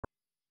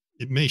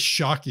it may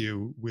shock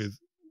you with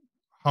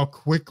how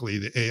quickly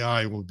the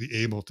AI will be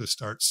able to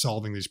start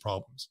solving these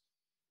problems.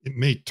 It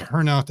may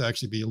turn out to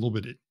actually be a little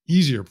bit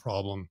easier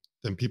problem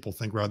than people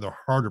think, rather a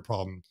harder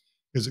problem,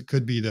 because it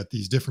could be that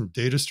these different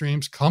data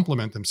streams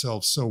complement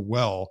themselves so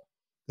well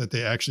that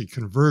they actually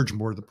converge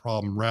more to the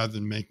problem rather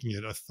than making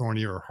it a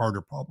thornier or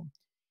harder problem.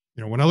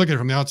 You know, when I look at it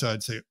from the outside,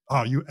 I'd say,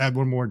 oh, you add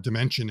one more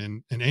dimension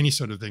in any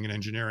sort of thing in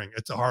engineering,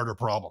 it's a harder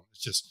problem.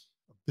 It's just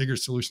a bigger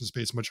solution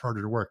space, much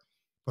harder to work.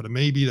 But it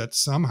may be that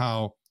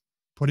somehow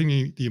putting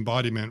the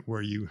embodiment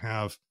where you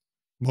have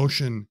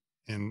motion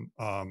and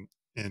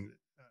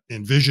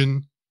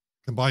vision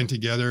combined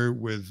together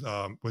with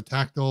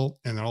tactile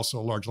and then also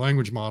a large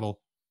language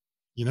model,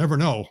 you never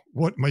know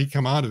what might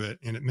come out of it.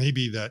 And it may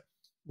be that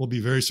we'll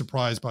be very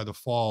surprised by the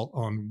fall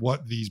on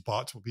what these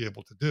bots will be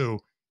able to do,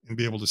 and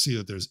be able to see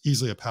that there's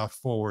easily a path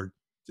forward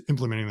to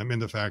implementing them in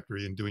the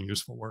factory and doing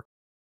useful work.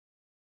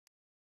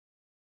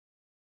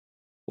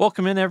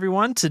 Welcome in,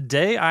 everyone.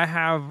 Today I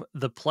have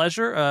the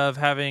pleasure of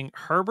having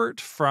Herbert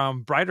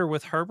from Brighter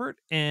with Herbert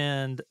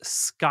and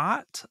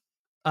Scott,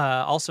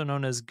 also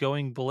known as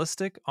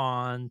GoingBallistic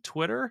on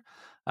Twitter,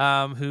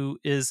 who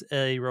is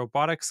a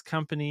robotics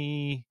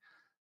company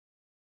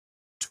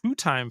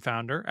two-time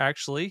founder,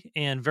 actually,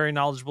 and very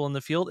knowledgeable in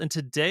the field. And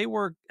today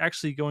we're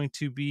actually going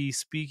to be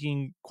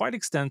speaking quite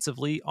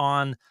extensively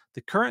on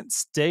the current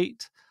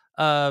state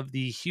of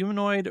the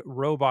humanoid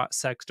robot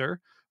sector,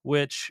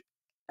 which,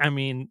 I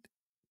mean,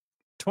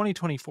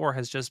 2024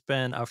 has just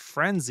been a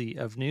frenzy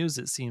of news,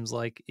 it seems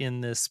like,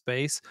 in this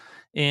space.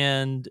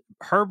 And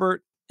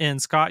Herbert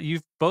and Scott,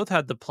 you've both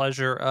had the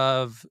pleasure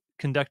of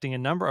conducting a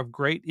number of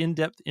great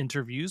in-depth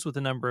interviews with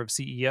a number of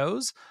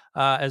CEOs,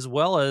 as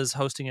well as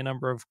hosting a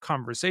number of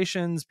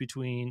conversations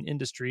between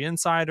industry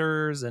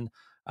insiders, and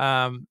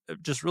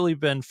just really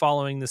been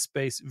following this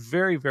space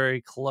very, very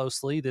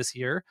closely this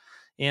year.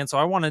 And so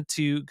I wanted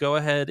to go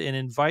ahead and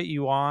invite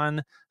you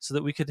on so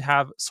that we could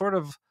have sort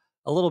of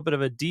a little bit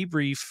of a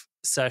debrief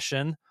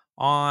session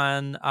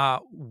on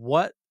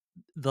what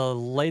the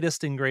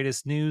latest and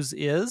greatest news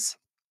is,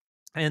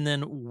 and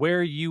then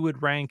where you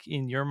would rank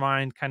in your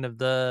mind kind of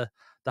the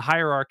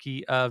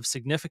hierarchy of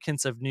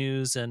significance of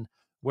news and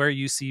where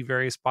you see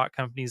various bot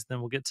companies. Then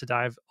we'll get to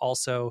dive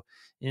also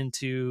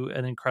into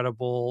an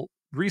incredible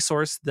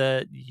resource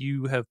that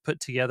you have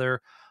put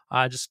together,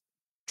 just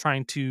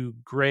trying to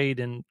grade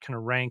and kind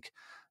of rank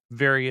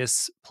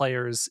various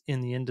players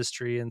in the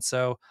industry. And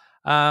so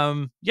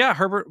yeah,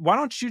 Herbert, why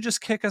don't you just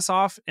kick us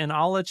off, and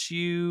I'll let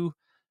you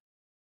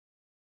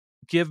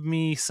give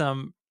me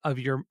some of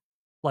your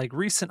like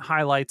recent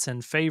highlights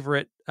and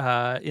favorite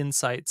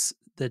insights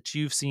that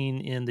you've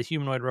seen in the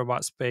humanoid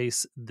robot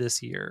space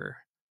this year.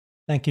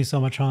 Thank you so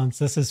much, Hans.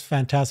 This is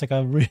fantastic. I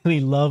really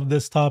love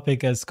this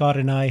topic, as Scott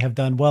and I have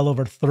done well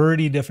over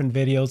 30 different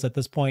videos at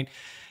this point.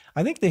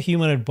 I think the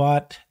humanoid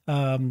bot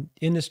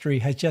industry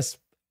has just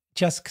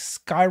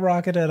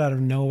skyrocketed out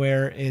of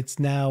nowhere. It's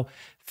now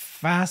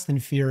fast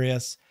and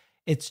furious.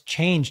 It's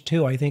changed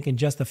too. I think in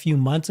just a few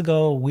months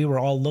ago, we were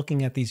all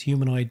looking at these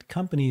humanoid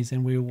companies,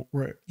 and we're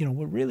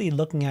really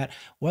looking at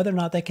whether or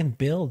not they can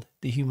build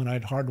the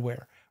humanoid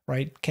hardware,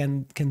 right?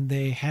 Can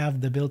they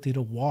have the ability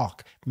to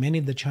walk? Many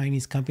of the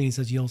Chinese companies,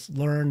 as you'll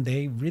learn,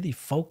 they really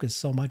focus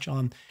so much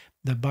on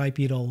the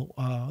bipedal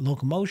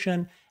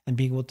locomotion and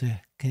being able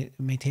to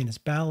maintain its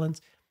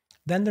balance.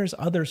 Then there's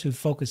others who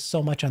focus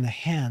so much on the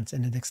hands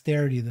and the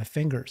dexterity of the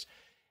fingers.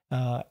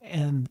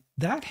 And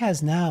that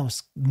has now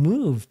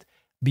moved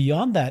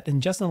beyond that.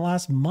 And just in the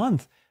last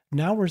month,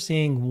 now we're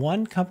seeing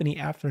one company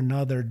after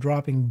another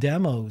dropping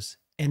demos,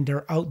 and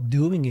they're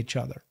outdoing each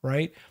other,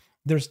 right?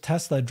 There's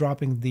Tesla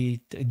dropping the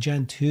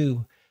Gen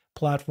 2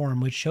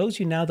 platform, which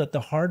shows you now that the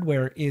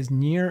hardware is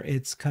near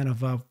its kind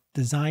of a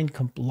design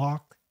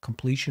lock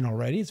completion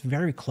already. It's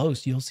very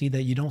close. You'll see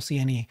that you don't see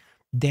any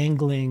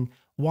dangling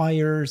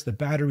wires. The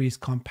battery is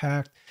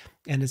compact,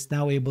 and it's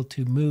now able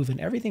to move, and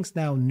everything's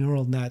now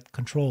neural net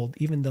controlled,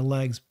 even the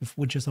legs,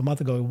 which just a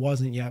month ago it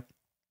wasn't yet.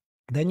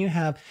 Then you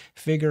have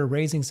Figure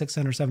raising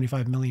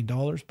 $675 million,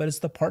 but it's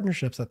the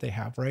partnerships that they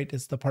have, right?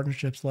 It's the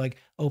partnerships like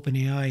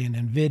OpenAI and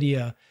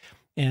NVIDIA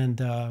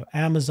and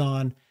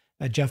Amazon.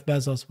 Jeff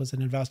Bezos was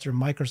an investor.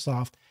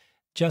 Microsoft,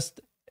 just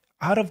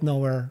out of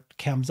nowhere,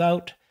 comes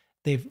out.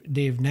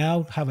 They've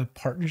now have a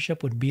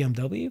partnership with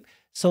BMW.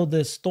 So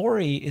the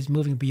story is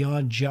moving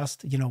beyond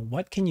just,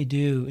 what can you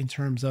do in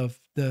terms of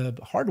the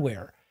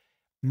hardware?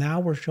 Now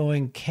we're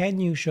showing,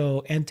 can you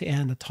show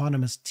end-to-end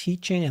autonomous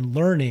teaching and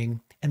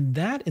learning? And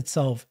that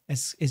itself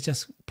is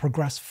just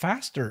progressed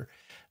faster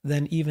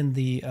than even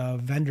the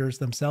vendors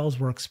themselves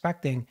were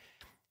expecting.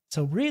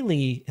 So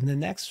really, in the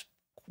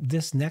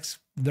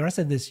rest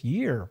of this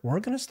year, we're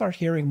going to start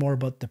hearing more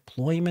about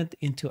deployment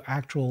into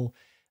actual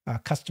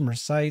customer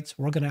sites.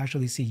 We're going to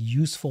actually see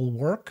useful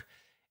work,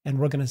 and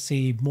we're going to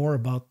see more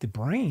about the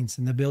brains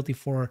and the ability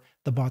for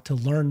the bot to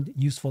learn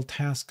useful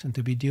tasks and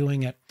to be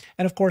doing it.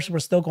 And of course, we're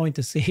still going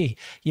to see,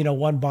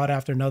 one bot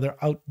after another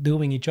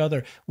outdoing each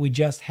other. We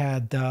just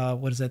had,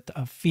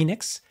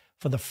 Phoenix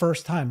for the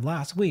first time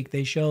last week.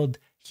 They showed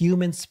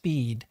human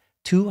speed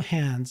two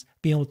hands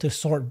being able to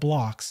sort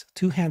blocks,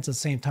 two hands at the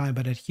same time,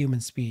 but at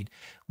human speed.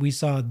 We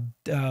saw,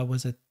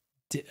 was it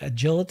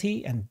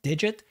agility and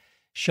digit,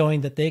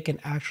 showing that they can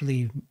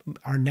actually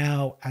are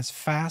now as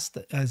fast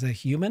as a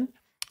human,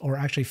 or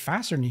actually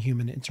faster than a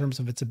human in terms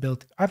of its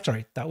ability. I'm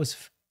sorry, that was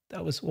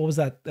what was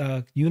that?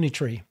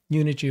 Unitree.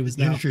 Unitree was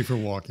now Unitree for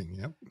walking.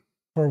 Yep.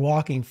 For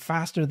walking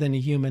faster than a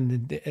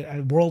human,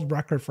 a world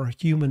record for a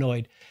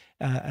humanoid,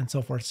 and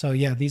so forth. So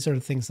yeah, these are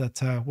the things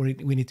that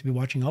we need to be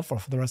watching out for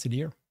the rest of the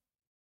year.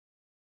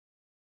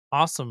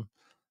 Awesome.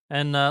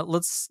 And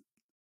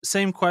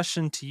same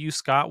question to you,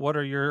 Scott. What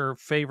are your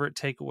favorite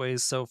takeaways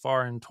so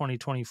far in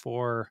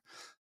 2024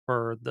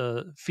 for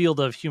the field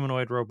of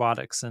humanoid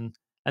robotics? And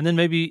then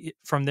maybe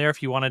from there,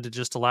 if you wanted to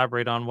just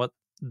elaborate on what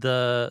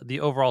the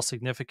overall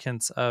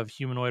significance of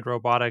humanoid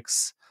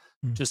robotics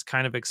just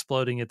kind of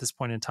exploding at this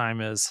point in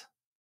time is.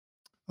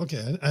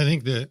 Okay. I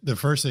think the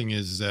first thing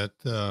is that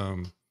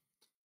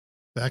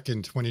back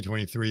in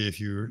 2023, if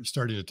you're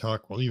starting to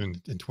talk, well,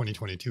 even in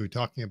 2022,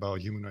 talking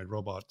about humanoid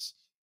robots,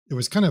 it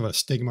was kind of a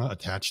stigma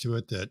attached to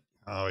it that,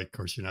 oh, of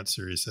course, you're not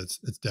serious. It's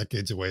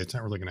decades away. It's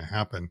not really going to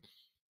happen.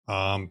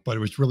 But it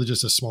was really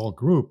just a small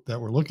group that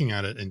were looking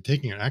at it and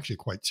taking it actually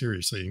quite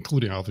seriously,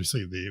 including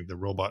obviously the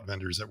robot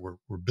vendors that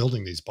were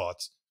building these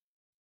bots.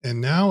 And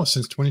now,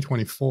 since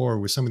 2024,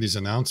 with some of these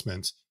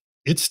announcements,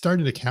 it's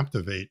starting to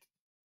captivate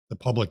the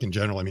public in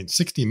general. I mean,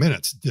 60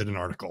 Minutes did an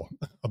article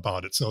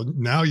about it. So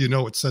now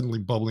it's suddenly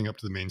bubbling up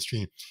to the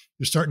mainstream.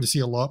 You're starting to see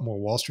a lot more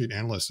Wall Street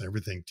analysts and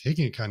everything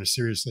taking it kind of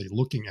seriously,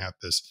 looking at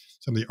this.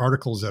 Some of the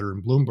articles that are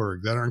in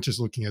Bloomberg that aren't just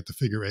looking at the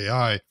figure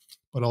AI,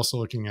 but also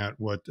looking at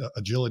what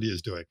Agility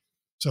is doing.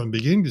 So I'm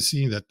beginning to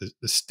see that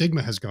the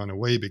stigma has gone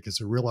away because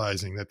they're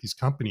realizing that these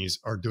companies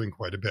are doing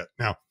quite a bit.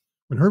 Now,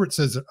 when Herbert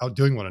says they're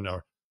outdoing one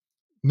another,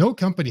 no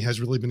company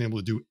has really been able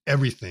to do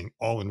everything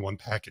all in one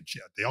package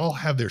yet. They all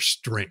have their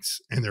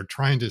strengths, and they're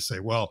trying to say,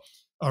 well,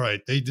 all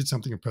right, they did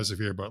something impressive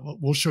here, but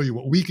we'll show you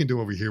what we can do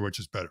over here, which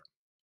is better.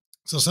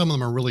 So some of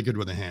them are really good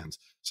with the hands.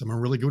 Some are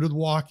really good with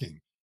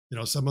walking.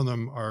 Some of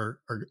them are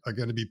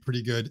going to be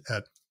pretty good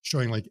at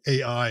showing like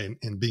AI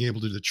and being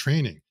able to do the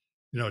training.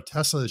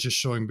 Tesla is just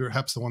showing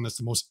perhaps the one that's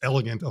the most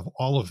elegant of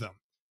all of them,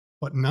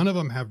 but none of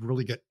them have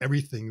really got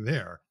everything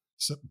there.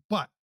 So,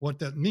 but what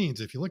that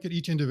means, if you look at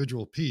each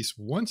individual piece,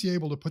 once you're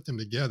able to put them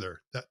together,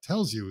 that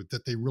tells you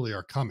that they really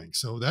are coming.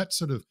 So that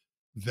sort of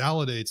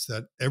validates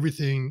that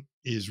everything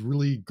is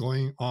really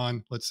going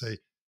on, let's say,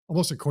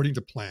 almost according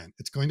to plan.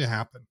 It's going to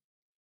happen.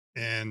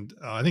 And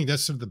I think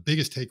that's sort of the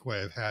biggest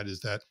takeaway I've had,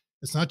 is that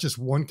it's not just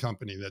one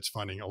company that's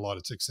finding a lot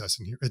of success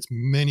in here. It's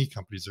many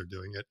companies are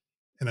doing it.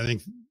 And I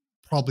think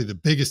probably the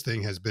biggest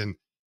thing has been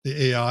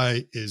the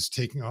AI is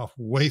taking off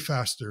way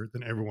faster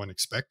than everyone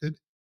expected.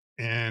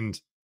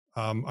 And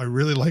I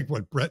really like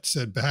what Brett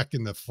said back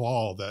in the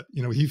fall, that,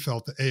 he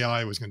felt the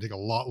AI was going to take a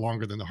lot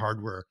longer than the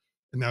hardware.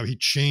 And now he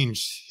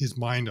changed his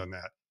mind on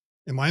that.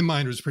 And my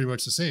mind was pretty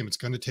much the same. It's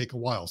going to take a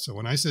while. So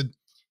when I said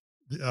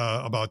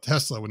about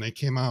Tesla, when they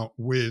came out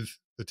with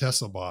the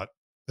Tesla bot,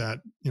 that,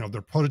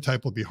 their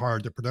prototype will be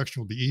hard, the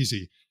production will be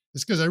easy,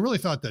 it's because I really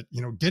thought that,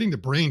 getting the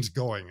brains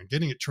going and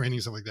getting it training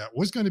and stuff like that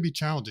was going to be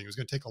challenging. It was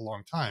going to take a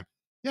long time.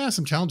 Yeah,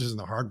 some challenges in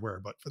the hardware,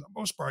 but for the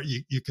most part,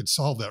 you could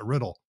solve that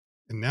riddle.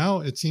 And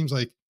now it seems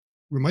like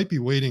we might be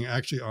waiting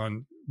actually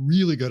on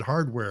really good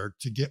hardware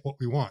to get what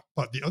we want.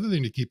 But the other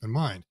thing to keep in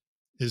mind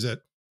is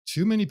that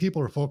too many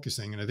people are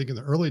focusing, and I think in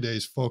the early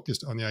days,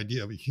 focused on the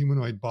idea of a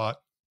humanoid bot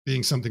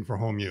being something for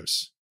home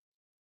use.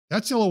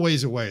 That's still a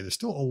ways away. There's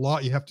still a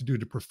lot you have to do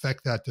to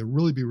perfect that, to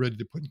really be ready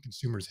to put in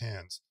consumers'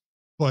 hands.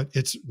 But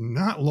it's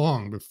not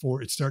long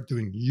before it starts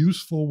doing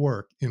useful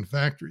work in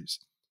factories.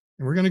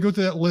 And we're going to go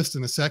through that list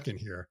in a second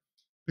here,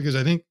 because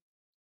I think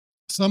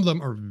some of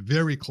them are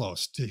very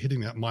close to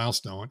hitting that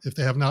milestone, if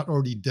they have not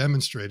already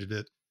demonstrated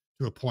it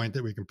to a point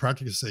that we can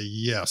practically say,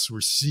 yes, we're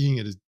seeing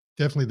it as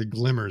definitely the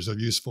glimmers of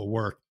useful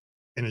work.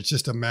 And it's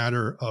just a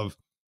matter of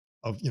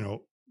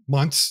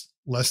months,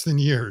 less than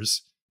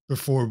years,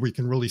 before we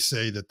can really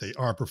say that they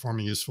are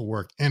performing useful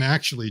work and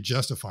actually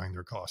justifying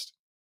their cost.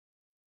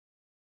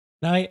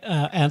 Can I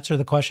answer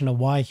the question of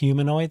why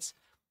humanoids?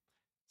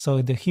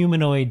 So the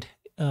humanoid,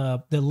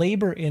 the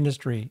labor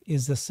industry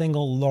is the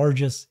single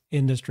largest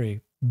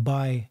industry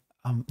by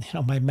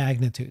by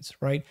magnitudes,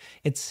 right?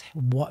 It's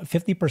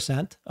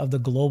 50% of the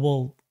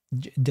global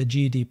the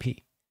GDP,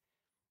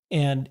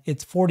 and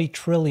it's $40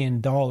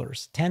 trillion,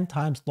 10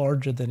 times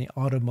larger than the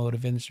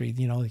automotive industry,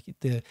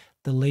 the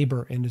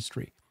labor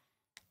industry.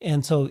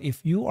 And so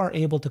if you are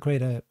able to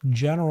create a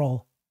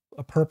general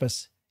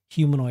purpose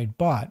humanoid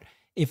bot,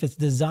 if it's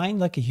designed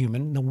like a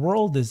human, the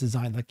world is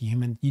designed like a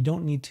human, you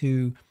don't need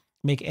to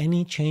make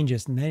any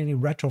changes and any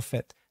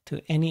retrofit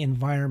to any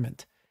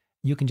environment.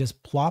 You can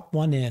just plop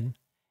one in,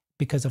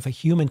 because if a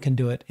human can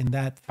do it in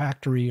that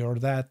factory or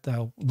that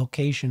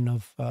location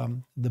of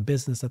the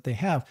business that they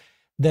have,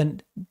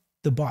 then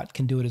the bot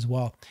can do it as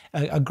well.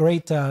 A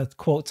great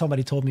quote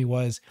somebody told me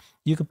was,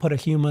 you could put a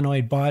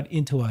humanoid bot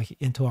into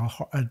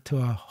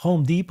a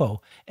Home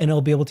Depot, and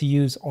it'll be able to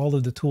use all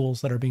of the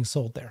tools that are being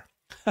sold there.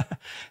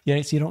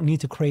 Yeah, so you don't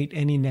need to create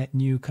any net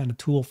new kind of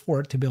tool for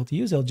it to be able to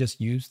use. They'll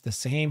just use the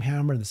same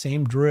hammer, the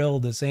same drill,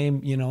 the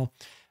same,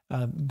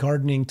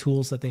 gardening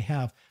tools that they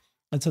have.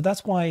 And so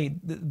that's why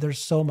there's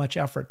so much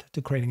effort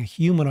to creating a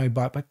humanoid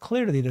bot. But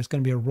clearly, there's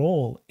going to be a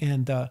role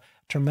and a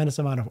tremendous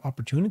amount of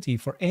opportunity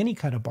for any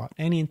kind of bot,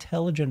 any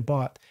intelligent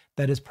bot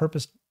that is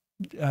purpose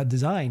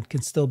designed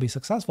can still be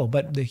successful.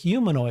 But the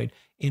humanoid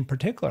in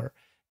particular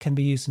can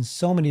be used in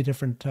so many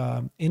different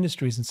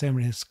industries and so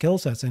many skill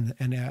sets and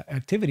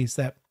activities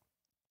that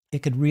it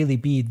could really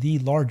be the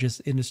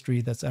largest industry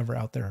that's ever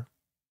out there,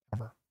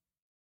 ever.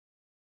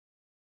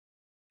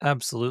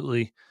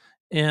 Absolutely.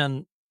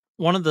 And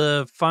one of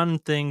the fun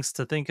things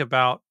to think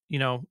about,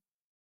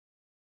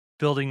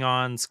 building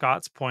on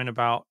Scott's point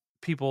about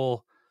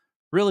people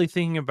really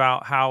thinking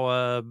about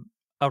how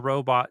a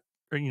robot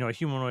or a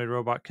humanoid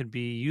robot could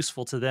be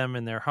useful to them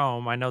in their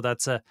home. I know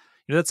that's a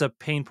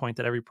pain point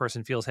that every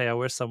person feels. Hey, I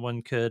wish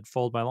someone could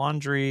fold my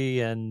laundry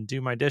and do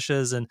my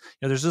dishes, and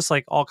there's just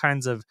like all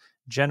kinds of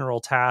general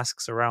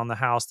tasks around the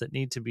house that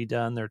need to be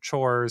done. They're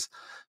chores,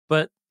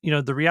 but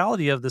the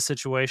reality of the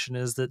situation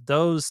is that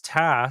those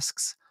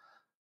tasks,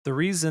 the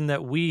reason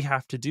that we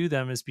have to do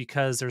them is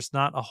because there's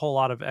not a whole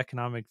lot of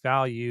economic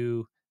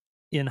value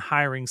in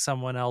hiring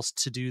someone else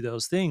to do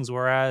those things,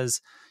 whereas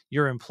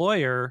your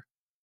employer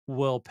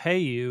will pay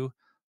you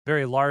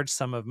very large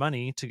sum of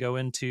money to go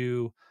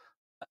into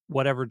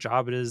whatever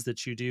job it is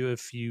that you do.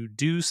 If you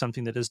do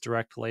something that is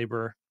direct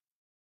labor,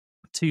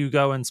 to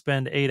go and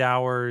spend 8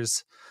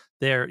 hours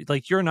there,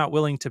 like you're not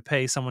willing to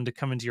pay someone to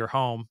come into your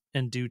home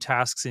and do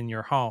tasks in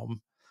your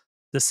home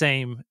the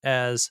same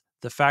as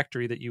the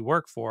factory that you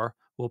work for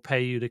will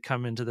pay you to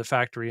come into the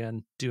factory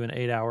and do an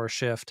 8-hour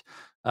shift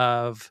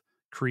of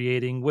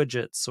creating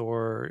widgets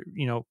or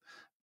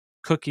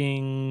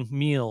cooking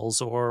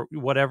meals or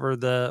whatever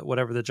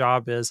the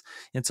job is.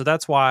 And so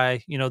that's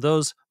why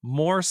those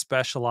more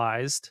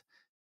specialized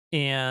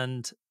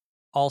and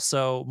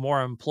also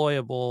more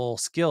employable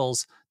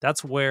skills,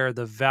 that's where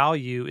the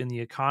value in the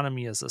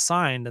economy is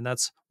assigned. And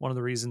that's one of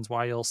the reasons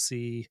why you'll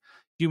see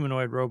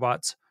humanoid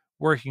robots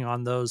working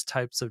on those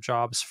types of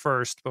jobs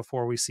first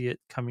before we see it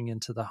coming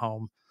into the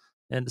home.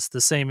 And it's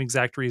the same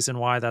exact reason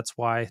why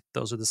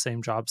those are the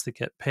same jobs that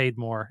get paid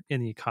more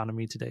in the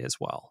economy today as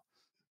well.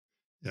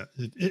 Yeah,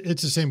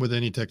 it's the same with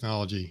any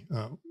technology.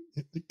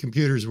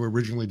 Computers were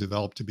originally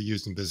developed to be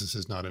used in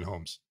businesses, not in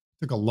homes.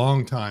 It took a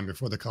long time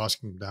before the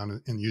cost came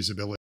down in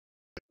usability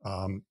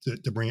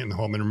to bring it in the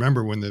home. And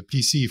remember, when the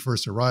PC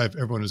first arrived,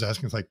 everyone was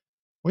asking, it's like,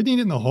 what do you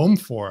need it in the home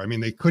for? I mean,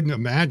 they couldn't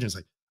imagine. It's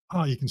like,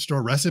 oh, you can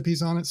store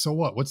recipes on it. So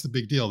what? What's the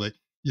big deal?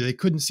 They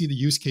couldn't see the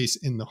use case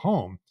in the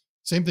home.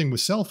 Same thing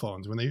with cell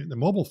phones. The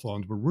mobile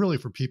phones were really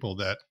for people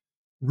that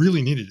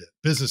really needed it.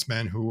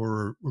 Businessmen who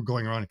were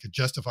going around and could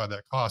justify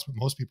that cost, but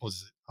most people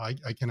say,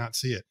 I cannot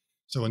see it.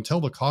 So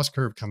until the cost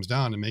curve comes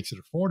down and makes it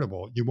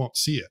affordable, you won't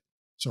see it.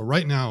 So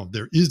right now,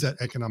 there is that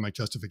economic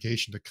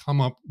justification to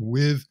come up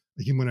with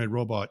a humanoid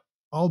robot,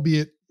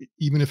 albeit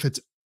even if it's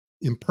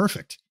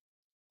imperfect.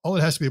 All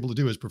it has to be able to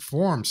do is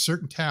perform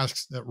certain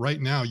tasks that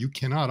right now you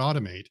cannot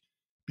automate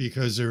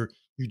because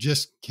you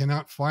just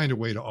cannot find a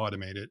way to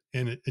automate it.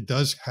 And it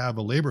does have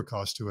a labor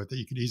cost to it that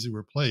you could easily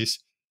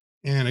replace.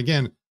 And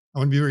again, I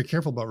want to be very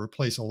careful about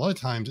replace. A lot of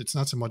times it's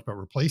not so much about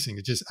replacing,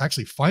 it's just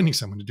actually finding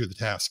someone to do the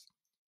task.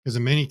 Because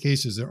in many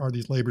cases, there are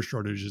these labor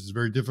shortages. It's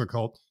very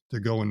difficult to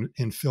go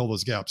and fill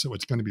those gaps. So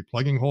it's going to be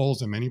plugging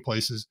holes in many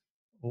places.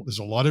 Well, there's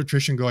a lot of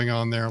attrition going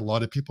on there, a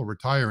lot of people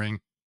retiring.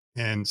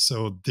 And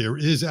so there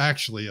is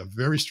actually a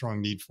very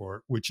strong need for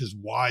it, which is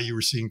why you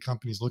were seeing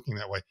companies looking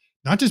that way,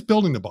 not just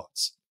building the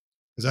bots.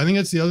 Because I think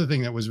that's the other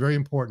thing that was very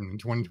important in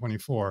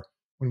 2024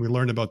 when we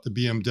learned about the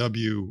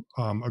BMW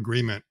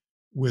agreement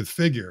with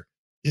Figure,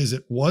 is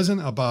it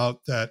wasn't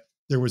about that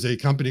there was a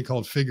company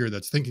called Figure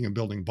that's thinking of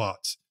building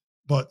bots,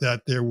 but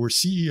that there were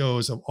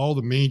CEOs of all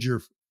the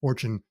major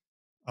Fortune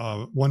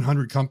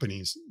 100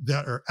 companies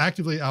that are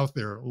actively out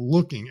there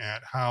looking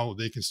at how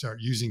they can start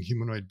using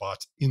humanoid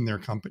bots in their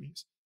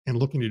companies and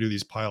looking to do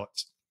these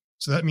pilots.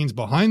 So that means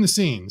behind the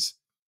scenes,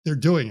 they're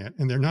doing it,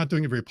 and they're not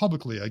doing it very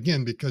publicly,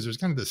 again, because there's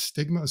kind of the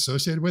stigma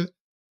associated with it.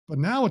 But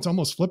now it's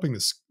almost flipping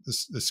the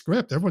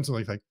script. Everyone's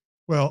like,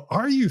 well,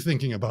 are you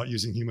thinking about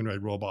using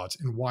humanoid robots,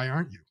 and why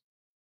aren't you?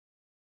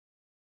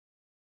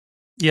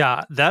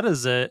 Yeah, that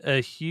is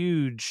a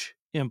huge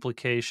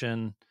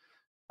implication.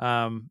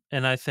 And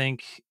I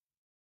think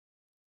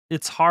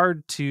it's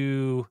hard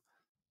to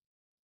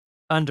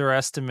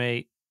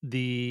underestimate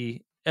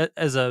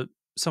as a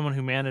someone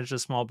who managed a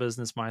small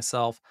business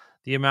myself,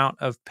 the amount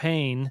of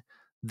pain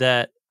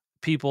that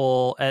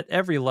people at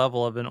every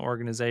level of an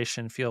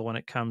organization feel when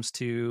it comes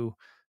to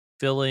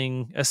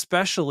filling,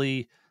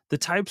 especially the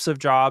types of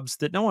jobs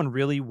that no one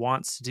really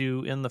wants to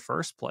do in the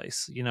first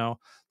place.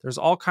 There's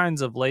all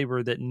kinds of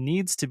labor that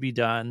needs to be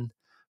done,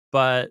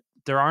 but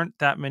there aren't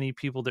that many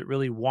people that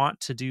really want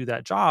to do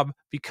that job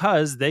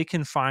because they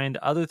can find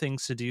other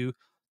things to do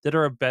that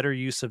are a better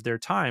use of their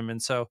time.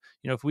 And so,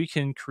 if we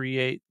can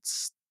create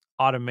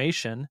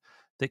automation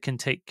that can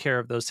take care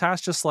of those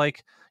tasks. Just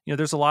like,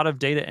 there's a lot of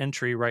data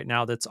entry right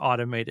now that's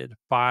automated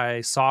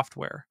by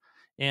software.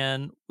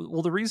 And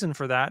well, the reason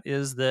for that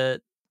is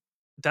that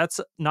that's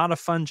not a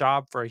fun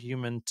job for a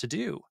human to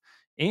do.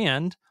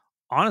 And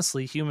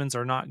honestly, humans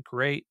are not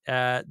great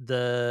at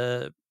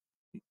the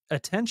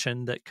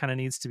attention that kind of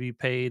needs to be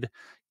paid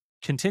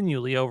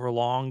continually over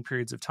long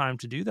periods of time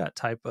to do that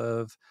type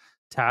of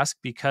task,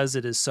 because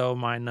it is so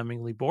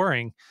mind-numbingly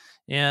boring.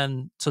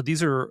 And so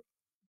these are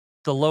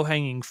the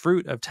low-hanging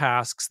fruit of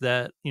tasks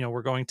that,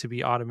 we're going to be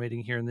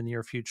automating here in the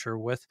near future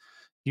with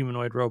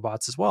humanoid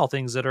robots as well.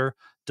 Things that are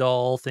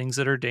dull, things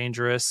that are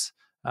dangerous,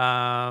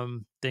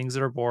 things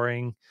that are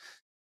boring.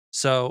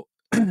 So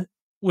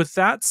with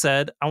that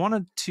said, I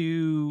wanted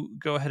to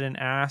go ahead and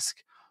ask,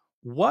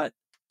 what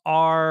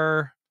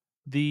are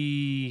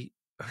the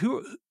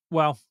who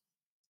well,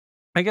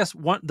 I guess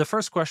the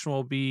first question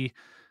will be,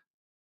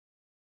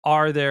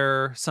 are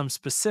there some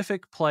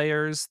specific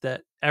players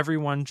that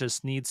everyone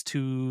just needs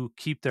to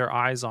keep their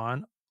eyes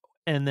on?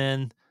 And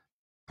then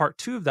part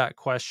two of that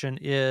question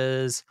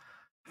is,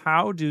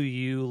 how do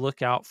you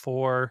look out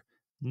for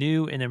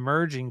new and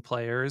emerging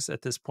players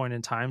at this point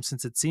in time,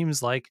 since it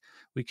seems like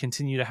we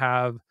continue to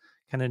have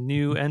kind of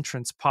new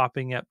entrants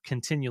popping up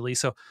continually?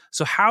 So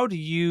how do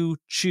you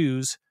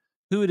choose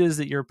who it is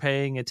that you're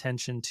paying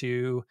attention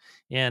to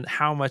and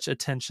how much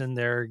attention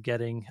they're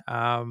getting?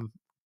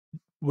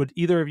 Would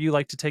either of you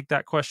like to take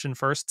that question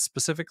first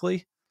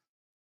specifically?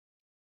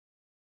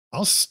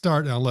 I'll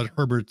start and I'll let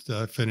Herbert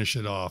finish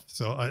it off.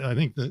 So I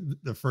think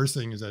the first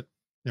thing is that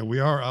we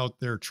are out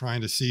there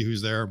trying to see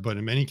who's there, but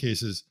in many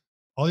cases,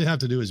 all you have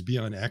to do is be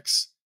on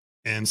X,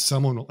 and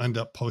someone will end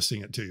up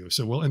posting it to you.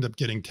 So we'll end up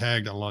getting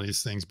tagged on a lot of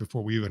these things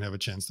before we even have a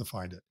chance to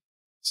find it.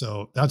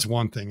 So that's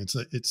one thing.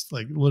 It's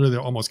like literally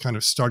almost kind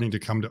of starting to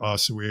come to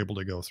us, so we're able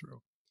to go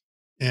through.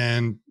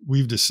 And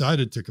we've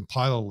decided to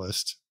compile a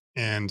list.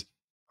 And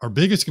our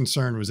biggest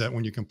concern was that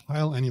when you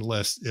compile any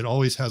list, it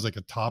always has like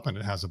a top and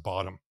it has a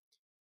bottom.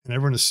 And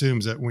everyone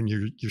assumes that when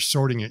you're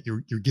sorting it,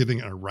 you're giving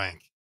it a rank.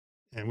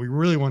 And we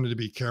really wanted to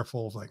be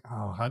careful of like,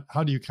 oh,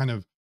 how do you kind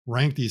of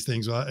rank these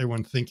things without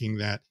everyone thinking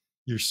that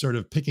you're sort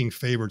of picking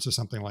favorites or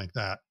something like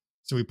that.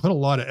 So we put a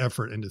lot of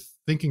effort into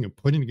thinking of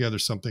putting together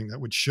something that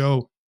would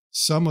show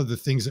some of the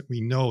things that we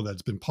know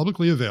that's been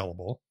publicly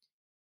available,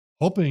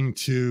 hoping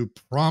to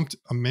prompt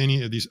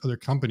many of these other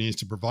companies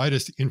to provide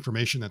us the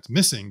information that's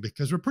missing,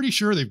 because we're pretty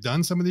sure they've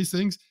done some of these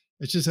things.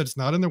 It's just that it's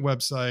not on their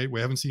website.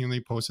 We haven't seen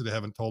any posted. They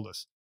haven't told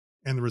us.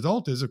 And the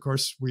result is, of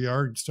course, we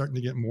are starting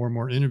to get more and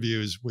more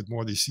interviews with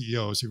more of these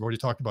CEOs. We've already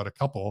talked about a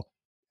couple.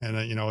 And,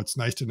 it's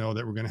nice to know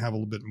that we're going to have a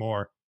little bit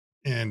more.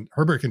 And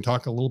Herbert can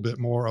talk a little bit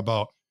more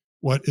about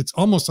what it's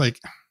almost like.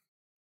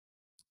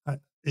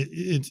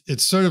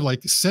 It's sort of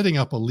like setting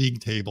up a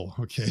league table.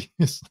 Okay.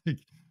 It's like,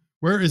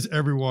 where is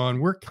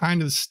everyone? Where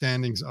kind of the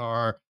standings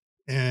are.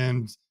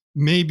 And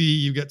maybe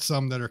you get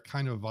some that are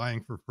kind of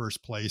vying for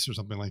first place or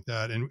something like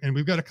that. And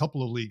we've got a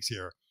couple of leagues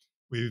here.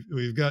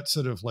 We've got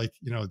sort of like,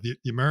 the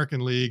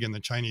American League and the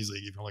Chinese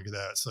League, if you look at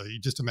that. So you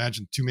just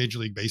imagine two Major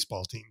League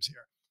Baseball teams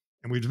here.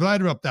 And we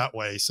divided it up that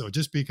way. So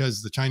just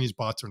because the Chinese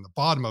bots are in the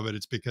bottom of it,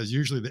 it's because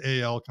usually the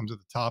AL comes at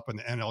the top and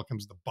the NL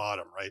comes at the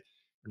bottom, right?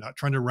 We're not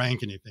trying to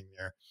rank anything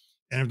there.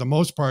 And for the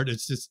most part,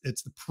 it's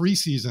the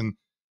preseason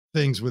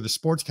things where the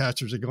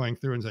sportscasters are going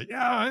through and say,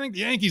 yeah, I think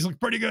the Yankees look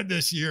pretty good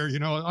this year.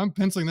 I'm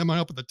penciling them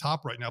up at the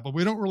top right now, but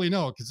we don't really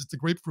know because it's the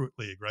Grapefruit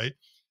League, right?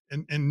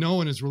 And no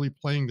one is really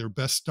playing their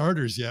best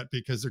starters yet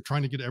because they're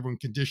trying to get everyone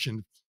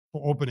conditioned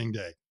for opening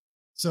day.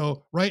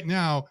 So right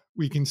now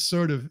we can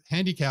sort of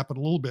handicap it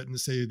a little bit and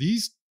say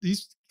these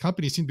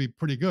companies seem to be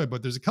pretty good,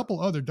 but there's a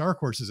couple other dark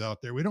horses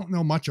out there we don't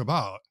know much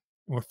about.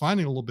 And we're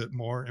finding a little bit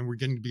more, and we're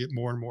getting to get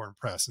more and more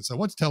impressed. And so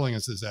what's telling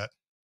us is that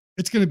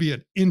it's going to be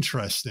an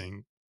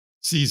interesting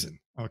season.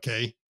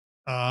 Okay.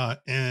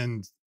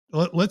 And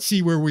let's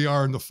see where we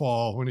are in the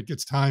fall when it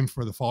gets time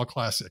for the fall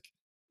classic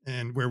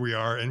and where we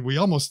are. And we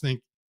almost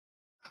think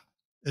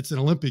it's an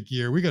Olympic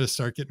year. We got to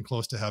start getting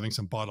close to having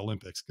some bot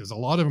Olympics because a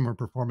lot of them are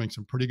performing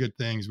some pretty good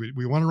things.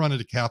 We want to run a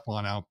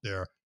decathlon out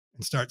there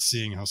and start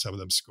seeing how some of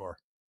them score.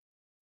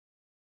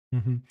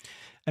 Mm-hmm.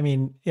 I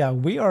mean, yeah,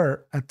 we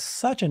are at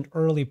such an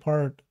early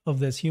part of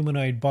this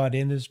humanoid bot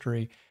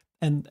industry,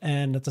 and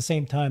at the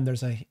same time,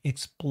 there's a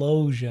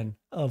explosion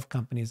of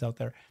companies out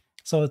there.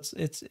 So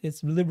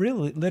it's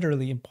really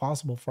literally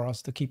impossible for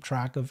us to keep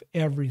track of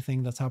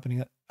everything that's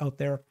happening out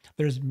there.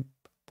 There's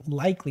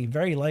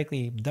very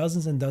likely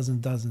dozens and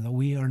dozens that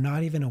we are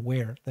not even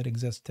aware that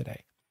exist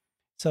today.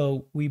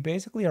 So we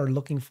basically are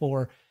looking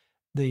for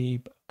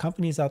the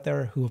companies out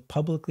there who have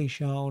publicly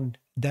shown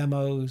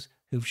demos,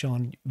 who've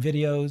shown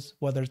videos,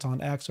 whether it's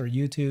on X or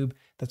YouTube,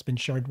 that's been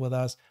shared with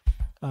us.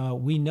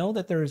 We know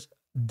that there's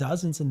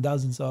dozens and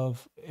dozens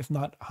of, if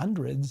not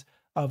hundreds,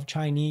 of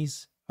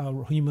Chinese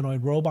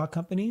humanoid robot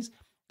companies.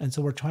 And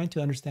so we're trying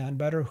to understand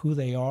better who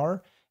they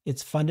are.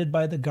 It's funded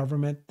by the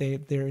government. They're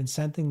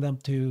incenting them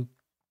to,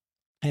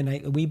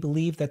 and we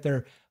believe that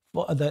they're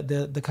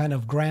the kind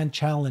of grand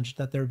challenge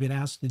that they've been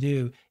asked to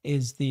do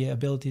is the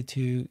ability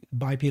to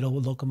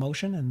bipedal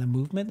locomotion and the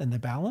movement and the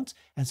balance.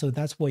 And so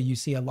that's why you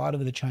see a lot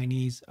of the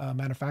Chinese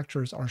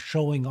manufacturers are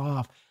showing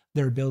off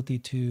their ability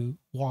to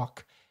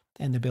walk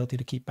and the ability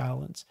to keep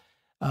balance.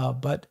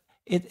 But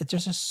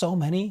there's just so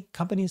many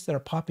companies that are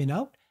popping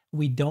up.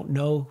 We don't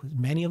know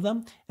many of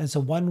them. And so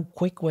one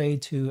quick way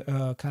to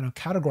kind of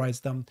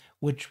categorize them,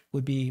 which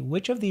would be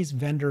which of these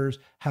vendors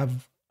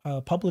have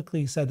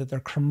publicly said that they're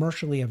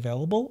commercially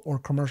available or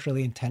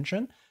commercially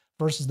intention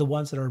versus the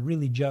ones that are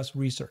really just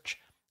research.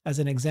 As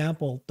an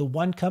example, the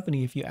one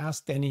company, if you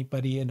asked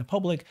anybody in the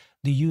public,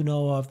 do you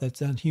know of that's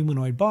done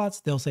humanoid bots?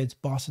 They'll say it's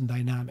Boston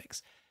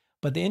Dynamics.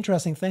 But the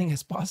interesting thing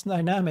is Boston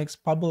Dynamics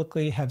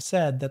publicly have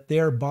said that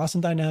their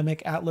Boston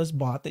Dynamic Atlas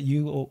bot that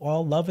you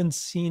all love and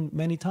seen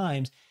many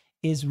times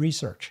is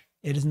research.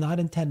 It is not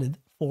intended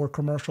for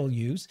commercial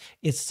use.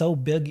 It's so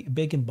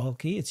big and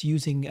bulky. It's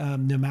using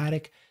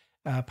pneumatic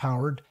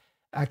powered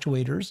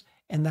actuators,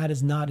 and that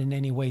is not in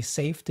any way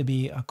safe to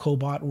be a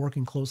cobot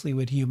working closely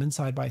with humans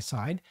side by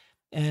side.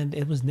 And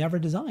it was never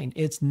designed.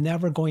 It's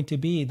never going to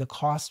be the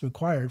cost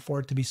required for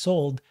it to be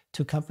sold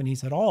to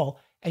companies at all.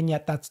 And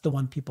yet that's the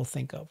one people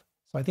think of.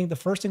 So I think the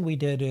first thing we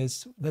did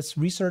is let's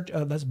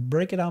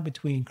break it out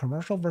between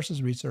commercial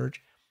versus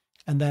research.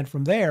 And then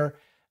from there,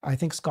 I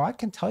think Scott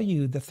can tell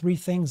you the three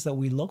things that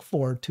we look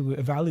for to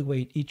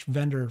evaluate each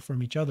vendor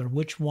from each other.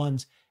 Which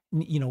ones,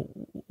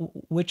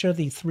 which are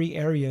the three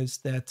areas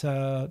that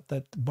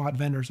that bot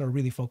vendors are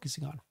really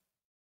focusing on?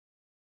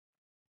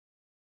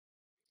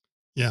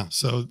 Yeah.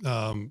 So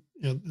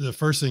the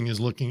first thing is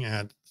looking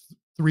at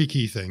three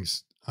key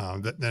things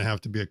that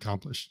have to be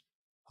accomplished.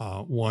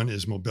 One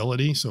is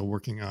mobility, so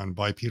working on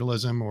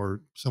bipedalism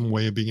or some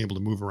way of being able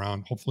to move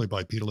around, hopefully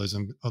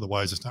bipedalism.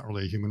 Otherwise, it's not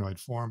really a humanoid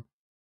form.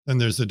 Then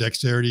there's the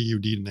dexterity you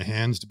need in the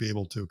hands to be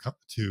able to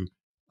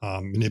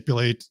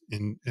manipulate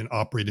and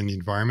operate in the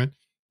environment.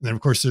 And then,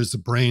 of course, there's the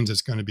brains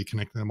that's going to be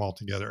connecting them all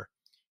together.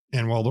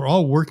 And while they're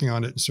all working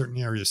on it in certain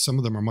areas, some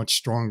of them are much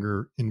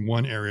stronger in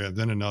one area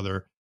than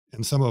another.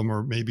 And some of them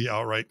are maybe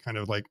outright kind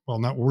of like, well,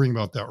 not worrying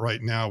about that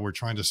right now. We're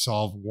trying to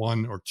solve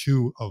one or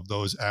two of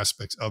those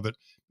aspects of it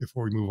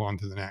before we move on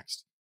to the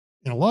next.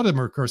 And a lot of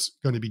them are, of course,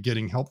 going to be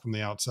getting help from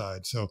the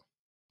outside. So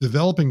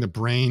developing the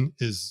brain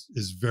is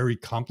very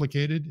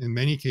complicated. In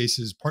many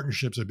cases,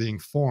 partnerships are being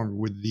formed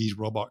with these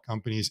robot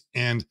companies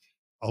and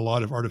a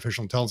lot of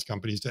artificial intelligence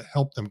companies to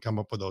help them come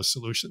up with those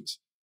solutions.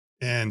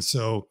 And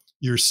so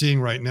you're seeing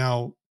right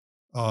now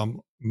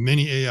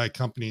many AI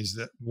companies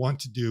that want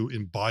to do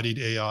embodied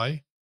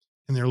AI,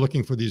 and they're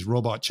looking for these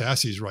robot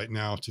chassis right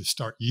now to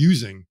start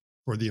using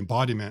for the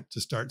embodiment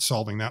to start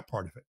solving that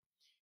part of it.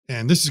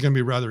 And this is going to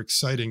be rather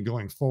exciting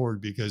going forward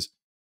because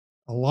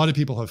a lot of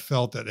people have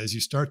felt that as you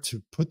start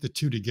to put the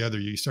two together,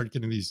 you start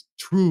getting these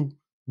true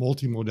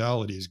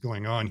multimodalities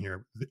going on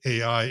here, the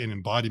AI and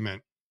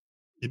embodiment.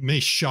 It may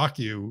shock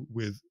you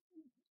with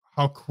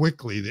how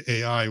quickly the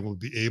AI will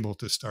be able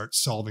to start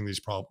solving these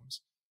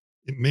problems.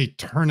 It may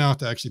turn out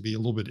to actually be a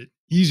little bit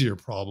easier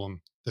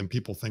problem than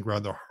people think,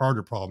 rather a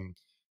harder problem,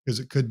 because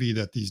it could be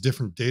that these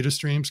different data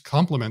streams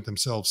complement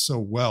themselves so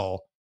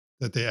well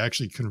that they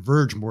actually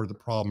converge more to the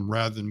problem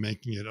rather than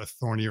making it a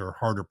thornier or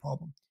harder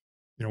problem.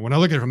 When I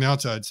look at it from the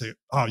outside, I'd say,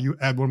 oh, you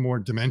add one more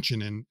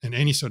dimension in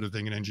any sort of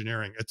thing in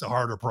engineering, it's a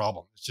harder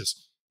problem. It's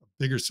just a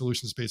bigger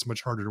solution space,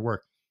 much harder to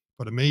work.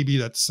 But it may be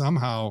that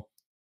somehow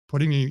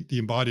putting the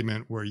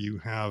embodiment where you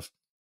have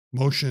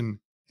motion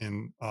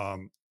and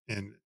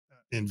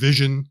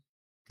vision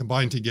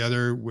combined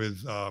together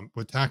with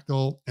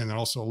tactile and then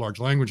also a large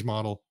language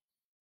model,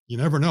 you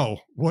never know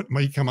what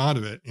might come out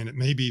of it. And it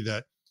may be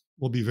that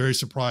we'll be very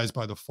surprised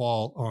by the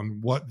fall on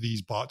what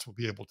these bots will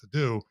be able to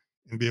do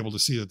and be able to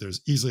see that there's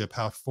easily a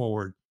path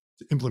forward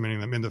to implementing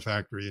them in the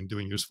factory and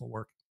doing useful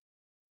work.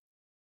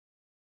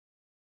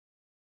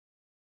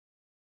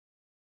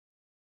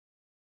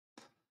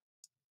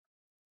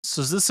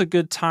 So is this a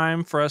good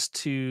time for us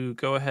to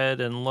go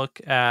ahead and look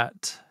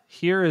at,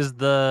 here is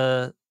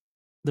the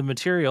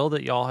material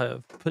that y'all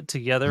have put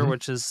together,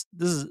 which is,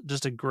 this is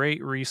just a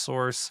great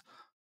resource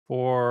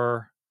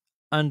for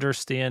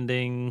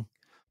understanding,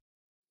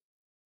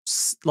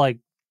 like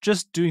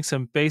just doing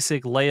some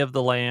basic lay of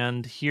the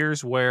land.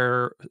 Here's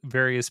where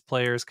various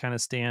players kind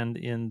of stand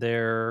in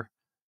their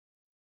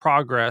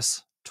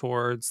progress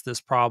towards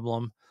this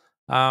problem.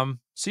 So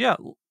yeah,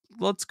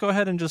 let's go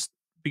ahead and just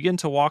begin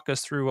to walk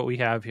us through what we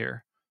have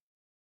here.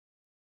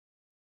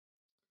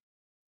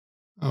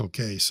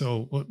 Okay,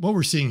 so what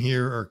we're seeing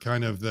here are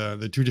kind of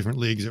the two different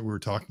leagues that we were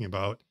talking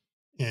about.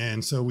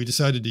 And so we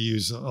decided to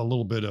use a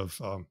little bit of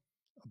a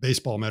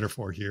baseball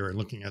metaphor here and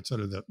looking at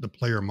sort of the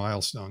player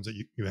milestones that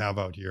you have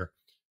out here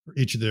for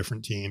each of the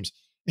different teams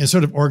and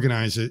sort of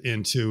organize it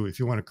into, if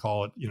you want to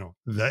call it,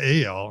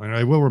 the AL. And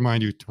I will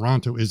remind you,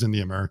 Toronto is in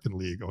the American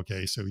League.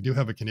 Okay, so we do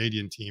have a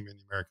Canadian team in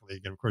the American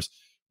League. And of course,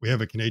 we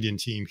have a Canadian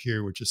team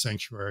here, which is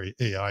Sanctuary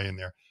AI in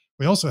there.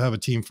 We also have a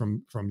team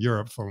from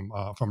Europe, from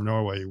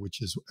Norway,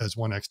 which is as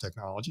 1X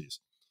Technologies.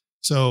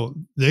 So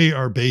they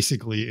are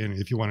basically in,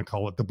 if you want to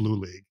call it, the Blue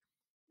League.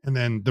 And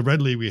then the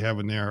red lead we have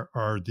in there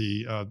are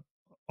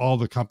all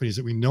the companies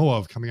that we know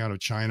of coming out of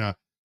China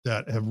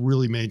that have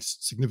really made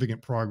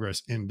significant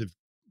progress and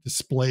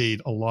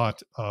displayed a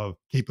lot of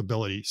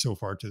capability so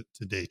far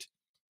to date.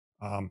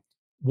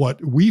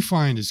 What we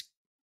find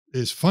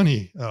is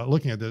funny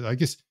looking at this. I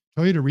guess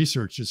Toyota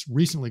Research just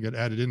recently got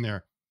added in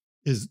there.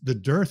 Is the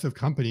dearth of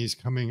companies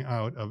coming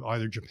out of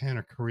either Japan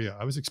or Korea.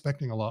 I was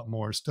expecting a lot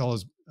more. Still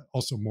is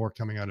also more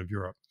coming out of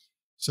Europe.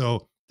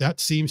 So that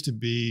seems to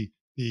be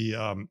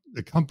the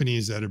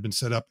companies that have been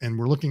set up, and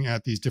we're looking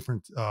at these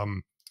different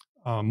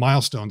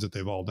milestones that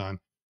they've all done.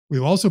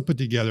 We've also put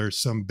together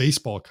some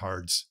baseball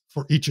cards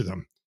for each of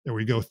them that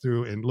we go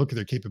through and look at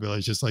their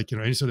capabilities. Just like,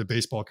 any sort of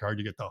baseball card,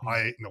 you get the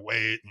height and the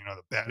weight,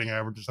 the batting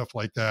average and stuff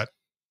like that.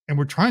 And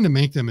we're trying to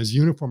make them as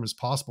uniform as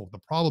possible. The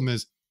problem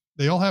is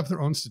they all have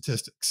their own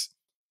statistics.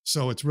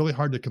 So it's really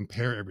hard to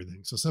compare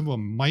everything. So some of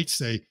them might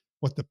say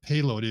what the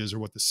payload is or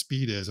what the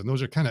speed is. And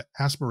those are kind of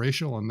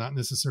aspirational and not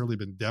necessarily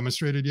been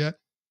demonstrated yet.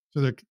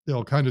 So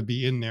they'll kind of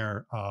be in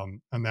there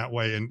in that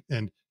way.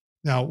 And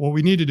now what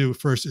we need to do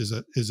first is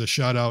a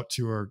shout out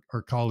to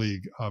our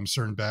colleague,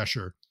 Cern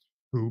Basher,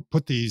 who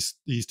put these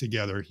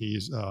together.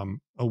 He's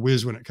a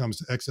whiz when it comes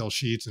to Excel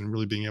sheets and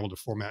really being able to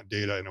format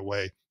data in a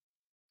way,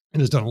 and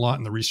has done a lot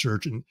in the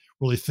research and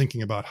really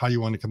thinking about how you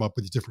want to come up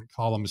with these different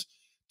columns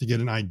to get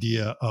an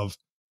idea of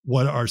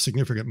what are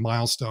significant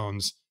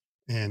milestones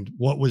and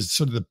what was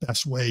sort of the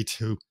best way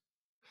to,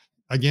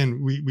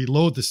 again, we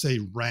loathe to say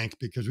rank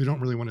because we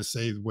don't really want to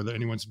say whether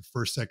anyone's in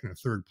first, second, or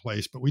third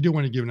place, but we do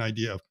want to give an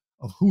idea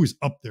of who is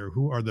up there,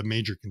 who are the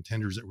major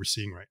contenders that we're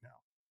seeing right now.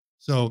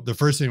 So the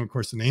first thing, of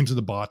course, the names of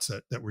the bots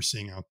that we're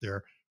seeing out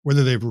there,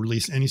 whether they've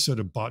released any sort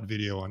of bot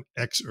video on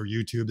X or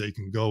YouTube that you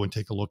can go and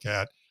take a look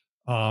at,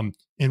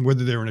 and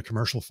whether they're in a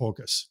commercial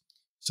focus.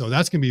 So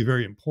that's going to be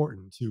very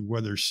important to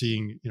whether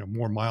seeing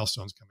more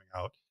milestones coming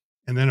out.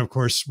 And then, of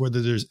course,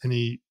 whether there's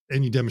any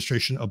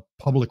demonstration of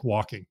public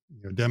walking,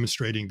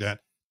 demonstrating that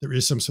there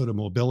is some sort of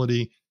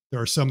mobility. There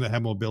are some that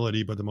have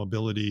mobility, but the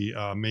mobility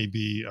may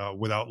be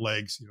without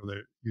legs.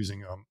 They're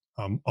using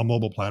a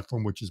mobile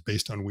platform, which is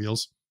based on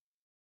wheels.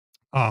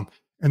 And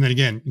then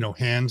again,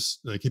 hands,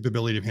 the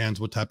capability of hands,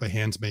 what type of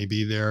hands may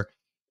be there.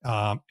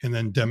 And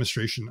then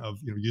demonstration of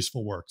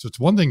useful work. So it's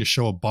one thing to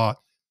show a bot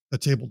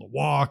that's able to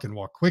walk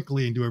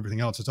quickly and do everything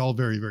else. It's all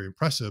very, very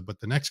impressive.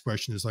 But the next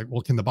question is like,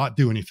 well, can the bot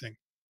do anything?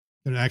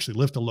 Can it actually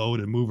lift a load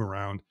and move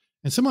around?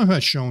 And someone who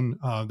has shown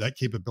that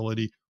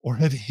capability or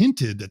have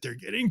hinted that they're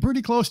getting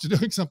pretty close to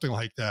doing something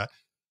like that.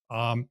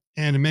 And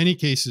in many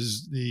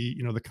cases,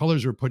 the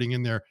colors we're putting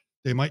in there,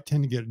 they might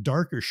tend to get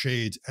darker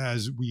shades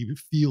as we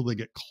feel they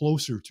get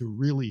closer to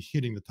really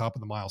hitting the top of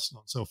the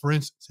milestone. So for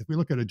instance, if we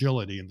look at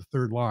agility in the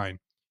third line,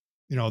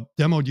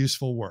 demoed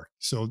useful work.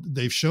 So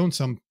they've shown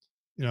some,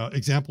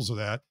 examples of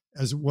that,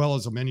 as well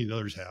as many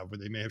others have, where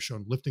they may have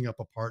shown lifting up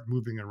a part,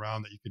 moving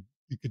around that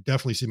you could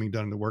definitely see being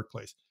done in the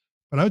workplace.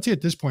 But I would say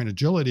at this point,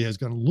 agility has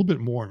gone a little bit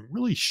more and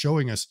really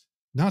showing us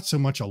not so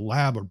much a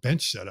lab or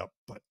bench setup,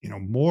 but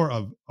more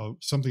of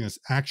something that's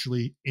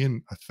actually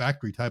in a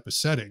factory type of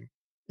setting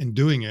and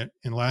doing it.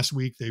 And last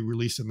week they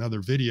released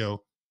another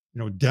video,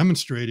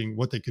 demonstrating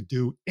what they could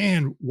do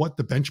and what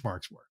the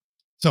benchmarks were.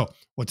 So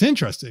what's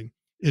interesting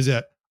is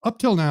that up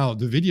till now,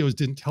 the videos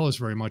didn't tell us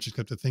very much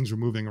except that things were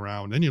moving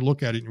around. Then you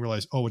look at it and you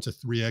realize, oh, it's a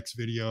 3x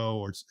video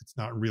or it's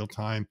not in real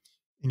time.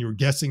 And you're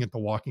guessing at the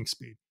walking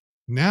speed.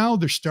 Now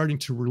they're starting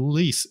to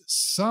release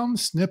some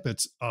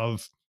snippets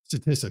of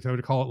statistics. I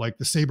would call it like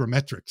the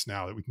sabermetrics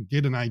now, that we can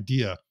get an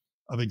idea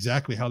of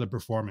exactly how they're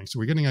performing. So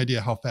we're getting an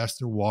idea how fast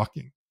they're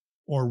walking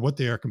or what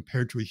they are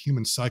compared to a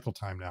human cycle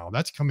time now.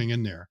 That's coming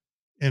in there.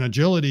 And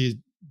agility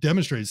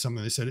demonstrated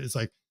something. They said it's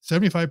like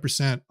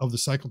 75% of the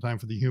cycle time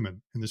for the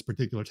human in this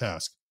particular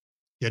task,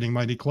 getting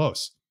mighty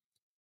close.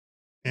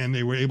 And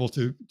they were able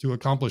to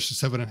accomplish a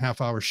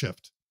 7.5 hour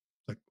shift.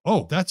 Like,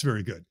 oh, that's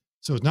very good.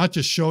 So it's not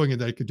just showing it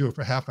that it could do it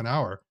for half an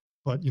hour,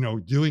 but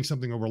doing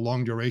something over a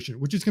long duration,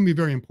 which is going to be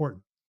very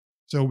important.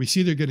 So we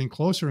see they're getting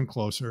closer and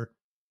closer.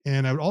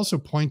 And I would also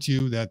point to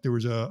you that there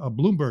was a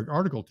Bloomberg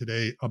article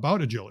today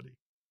about agility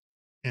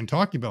and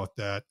talking about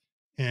that.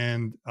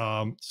 And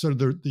sort of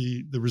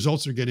the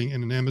results they're getting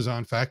in an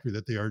Amazon factory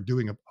that they are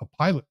doing a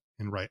pilot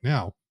in right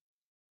now.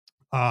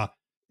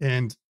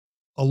 And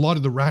a lot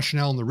of the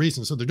rationale and the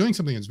reason. So they're doing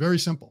something that's very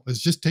simple. It's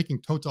just taking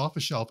totes off a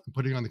shelf and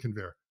putting it on the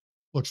conveyor.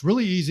 Looks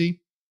really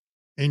easy.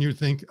 And you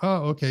think,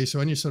 oh, okay, so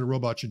any sort of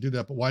robot should do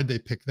that. But why'd they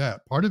pick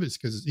that? Part of it's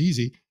because it's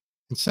easy.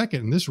 And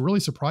second, and this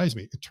really surprised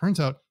me, it turns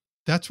out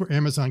that's where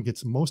Amazon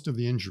gets most of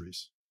the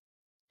injuries.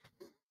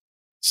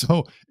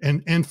 So,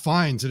 and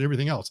fines and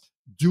everything else,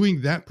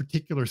 doing that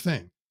particular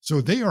thing. So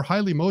they are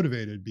highly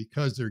motivated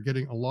because they're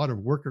getting a lot of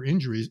worker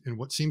injuries in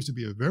what seems to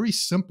be a very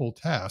simple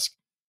task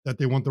that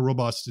they want the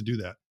robots to do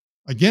that.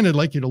 Again, I'd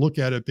like you to look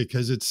at it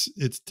because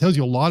it tells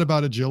you a lot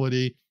about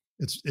agility.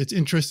 It's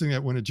interesting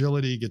that when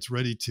agility gets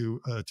ready to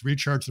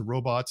recharge the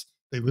robots,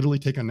 they literally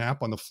take a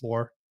nap on the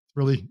floor.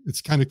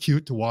 It's kind of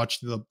cute to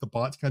watch the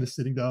bots kind of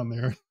sitting down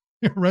there,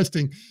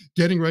 resting,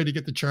 getting ready to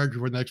get the charge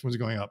before the next one's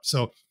going up.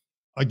 So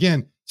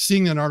again,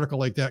 seeing an article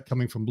like that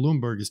coming from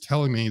Bloomberg is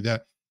telling me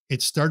that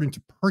it's starting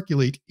to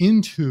percolate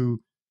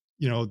into,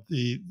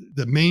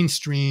 the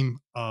mainstream,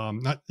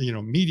 not,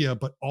 media,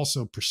 but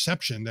also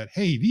perception that,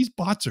 hey, these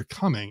bots are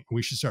coming and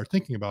we should start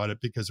thinking about it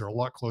because they're a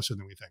lot closer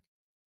than we think.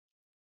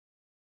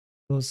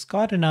 Well,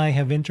 Scott and I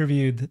have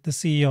interviewed the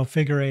CEO of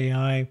Figure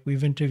AI.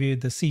 We've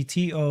interviewed the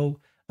CTO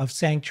of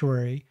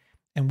Sanctuary,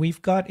 and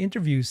we've got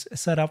interviews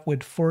set up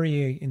with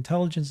Fourier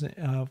Intelligence,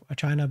 a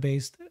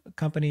China-based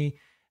company,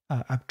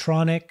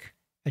 Aptronic,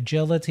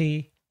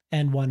 Agility,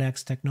 and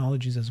 1X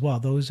Technologies as well.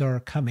 Those are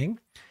coming.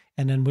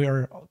 And then we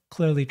are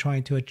clearly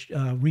trying to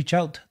reach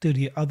out to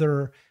the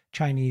other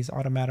Chinese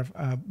automotive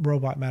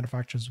robot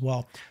manufacturers as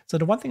well. So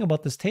the one thing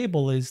about this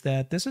table is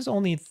that this is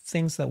only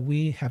things that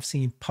we have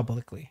seen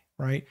publicly,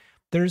 right?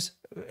 There's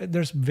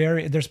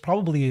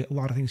probably a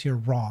lot of things here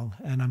wrong,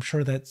 and I'm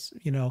sure that's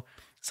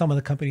some of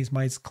the companies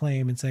might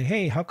claim and say,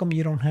 hey, how come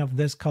you don't have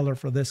this color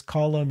for this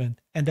column,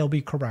 and they'll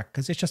be correct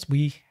because it's just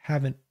we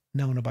haven't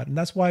known about it. And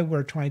that's why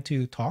we're trying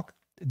to talk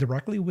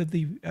directly with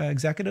the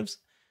executives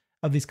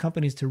of these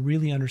companies to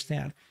really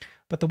understand.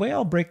 But the way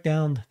I'll break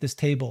down this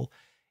table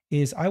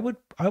is I would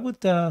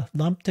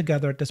lump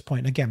together at this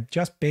point, again,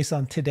 just based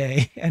on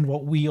today and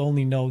what we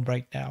only know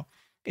right now,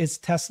 is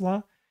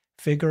Tesla,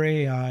 Figure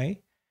AI,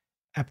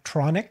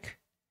 Aptronic,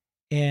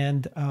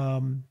 and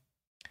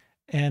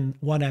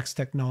 1X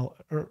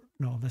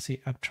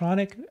Technology.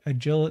 Aptronic,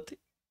 Agility,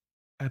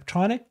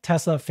 Aptronic,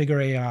 Tesla, Figure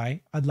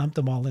AI. I'd lump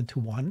them all into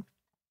one.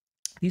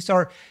 These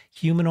are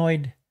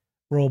humanoid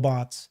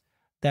robots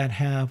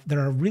that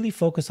are really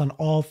focused on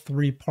all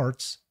three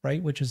parts,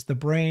 right? Which is the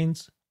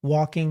brains,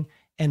 walking,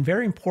 and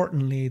very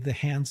importantly, the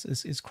hands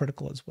is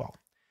critical as well.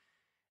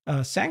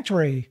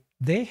 Sanctuary,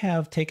 they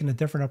have taken a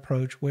different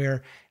approach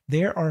where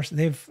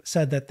they've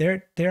said that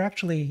they're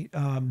actually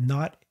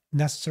not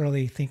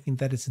necessarily thinking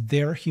that it's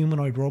their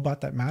humanoid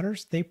robot that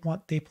matters. They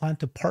plan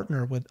to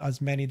partner with as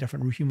many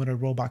different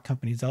humanoid robot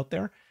companies out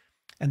there,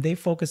 and they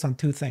focus on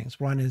two things.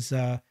 One is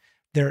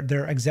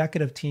their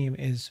executive team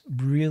is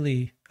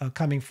really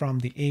coming from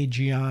the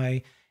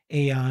AGI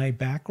AI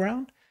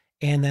background,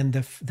 and then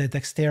the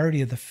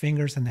dexterity of the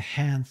fingers and the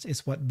hands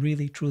is what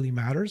really truly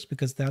matters,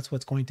 because that's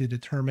what's going to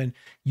determine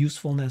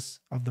usefulness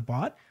of the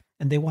bot.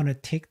 And they want to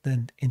take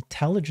the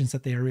intelligence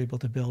that they are able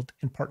to build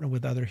and partner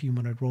with other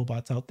humanoid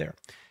robots out there.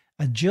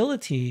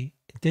 Agility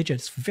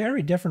digits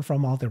very different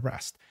from all the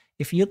rest.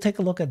 If you take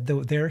a look at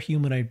their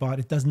humanoid bot,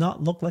 it does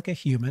not look like a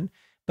human,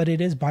 but it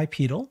is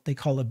bipedal. They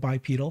call it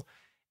bipedal,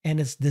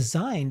 and it's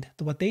designed.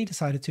 What they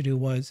decided to do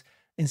was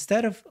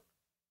instead of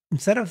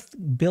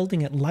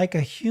building it like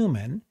a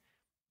human,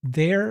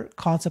 their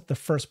concept of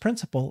first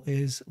principle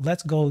is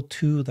let's go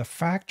to the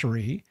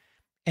factory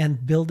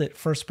and build it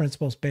first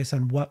principles based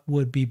on what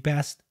would be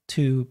best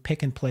to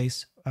pick and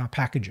place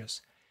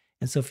packages.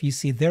 And so if you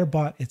see their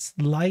bot, it's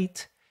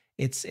light,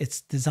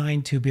 it's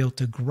designed to be able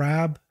to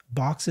grab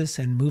boxes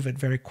and move it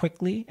very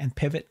quickly and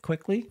pivot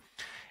quickly.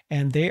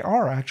 And they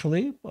are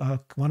actually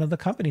one of the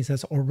companies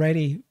that's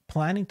already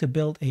planning to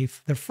build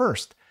the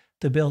first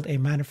to build a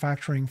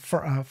manufacturing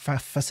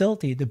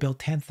facility to build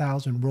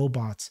 10,000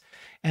 robots.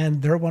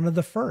 And they're one of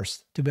the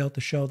first to be able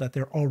to show that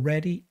they're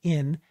already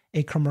in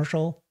a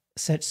commercial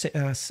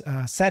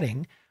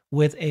setting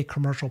with a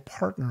commercial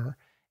partner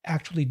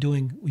actually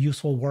doing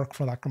useful work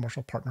for that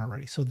commercial partner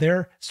already. So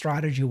their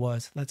strategy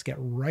was, let's get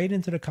right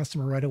into the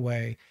customer right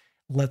away.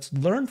 Let's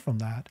learn from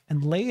that.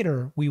 And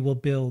later we will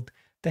build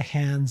the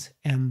hands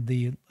and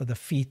the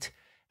feet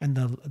and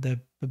the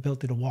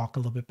ability to walk a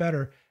little bit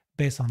better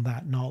based on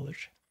that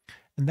knowledge.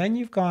 And then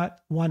you've got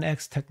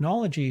 1X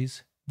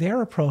Technologies.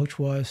 Their approach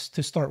was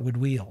to start with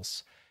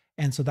wheels.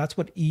 And so that's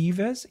what Eve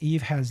is.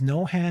 Eve has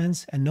no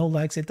hands and no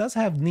legs. It does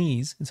have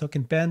knees, and so it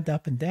can bend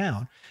up and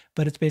down,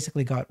 but it's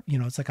basically got,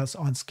 it's like us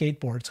on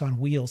skateboards, it's on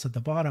wheels at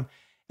the bottom,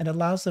 and it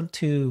allows them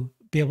to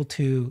be able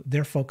to,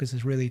 their focus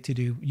is really to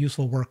do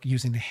useful work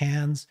using the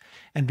hands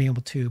and be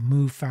able to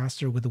move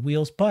faster with the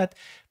wheels. But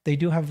they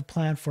do have a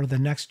plan for the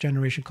next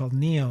generation called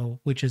Neo,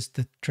 which is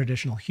the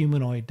traditional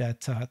humanoid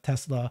that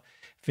Tesla,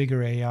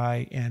 Figure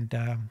AI, and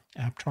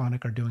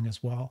Aptronic are doing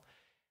as well.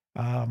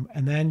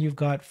 And then you've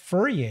got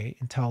Fourier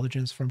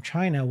Intelligence from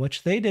China.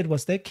 Which they did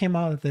was they came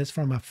out of this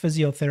from a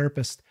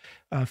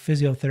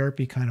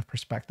physiotherapy kind of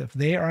perspective.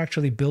 They are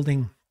actually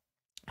building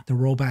the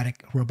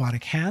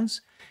robotic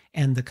hands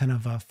and the kind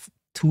of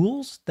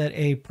tools that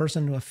a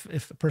person,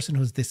 if a person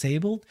who's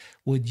disabled,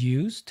 would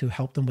use to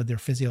help them with their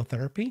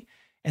physiotherapy.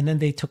 And then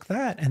they took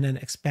that and then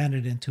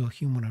expanded into a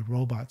humanoid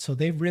robot. So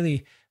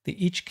they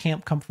each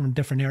camp come from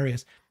different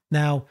areas.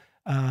 Now,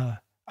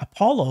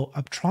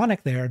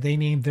 Optronic they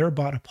named their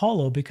bot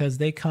Apollo because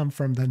they come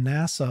from the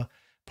NASA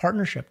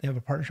partnership. They have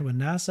a partnership with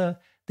NASA.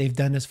 They've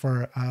done this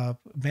for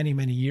many,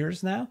 many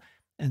years now.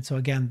 And so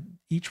again,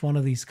 each one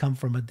of these come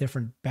from a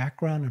different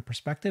background and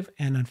perspective.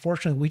 And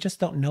unfortunately, we just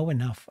don't know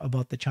enough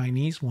about the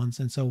Chinese ones.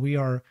 And so we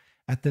are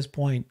at this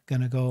point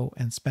going to go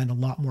and spend a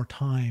lot more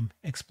time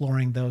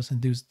exploring those and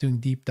doing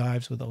deep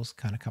dives with those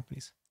kind of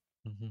companies.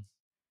 Mm-hmm.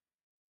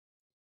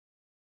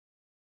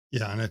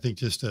 Yeah, and I think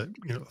just to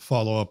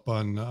follow up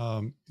on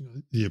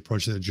the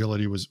approach that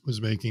Agility was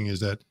making is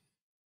that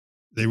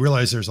they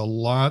realize there's a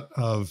lot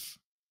of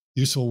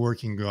useful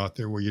work you can go out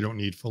there where you don't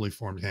need fully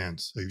formed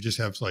hands. So you just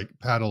have like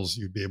paddles,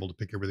 you'd be able to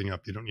pick everything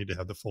up. You don't need to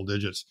have the full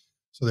digits.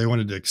 So they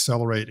wanted to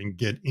accelerate and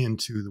get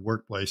into the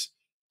workplace.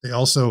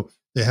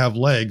 They have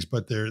legs,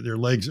 but their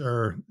legs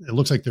are, it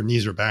looks like their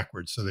knees are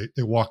backwards. So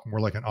they walk more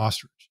like an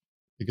ostrich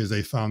because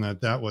they found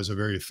that that was a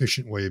very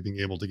efficient way of being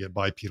able to get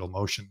bipedal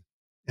motion.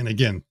 And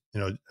again,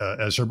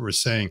 as Herbert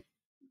was saying,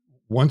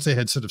 once they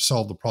had sort of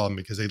solved the problem,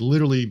 because they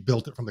literally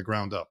built it from the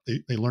ground up,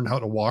 they learned how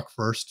to walk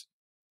first.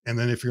 And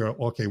then if you're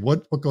okay,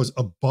 what goes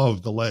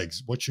above the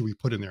legs? What should we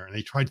put in there? And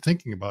they tried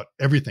thinking about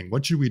everything.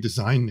 What should we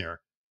design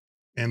there?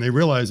 And they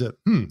realized that,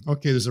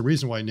 okay, there's a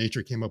reason why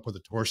nature came up with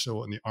the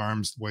torso and the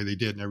arms the way they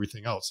did and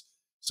everything else.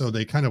 So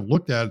they kind of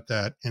looked at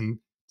that and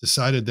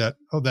decided that,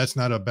 oh, that's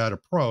not a bad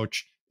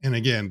approach. And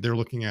again, they're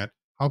looking at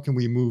how can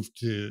we move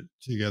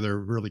together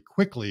really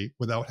quickly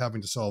without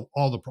having to solve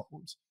all the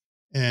problems.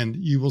 And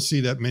you will see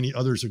that many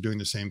others are doing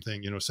the same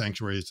thing.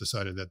 Sanctuary has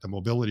decided that the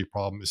mobility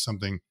problem is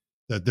something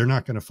that they're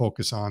not going to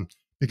focus on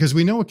because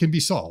we know it can be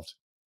solved.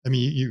 I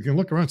mean, you can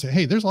look around and say,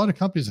 hey, there's a lot of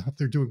companies out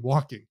there doing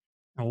walking.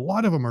 And a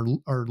lot of them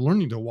are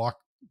learning to walk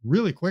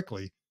really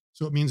quickly.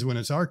 So it means when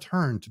it's our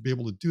turn to be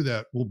able to do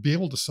that, we'll be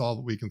able to solve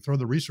it. We can throw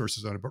the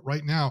resources on it. But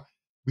right now,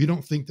 we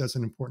don't think that's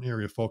an important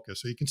area of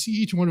focus. So you can see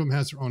each one of them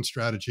has their own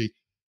strategy.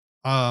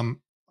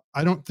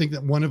 I don't think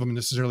that one of them is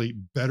necessarily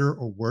better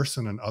or worse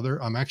than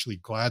another. I'm actually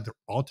glad they're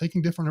all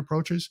taking different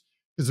approaches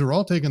because they're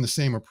all taking the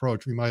same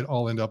approach. We might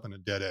all end up in a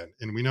dead end.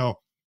 And we know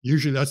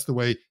usually that's the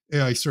way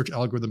AI search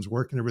algorithms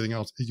work and everything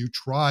else is you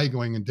try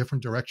going in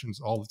different directions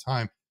all the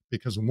time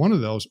because one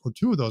of those or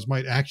two of those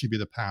might actually be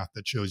the path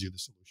that shows you the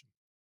solution.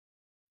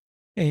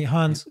 Hey,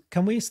 Hans,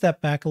 can we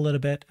step back a little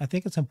bit? I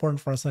think it's important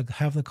for us to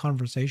have the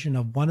conversation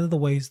of one of the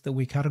ways that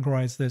we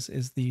categorize this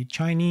is the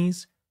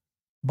Chinese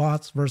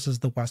bots versus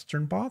the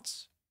Western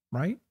bots,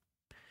 right?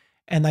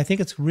 And I think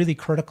it's really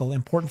critical,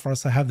 important for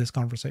us to have this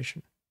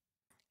conversation.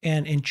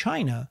 And in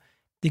China,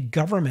 the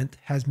government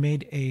has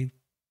made a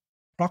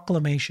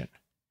proclamation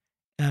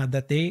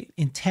that they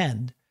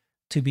intend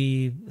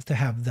to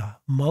have the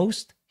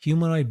most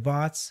humanoid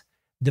bots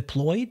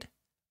deployed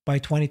by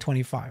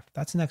 2025.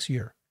 That's next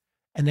year.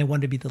 And they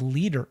want to be the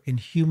leader in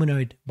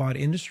humanoid bot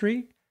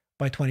industry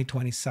by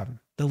 2027,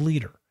 the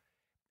leader.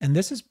 And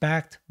this is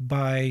backed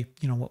by,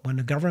 when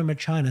the government of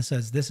China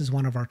says this is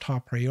one of our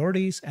top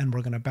priorities and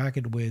we're going to back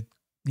it with,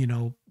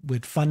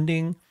 with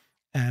funding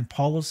and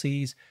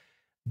policies,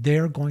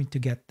 they're going to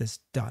get this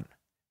done.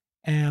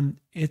 And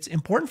it's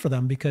important for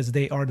them because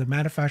they are the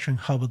manufacturing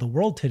hub of the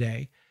world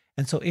today.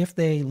 And so if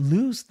they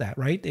lose that,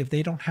 right, if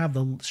they don't have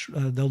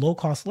the low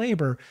cost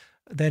labor,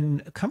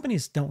 then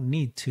companies don't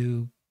need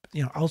to,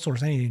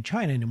 outsource anything in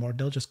China anymore.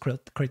 They'll just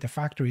create the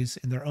factories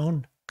in their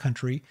own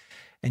country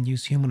and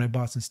use humanoid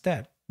bots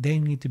instead. They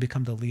need to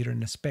become the leader in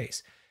the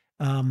space.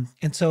 And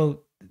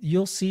so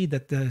you'll see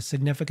that the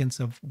significance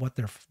of what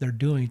they're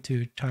doing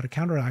to try to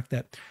counteract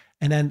that.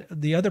 And then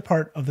the other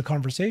part of the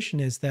conversation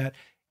is that,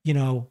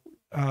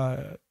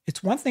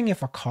 it's one thing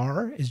if a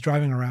car is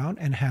driving around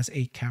and has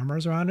 8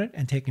 cameras around it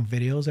and taking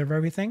videos of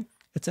everything.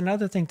 It's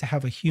another thing to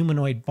have a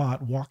humanoid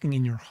bot walking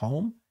in your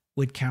home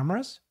with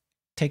cameras,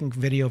 taking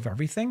video of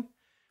everything.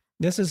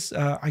 This is,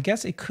 I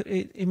guess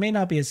it may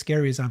not be as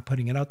scary as I'm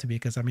putting it out to be,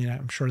 because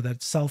I'm sure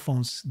that cell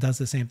phones does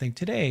the same thing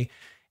today,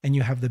 and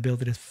you have the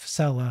ability to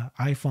sell an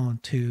iPhone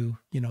to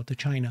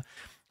China.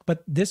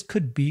 But this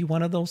could be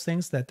one of those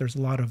things that there's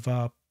a lot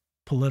of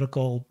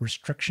political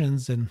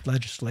restrictions and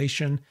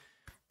legislation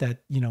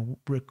that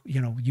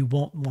you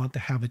won't want to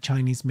have a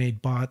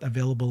Chinese-made bot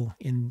available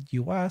in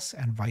U.S.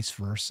 and vice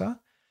versa.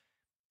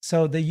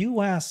 So the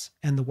U.S.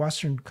 and the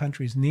Western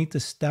countries need to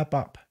step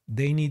up.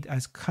 They need,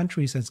 as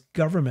countries, as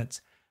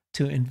governments,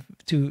 to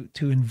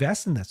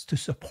invest in this, to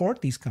support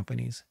these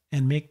companies,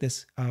 and make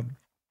this,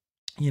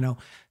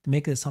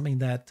 make this something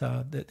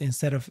that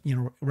instead of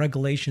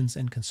regulations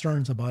and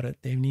concerns about it,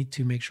 they need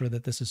to make sure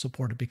that this is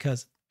supported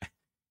because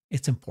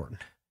it's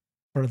important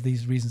for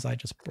these reasons I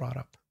just brought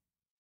up.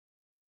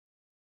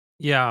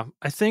 Yeah,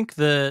 I think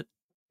that,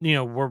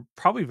 we're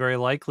probably very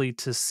likely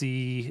to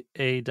see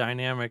a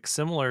dynamic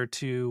similar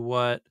to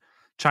what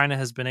China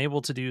has been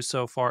able to do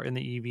so far in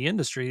the EV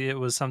industry. It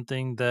was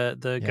something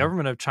that the Yeah.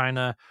 government of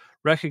China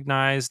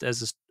recognized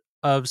as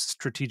of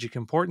strategic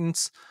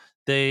importance.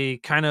 They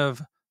kind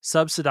of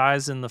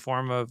subsidized in the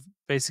form of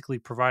basically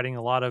providing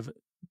a lot of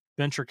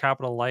venture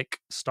capital like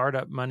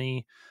startup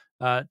money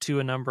to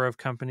a number of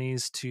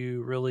companies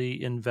to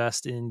really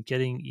invest in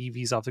getting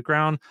EVs off the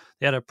ground.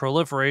 They had a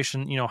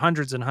proliferation,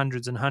 hundreds and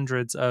hundreds and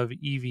hundreds of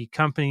EV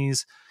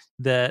companies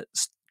that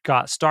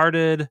got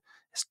started,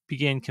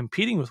 began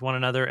competing with one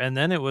another. And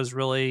then it was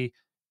really,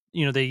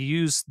 they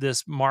used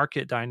this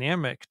market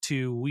dynamic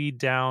to weed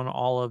down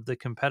all of the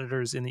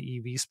competitors in the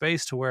EV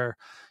space to where,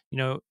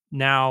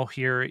 now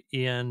here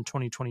in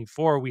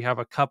 2024, we have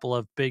a couple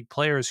of big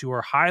players who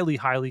are highly,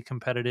 highly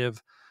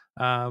competitive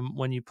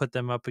when you put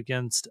them up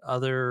against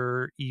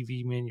other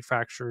EV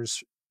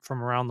manufacturers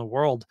from around the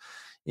world.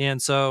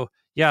 And so,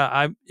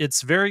 yeah,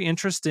 it's very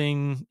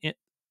interesting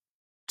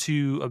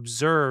to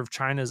observe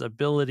China's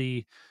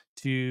ability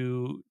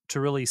to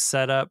really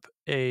set up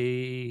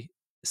and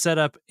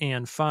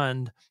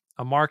fund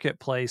a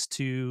marketplace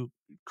to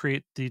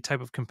create the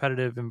type of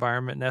competitive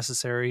environment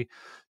necessary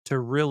to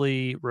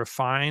really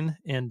refine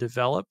and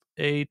develop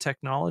a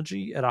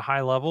technology at a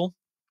high level.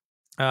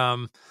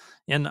 um,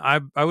 and I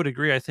would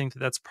agree. I think that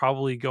that's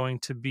probably going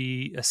to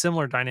be a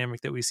similar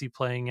dynamic that we see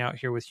playing out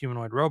here with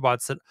humanoid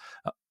robots. That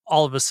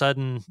all of a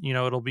sudden,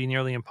 it'll be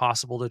nearly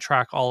impossible to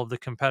track all of the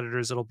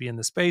competitors that'll be in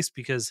the space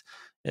because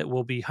it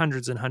will be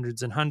hundreds and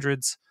hundreds and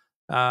hundreds.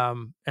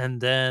 And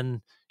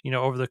then,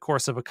 over the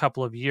course of a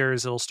couple of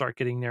years, it'll start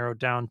getting narrowed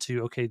down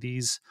to, okay,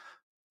 these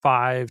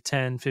 5,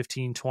 10,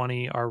 15,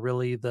 20 are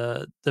really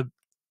the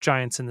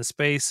giants in the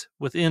space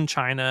within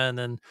China, and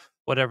then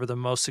whatever the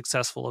most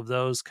successful of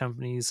those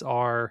companies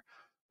are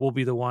will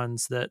be the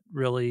ones that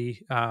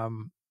really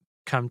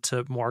come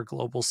to more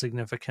global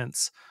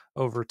significance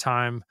over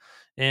time.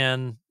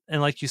 And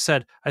like you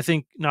said, I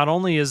think not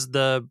only is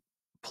the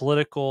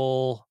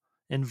political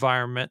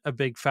environment a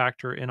big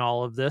factor in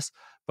all of this,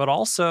 but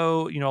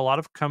also, a lot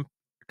of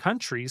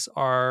countries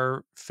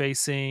are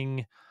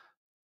facing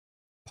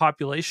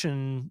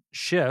population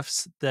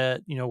shifts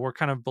that, we're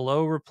kind of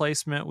below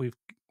replacement.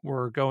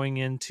 We're going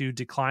into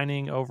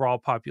declining overall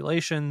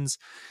populations,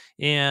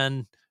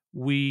 and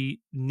we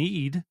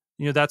need,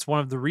 that's one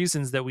of the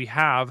reasons that we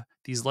have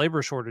these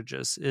labor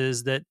shortages,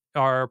 is that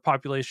our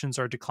populations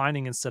are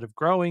declining instead of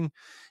growing.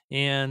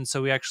 And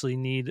so we actually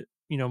need,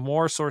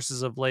 more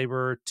sources of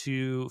labor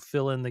to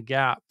fill in the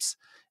gaps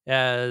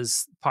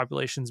as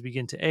populations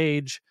begin to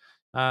age.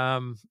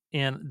 And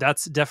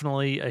that's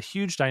definitely a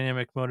huge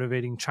dynamic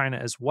motivating China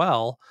as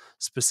well,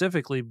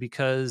 specifically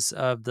because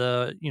of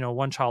the,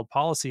 one child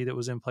policy that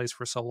was in place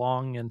for so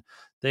long. And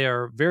they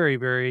are very,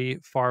 very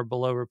far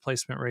below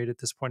replacement rate at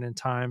this point in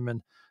time.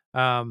 And,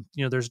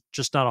 there's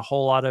just not a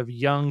whole lot of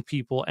young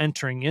people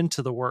entering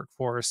into the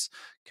workforce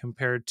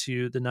compared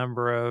to the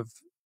number of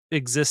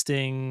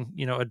existing,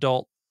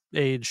 adult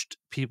aged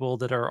people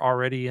that are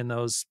already in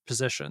those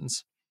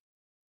positions.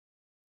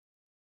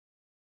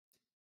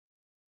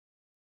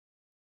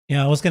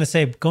 Yeah, I was going to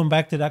say, going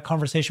back to that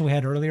conversation we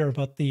had earlier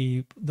about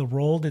the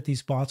role that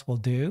these bots will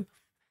do.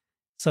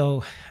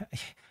 So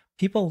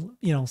people,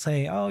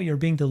 say, "Oh, you're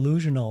being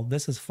delusional.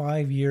 This is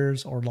 5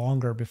 years or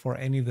longer before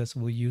any of this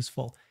will be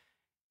useful."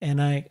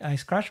 And I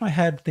scratch my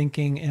head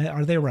thinking,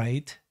 are they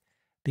right?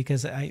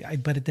 Because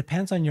but it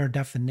depends on your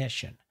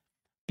definition.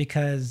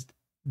 Because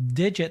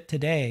Digit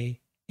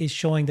today is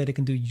showing that it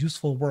can do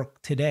useful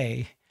work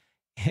today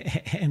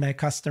in a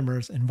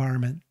customer's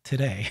environment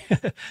today.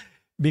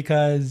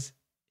 Because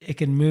it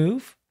can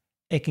move,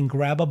 it can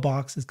grab a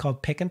box. It's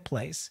called pick and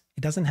place.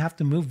 It doesn't have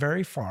to move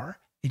very far.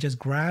 It just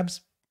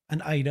grabs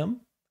an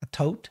item, a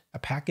tote, a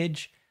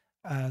package,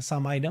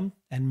 some item,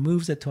 and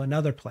moves it to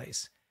another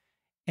place.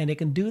 And it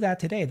can do that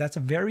today. That's a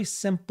very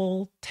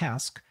simple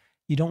task.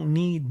 You don't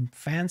need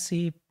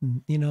fancy,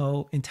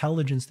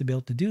 intelligence to be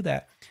able to do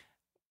that.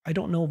 I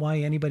don't know why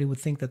anybody would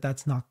think that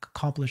that's not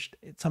accomplished.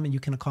 It's something you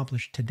can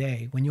accomplish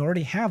today when you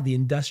already have the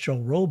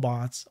industrial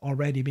robots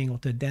already being able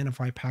to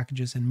identify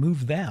packages and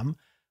move them.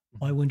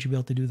 Why wouldn't you be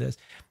able to do this?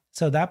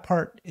 So that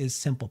part is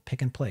simple,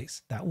 pick and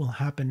place. That will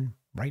happen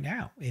right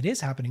now. It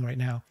is happening right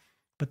now.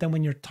 But then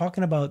when you're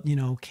talking about,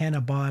 can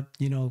a bot,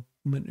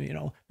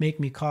 make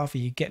me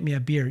coffee, get me a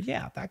beer?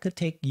 Yeah, that could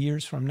take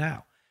years from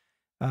now.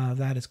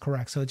 That is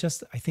correct. So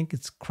I think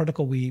it's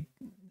critical we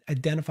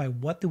identify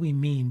what do we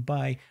mean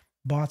by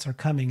bots are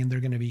coming and they're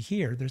going to be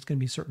here. There's going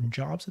to be certain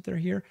jobs that they're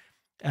here.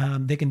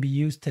 They can be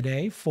used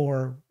today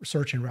for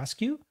search and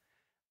rescue.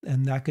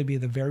 And that could be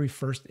the very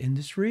first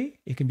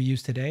industry. It can be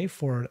used today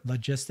for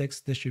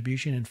logistics,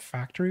 distribution, and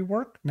factory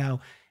work.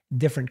 Now,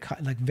 different,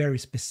 like very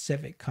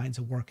specific kinds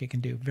of work it can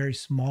do. Very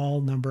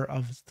small number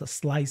of the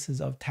slices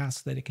of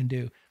tasks that it can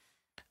do.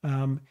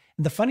 And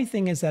the funny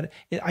thing is that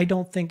I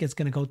don't think it's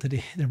going to go to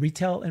the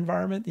retail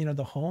environment,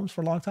 the homes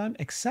for a long time,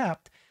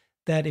 except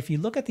that if you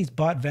look at these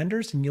bot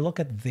vendors and you look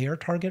at their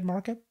target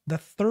market, the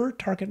third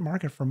target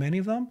market for many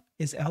of them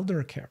is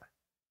elder care.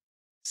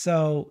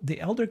 So the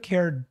elder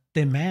care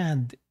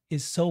demand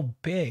is so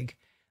big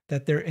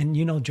that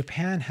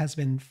Japan has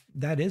been,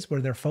 that is where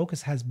their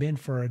focus has been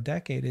for a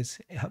decade, is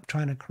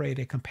trying to create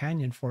a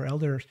companion for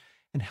elders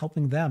and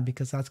helping them,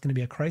 because that's going to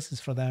be a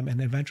crisis for them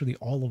and eventually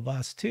all of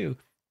us too.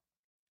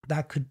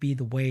 That could be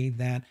the way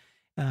that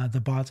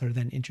the bots are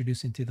then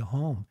introduced into the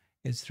home,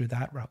 is through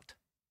that route.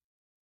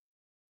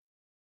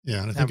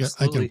 Yeah, and I think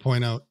I can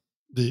point out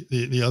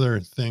the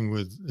other thing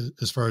with,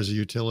 as far as the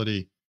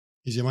utility,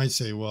 is you might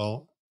say,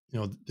 well,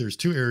 there's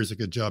two areas of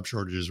good job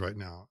shortages right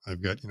now.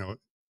 I've got,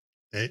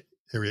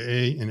 area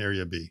A and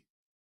area B.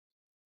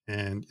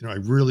 And,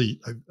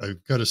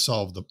 I've got to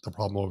solve the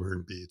problem over here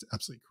in B. It's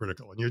absolutely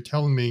critical. And you're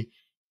telling me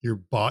your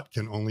bot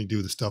can only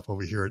do the stuff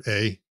over here at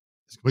A?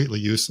 It's completely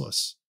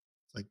useless.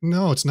 It's like,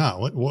 no, it's not.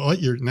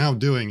 What you're now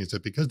doing is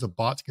that because the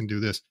bots can do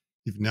this,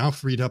 you've now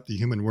freed up the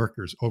human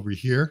workers over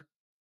here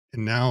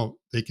and now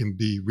they can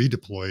be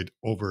redeployed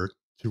over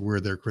to where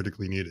they're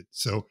critically needed.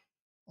 So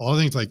all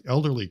things like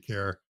elderly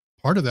care,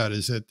 part of that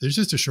is that there's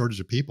just a shortage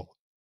of people.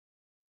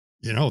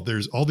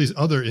 There's all these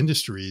other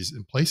industries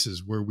and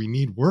places where we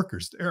need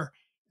workers there.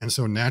 And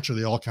so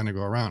naturally they all kind of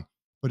go around.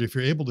 But if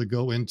you're able to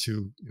go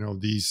into,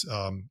 these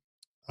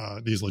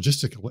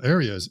logistical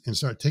areas and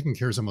start taking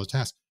care of some of those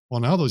tasks, well,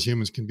 now those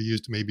humans can be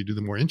used to maybe do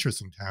the more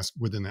interesting tasks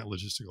within that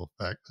logistical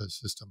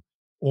system,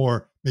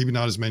 or maybe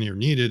not as many are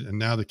needed. And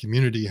now the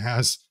community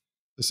has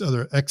this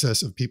other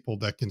excess of people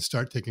that can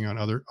start taking on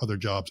other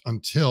jobs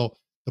until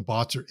the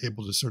bots are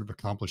able to sort of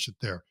accomplish it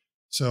there.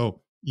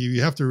 So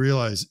you have to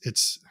realize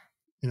it's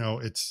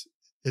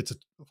a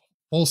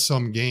full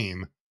sum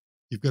game.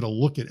 You've got to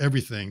look at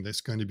everything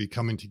that's going to be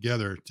coming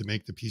together to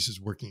make the pieces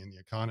working in the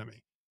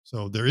economy.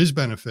 So there is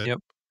benefit. Yep.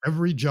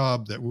 Every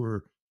job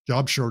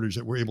shortage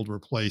that we're able to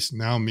replace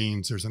now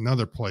means there's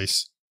another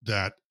place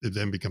that it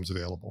then becomes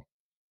available.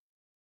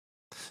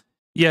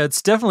 Yeah,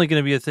 it's definitely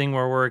going to be a thing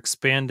where we're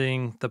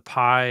expanding the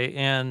pie.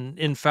 And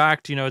in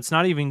fact, it's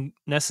not even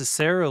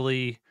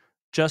necessarily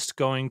just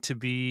going to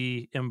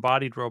be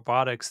embodied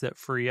robotics that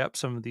free up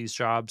some of these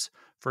jobs.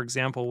 For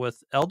example,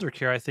 with elder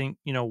care, I think,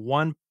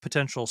 one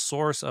potential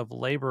source of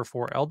labor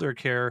for elder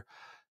care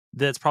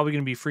that's probably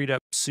going to be freed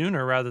up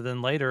sooner rather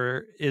than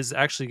later is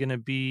actually going to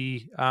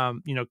be,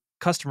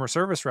 customer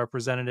service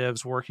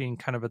representatives working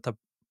kind of at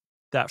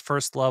that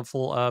first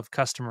level of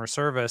customer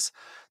service,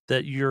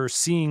 that you're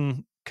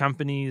seeing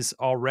companies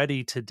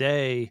already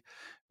today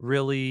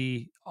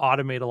really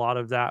automate a lot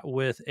of that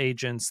with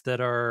agents that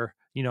are,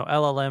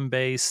 LLM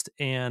based,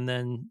 and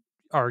then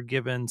are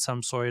given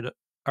some sort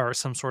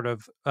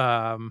of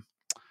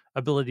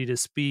ability to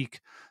speak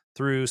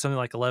through something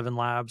like 11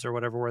 Labs or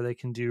whatever, where they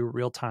can do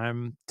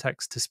real-time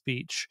text to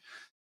speech.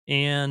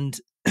 And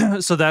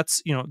so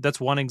that's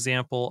one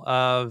example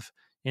of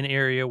an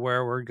area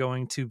where there's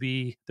going to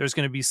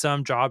be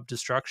some job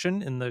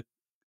destruction in the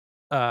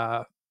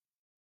uh,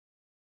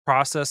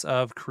 process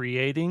of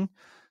creating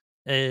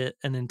an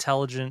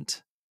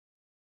intelligent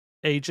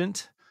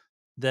agent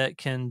that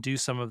can do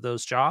some of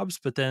those jobs.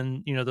 But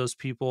then, those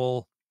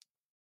people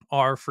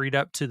are freed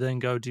up to then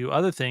go do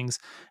other things.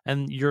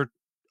 And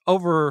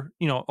over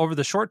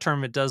the short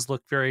term, it does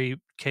look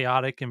very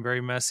chaotic and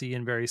very messy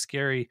and very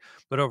scary.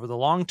 But over the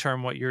long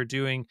term, what you're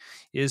doing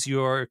is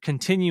you're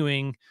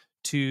continuing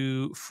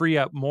to free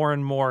up more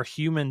and more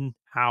human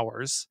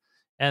hours.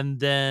 And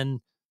then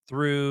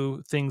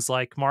through things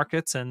like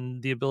markets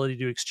and the ability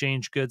to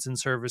exchange goods and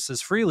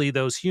services freely,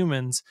 those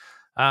humans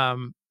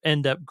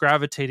end up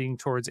gravitating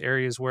towards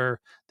areas where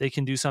they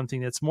can do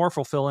something that's more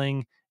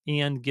fulfilling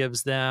and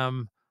gives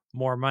them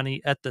more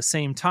money at the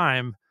same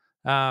time.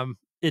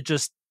 It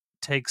just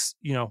takes,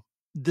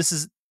 this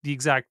is the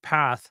exact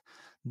path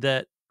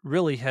that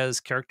really has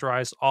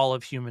characterized all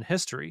of human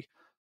history.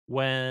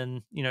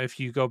 When, if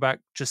you go back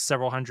just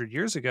several hundred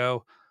years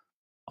ago,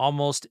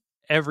 almost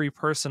every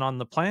person on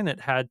the planet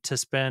had to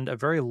spend a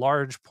very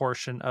large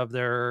portion of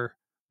their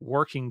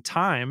working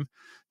time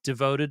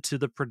devoted to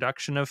the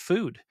production of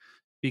food,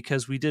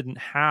 because we didn't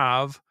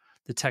have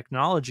the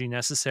technology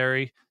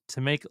necessary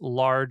to make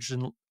large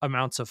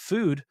amounts of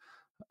food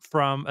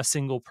from a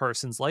single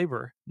person's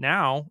labor.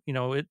 Now,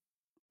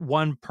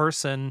 one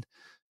person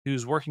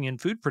who's working in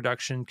food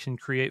production can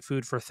create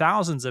food for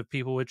thousands of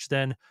people, which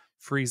then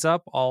frees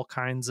up all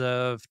kinds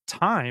of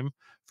time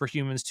for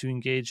humans to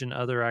engage in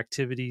other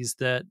activities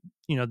that,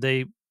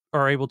 they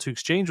are able to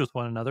exchange with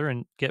one another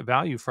and get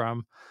value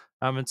from.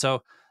 And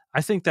so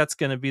I think that's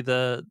going to be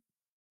the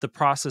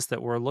process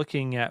that we're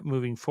looking at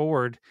moving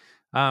forward.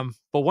 But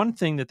one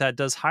thing that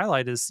does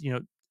highlight is,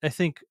 I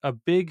think a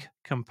big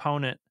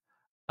component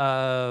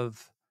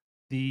of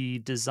the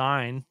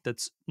design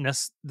that's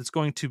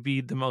going to be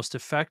the most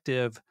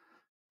effective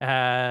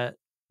at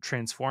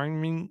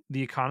transforming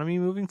the economy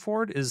moving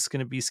forward is going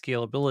to be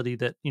scalability.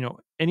 That,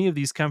 any of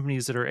these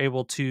companies that are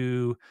able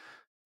to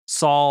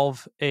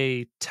solve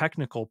a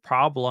technical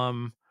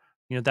problem,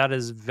 that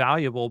is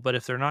valuable. But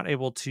if they're not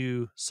able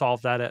to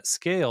solve that at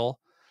scale,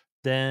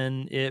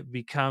 then it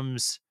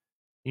becomes,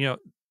 you know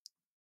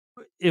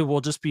it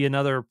will just be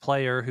another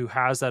player who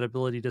has that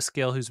ability to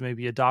scale, who's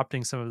maybe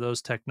adopting some of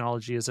those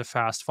technology as a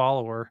fast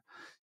follower.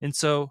 And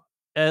so,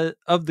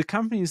 of the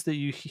companies that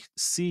you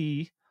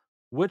see,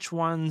 which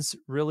ones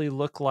really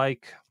look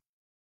like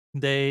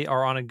they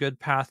are on a good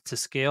path to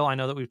scale? I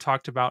know that we've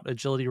talked about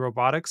Agility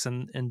Robotics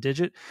and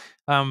Digit.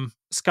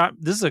 Scott,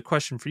 this is a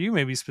question for you,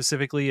 maybe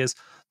specifically: is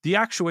the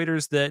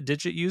actuators that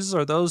Digit uses,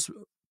 are those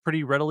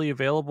pretty readily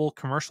available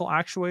commercial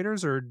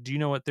actuators, or do you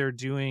know what they're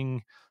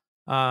doing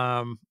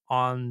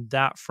on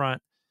that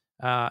front?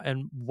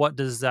 And what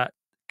does that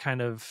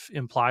kind of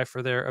imply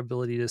for their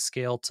ability to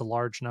scale to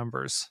large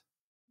numbers?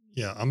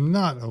 Yeah, I'm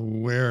not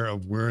aware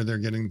of where they're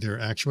getting their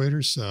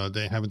actuators.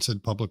 They haven't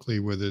said publicly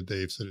whether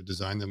they've sort of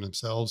designed them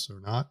themselves or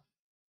not.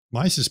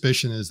 My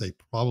suspicion is they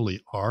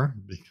probably are,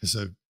 because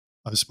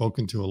I've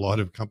spoken to a lot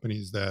of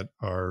companies that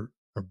are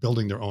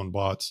building their own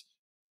bots,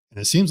 and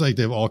it seems like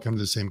they've all come to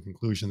the same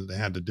conclusion that they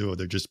had to do it.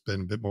 They've just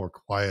been a bit more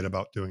quiet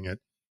about doing it,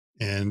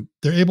 and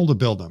they're able to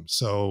build them.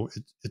 So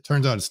it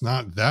turns out it's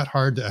not that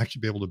hard to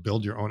actually be able to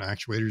build your own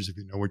actuators if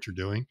you know what you're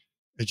doing.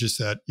 It's just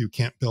that you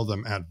can't build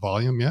them at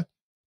volume yet.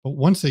 But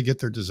once they get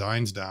their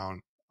designs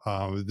down,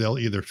 they'll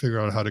either figure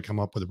out how to come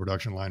up with a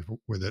production line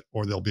with it,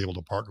 or they'll be able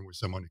to partner with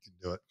someone who can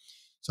do it.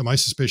 So my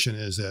suspicion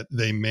is that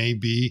they may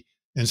be,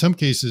 in some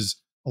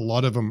cases, a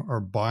lot of them are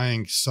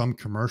buying some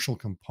commercial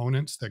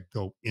components that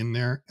go in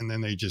there, and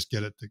then they just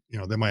get it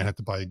to, they might have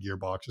to buy a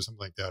gearbox or something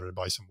like that, or to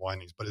buy some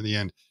windings. But in the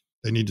end,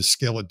 they need to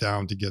scale it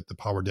down to get the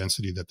power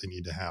density that they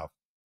need to have.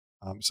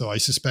 So I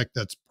suspect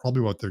that's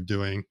probably what they're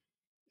doing.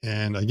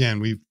 And again,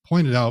 we've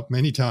pointed out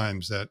many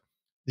times that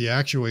the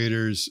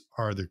actuators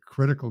are the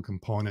critical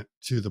component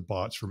to the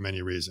bots for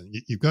many reasons.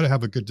 You've got to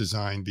have a good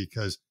design,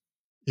 because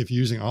if you're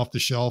using off the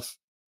shelf,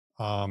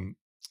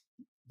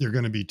 they're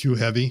going to be too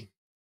heavy,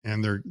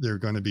 and they're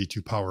going to be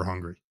too power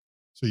hungry.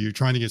 So you're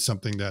trying to get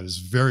something that is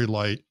very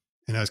light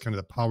and has kind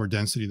of the power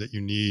density that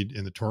you need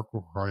and the torque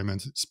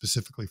requirements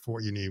specifically for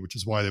what you need, which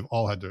is why they've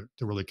all had to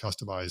really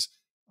customize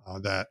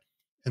that.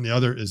 And the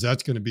other is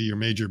that's going to be your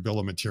major bill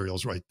of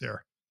materials right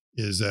there,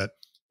 is that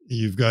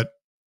you've got,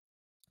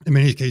 in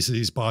many cases,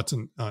 these bots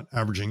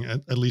averaging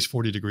at least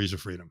 40 degrees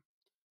of freedom.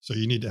 So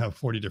you need to have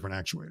 40 different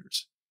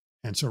actuators.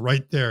 And so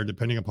right there,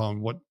 depending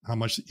upon how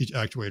much each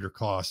actuator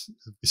costs,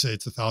 if you say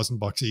it's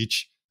 $1,000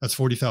 each, that's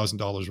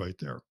 $40,000 right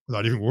there,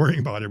 without even worrying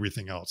about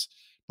everything else.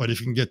 But if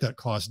you can get that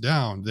cost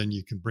down, then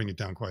you can bring it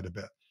down quite a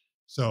bit.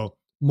 So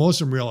most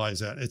of them realize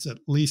that it's at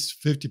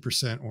least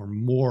 50% or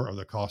more of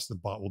the cost of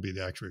the bot will be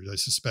the actuators. I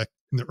suspect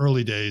in the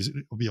early days,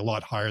 it will be a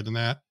lot higher than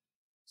that.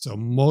 So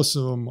most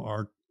of them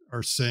are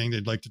saying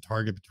they'd like to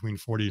target between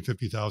 $40,000 and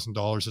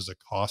 $50,000 as a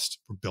cost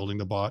for building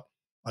the bot.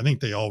 I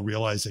think they all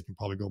realize they can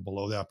probably go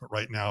below that, but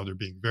right now they're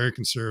being very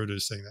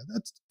conservative, saying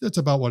that that's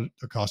about what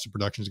the cost of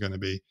production is going to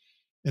be.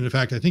 And in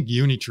fact, I think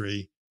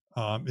Unitree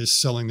is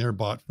selling their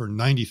bot for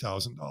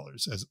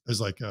 $90,000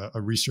 as like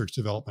a research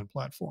development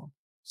platform.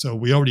 So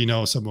we already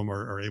know some of them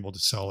are able to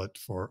sell it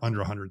for under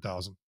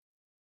 100,000.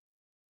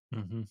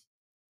 Mm-hmm.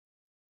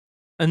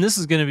 And this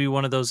is going to be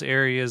one of those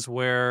areas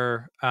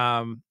where,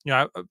 I'm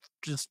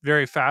just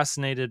very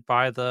fascinated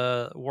by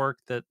the work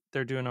that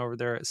they're doing over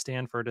there at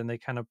Stanford, and they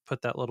kind of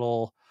put that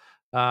little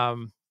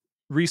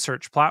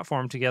research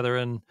platform together,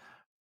 and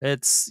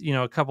it's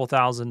a couple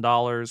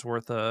 $1,000s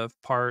worth of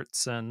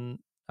parts and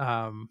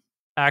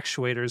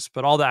actuators,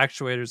 but all the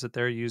actuators that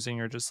they're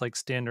using are just like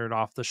standard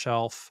off the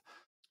shelf.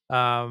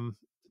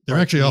 They're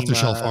like actually off the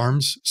shelf NEMA.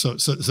 arms. So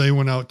they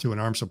went out to an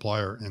arm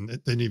supplier and they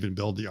didn't even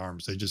build the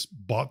arms. They just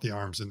bought the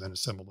arms and then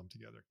assembled them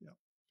together. Yeah.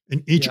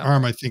 And each Yeah.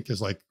 arm, I think,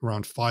 is like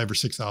around $5,000 or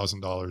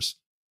 $6,000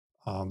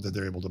 that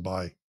they're able to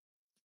buy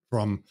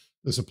from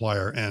the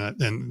supplier. And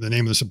the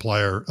name of the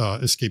supplier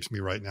escapes me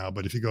right now.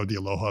 But if you go to the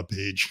Aloha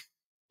page,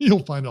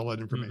 you'll find all that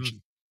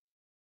information.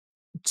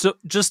 So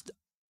just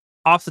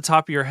off the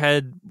top of your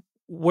head,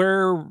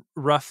 where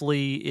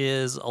roughly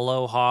is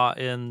Aloha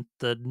in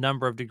the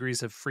number of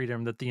degrees of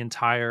freedom that the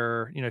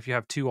entire, if you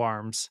have two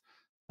arms,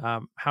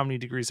 how many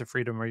degrees of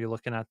freedom are you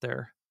looking at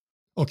there?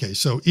 Okay,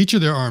 so each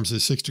of their arms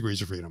is 6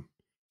 degrees of freedom.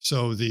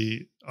 So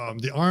the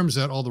arms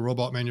that all the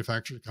robot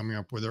manufacturers are coming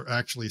up with are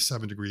actually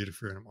 7 degrees of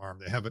freedom arm.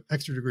 They have an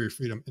extra degree of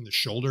freedom in the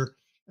shoulder,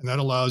 and that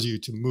allows you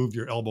to move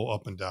your elbow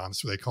up and down.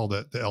 So they call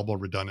that the elbow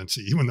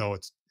redundancy, even though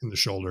it's in the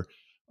shoulder.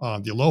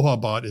 The Aloha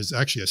bot is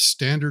actually a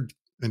standard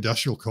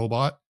industrial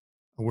cobot,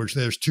 which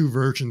there's two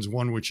versions.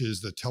 One, which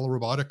is the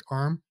telerobotic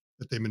arm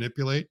that they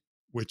manipulate,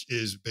 which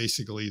is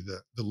basically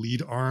the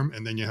lead arm.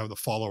 And then you have the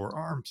follower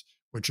arms,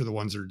 which are the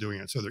ones that are doing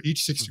it. So they're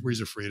each 6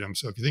 degrees of freedom.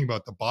 So if you think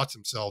about the bots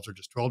themselves are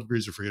just 12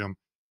 degrees of freedom,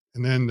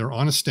 and then they're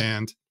on a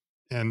stand,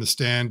 and the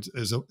stand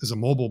is a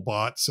mobile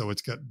bot. So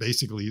it's got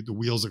basically the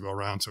wheels that go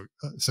around. So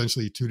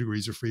essentially 2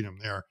 degrees of freedom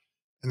there.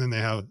 And then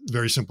they have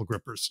very simple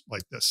grippers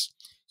like this.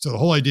 So the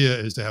whole idea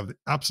is to have the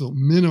absolute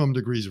minimum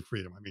degrees of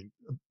freedom. I mean,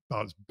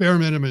 about as bare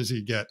minimum as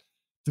you get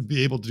to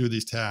be able to do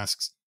these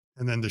tasks.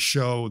 And then to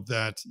show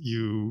that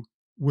you,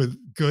 with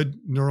good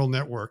neural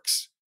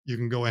networks, you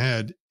can go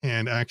ahead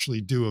and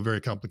actually do a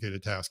very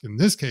complicated task. In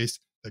this case,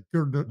 the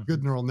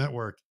good neural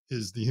network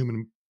is the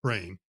human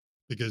brain,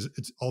 because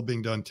it's all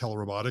being done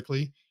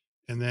telerobotically.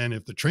 And then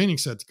if the training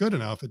set's good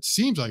enough, it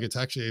seems like it's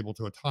actually able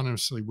to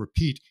autonomously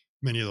repeat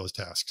many of those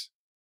tasks.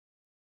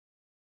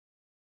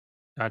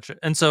 Gotcha.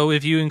 And so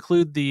if you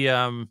include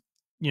the,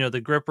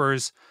 the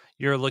grippers,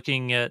 you're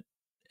looking at,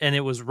 and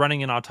it was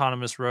running in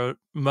autonomous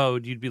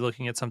mode, you'd be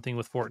looking at something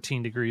with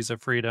 14 degrees of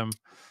freedom.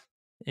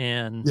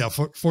 And yeah,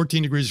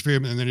 14 degrees of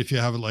freedom. And then if you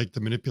have like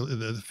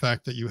the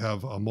fact that you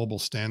have a mobile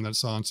stand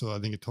that's on, so I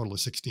think a total of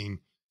 16,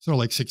 sort of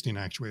like 16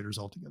 actuators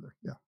altogether.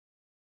 Yeah.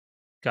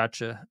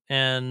 Gotcha.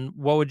 And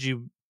what would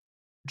you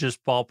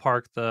just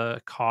ballpark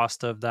the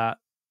cost of that?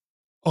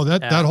 Oh,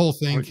 that whole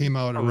thing Or came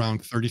out probably-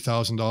 around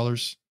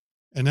 $30,000.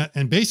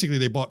 And basically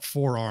they bought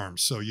 4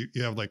 arms. So you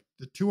have like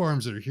the 2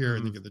 arms that are here,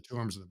 and you get the 2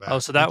 arms in the back. Oh,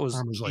 so that Each was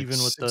arm like even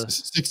with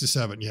 6 to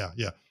 7. Yeah.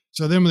 Yeah.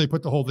 So then when they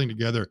put the whole thing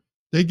together,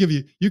 they give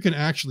you, you can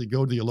actually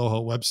go to the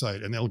Aloha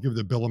website and they'll give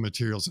the bill of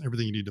materials and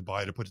everything you need to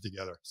buy to put it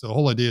together. So the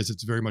whole idea is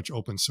it's very much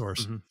open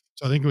source. Hmm.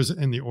 So I think it was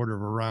in the order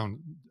of around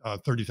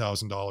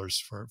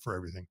 $30,000 for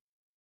everything.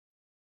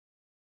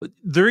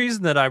 The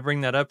reason that I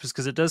bring that up is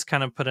because it does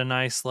kind of put a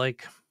nice,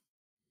 like,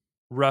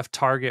 rough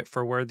target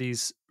for where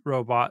these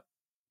robots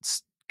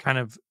kind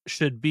of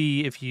should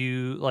be if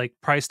you, like,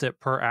 priced it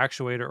per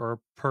actuator or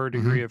per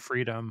degree Hmm. of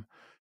freedom,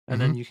 and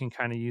then Hmm. you can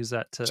kind of use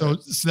that So,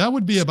 to so that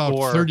would be about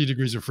score. 30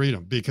 degrees of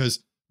freedom,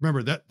 because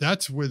remember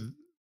that's with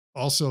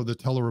also the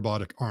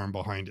telerobotic arm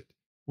behind it,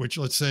 which,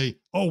 let's say,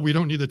 oh, we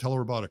don't need the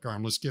telerobotic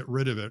arm. Let's get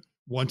rid of it.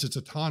 Once it's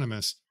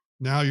autonomous,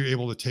 now you're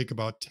able to take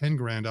about 10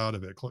 grand out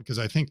of it. Cause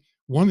I think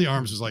one of the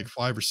arms was like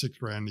 5 or 6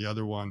 grand. The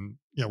other one,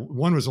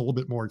 one was a little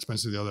bit more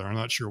expensive than the other. I'm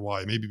not sure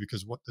why. Maybe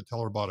because what the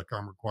telerobotic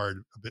arm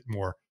required a bit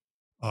more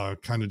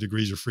kind of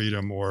degrees of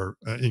freedom or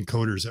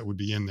encoders that would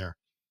be in there.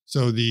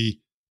 So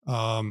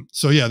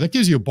so yeah, that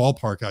gives you a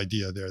ballpark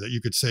idea there that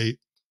you could say,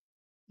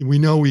 we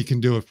know we can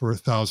do it for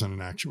 1,000 an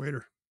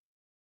actuator.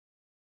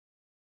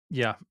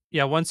 Yeah.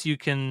 Yeah, once you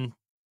can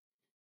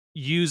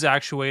use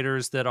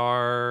actuators that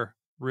are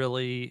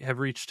really have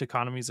reached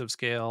economies of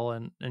scale,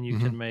 and you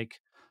Hmm. can make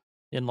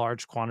in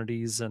large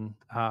quantities, and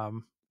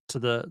to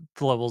the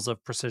levels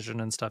of precision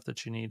and stuff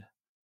that you need.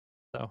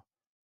 So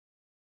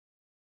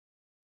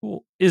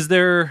cool. Is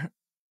there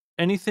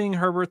anything,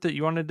 Herbert, that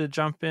you wanted to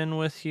jump in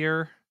with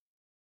here?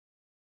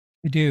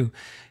 We do.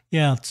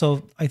 Yeah.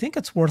 So I think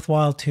it's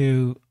worthwhile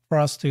to for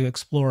us to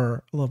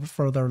explore a little bit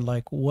further,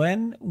 like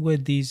when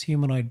would these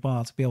humanoid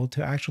bots be able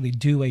to actually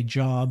do a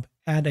job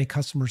at a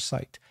customer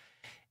site?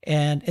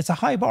 And it's a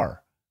high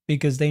bar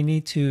because they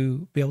need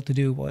to be able to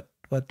do what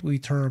we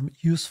term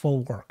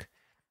useful work.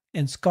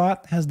 And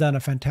Scott has done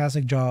a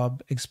fantastic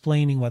job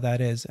explaining what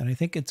that is. And I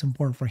think it's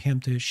important for him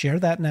to share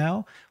that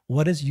now.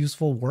 What is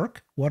useful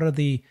work? What are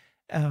the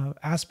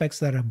aspects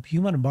that a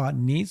human bot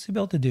needs to be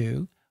able to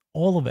do?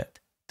 All of it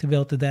to be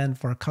able to then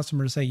for a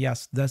customer to say,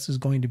 yes, this is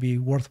going to be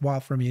worthwhile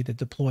for me to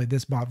deploy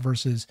this bot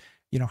versus,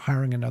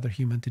 hiring another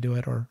human to do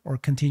it or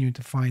continuing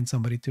to find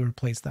somebody to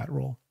replace that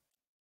role.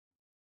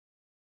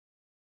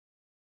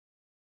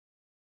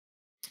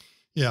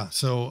 Yeah.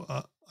 So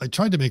I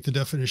tried to make the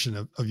definition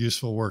of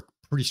useful work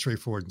pretty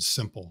straightforward and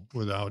simple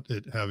without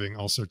it having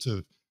all sorts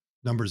of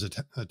numbers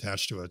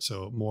attached to it.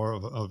 So more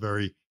of a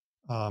very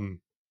um,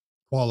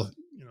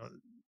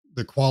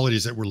 the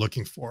qualities that we're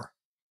looking for.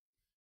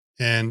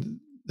 And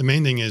the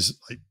main thing is,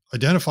 like,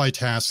 identify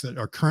tasks that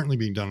are currently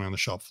being done on the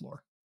shop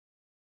floor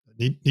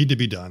that need to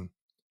be done,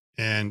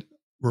 and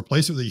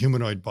replace it with a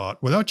humanoid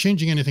bot without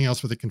changing anything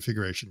else with the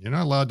configuration. You're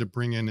not allowed to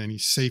bring in any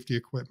safety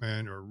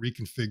equipment or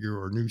reconfigure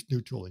or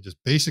new tooling. Just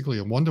basically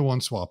a one-to-one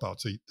swap out.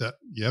 So that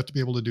you have to be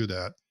able to do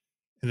that,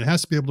 and it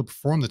has to be able to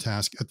perform the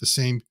task at the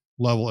same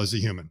level as the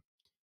human.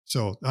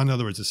 So, in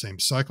other words, the same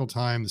cycle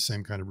time, the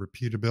same kind of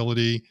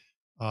repeatability,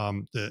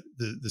 the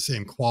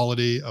same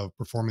quality of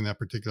performing that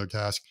particular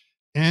task,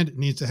 and it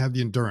needs to have the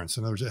endurance.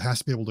 In other words, it has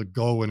to be able to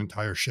go an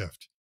entire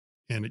shift,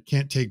 and it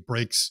can't take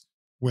breaks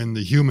when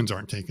the humans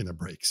aren't taking the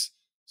breaks.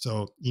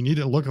 So you need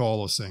to look at all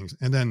those things,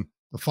 and then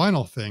the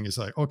final thing is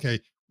like, okay,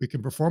 we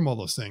can perform all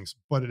those things,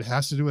 but it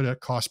has to do it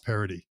at cost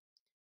parity.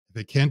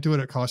 If it can't do it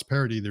at cost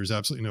parity, there's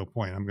absolutely no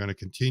point. I'm going to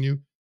continue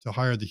to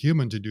hire the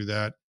human to do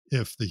that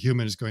if the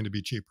human is going to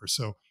be cheaper.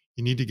 So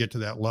you need to get to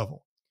that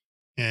level.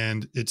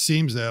 And it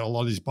seems that a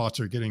lot of these bots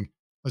are getting,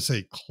 let's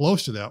say,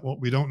 close to that.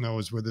 What we don't know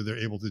is whether they're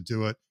able to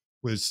do it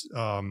with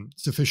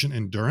sufficient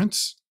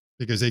endurance,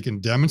 because they can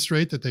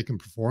demonstrate that they can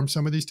perform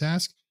some of these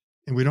tasks.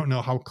 And we don't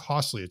know how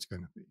costly it's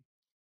going to be.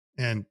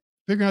 And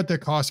figuring out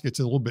that cost gets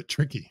a little bit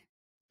tricky,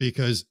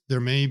 because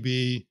there may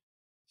be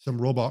some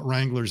robot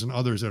wranglers and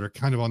others that are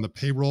kind of on the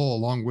payroll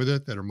along with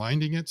it that are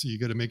minding it. So you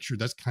got to make sure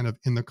that's kind of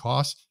in the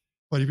cost.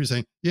 But if you're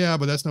saying, yeah,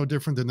 but that's no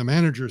different than the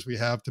managers we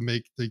have to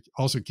make, they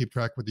also keep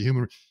track with the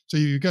human. So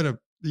you got to,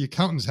 the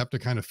accountants have to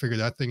kind of figure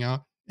that thing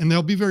out, and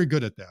they'll be very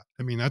good at that.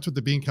 I mean, that's what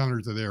the bean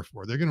counters are there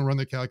for. They're going to run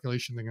the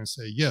calculation. They're going to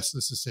say, yes,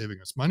 this is saving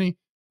us money.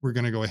 We're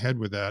going to go ahead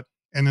with that.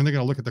 And then they're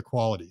going to look at the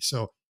quality.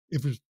 So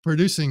if it's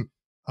producing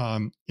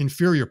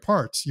inferior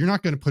parts, you're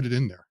not going to put it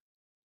in there.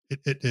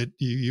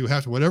 You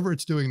have to, whatever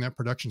it's doing in that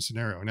production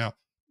scenario. Now,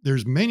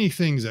 there's many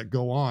things that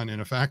go on in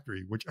a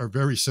factory which are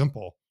very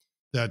simple,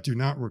 that do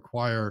not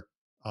require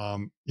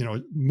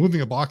moving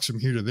a box from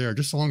here to there.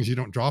 Just so long as you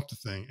don't drop the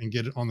thing and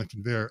get it on the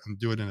conveyor and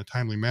do it in a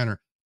timely manner,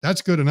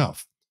 that's good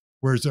enough.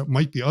 Whereas there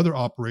might be other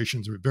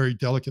operations with very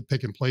delicate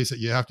pick and place that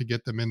you have to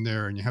get them in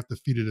there and you have to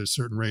feed it at a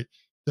certain rate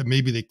that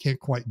maybe they can't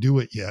quite do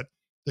it yet,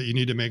 that you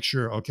need to make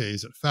sure, okay,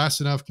 is it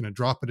fast enough? Can I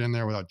drop it in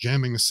there without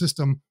jamming the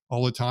system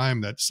all the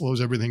time? That slows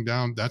everything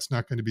down. That's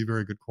not going to be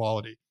very good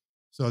quality.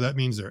 So that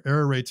means their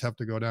error rates have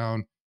to go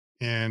down,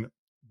 and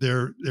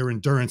their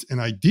endurance. And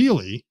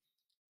ideally,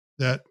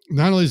 that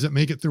not only does it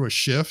make it through a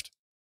shift,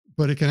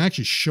 but it can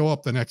actually show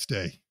up the next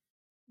day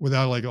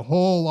without like a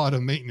whole lot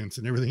of maintenance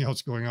and everything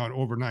else going on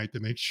overnight to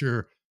make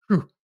sure,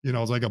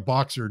 it's like a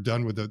boxer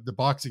done with the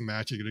boxing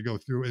match. You're going to go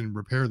through and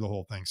repair the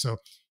whole thing. So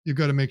you've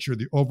got to make sure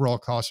the overall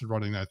cost of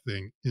running that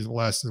thing is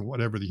less than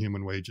whatever the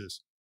human wage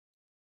is.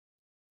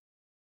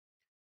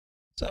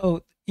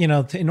 So,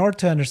 in order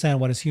to understand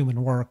what is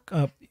human work,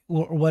 or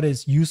what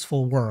is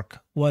useful work,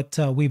 what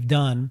we've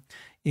done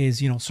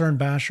is, Cern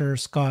Basher,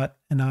 Scott,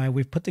 and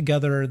we've put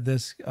together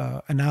this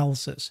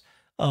analysis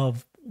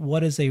of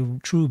what is a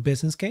true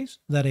business case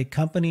that a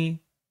company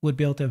would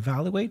be able to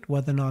evaluate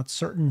whether or not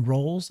certain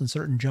roles and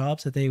certain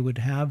jobs that they would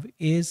have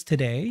is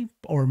today,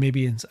 or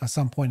maybe at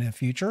some point in the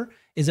future,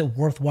 is it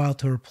worthwhile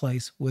to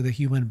replace with a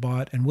human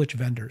bot, and which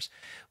vendors.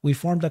 We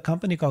formed a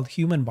company called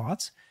Human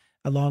Bots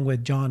along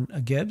with John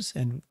Gibbs,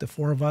 and the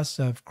four of us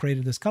have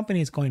created this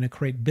company. It's going to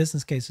create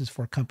business cases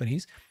for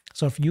companies.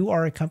 So if you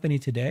are a company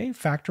today,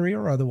 factory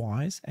or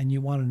otherwise, and you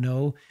want to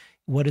know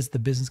what is the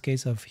business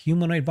case of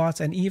humanoid bots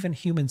and even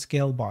human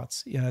scale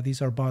bots,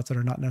 these are bots that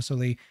are not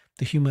necessarily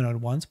the humanoid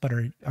ones, but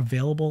are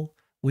available.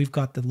 We've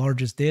got the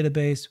largest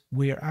database.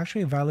 We are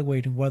actually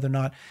evaluating whether or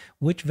not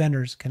which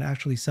vendors can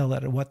actually sell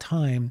it at what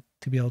time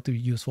to be able to do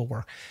useful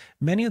work.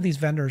 Many of these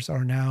vendors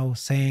are now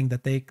saying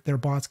that their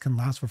bots can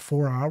last for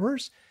 4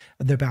 hours.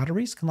 Their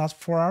batteries can last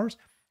for 4 hours.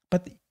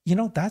 But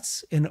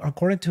that's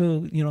according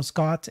to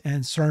Scott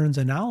and CERN's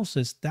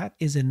analysis, that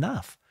is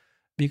enough,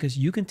 because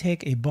you can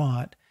take a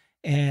bot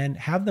and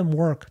have them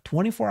work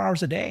 24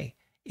 hours a day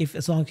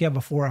as long as you have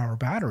a 4-hour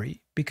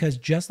battery. Because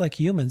just like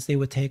humans, they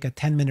would take a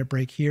 10-minute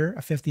break here,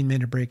 a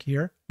 15-minute break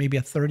here, maybe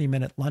a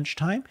 30-minute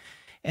lunchtime.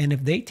 And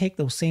if they take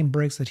those same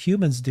breaks that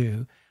humans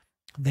do,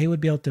 they would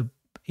be able to,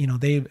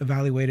 they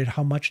evaluated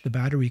how much the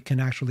battery can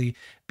actually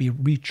be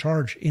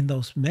recharged in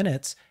those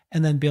minutes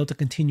and then be able to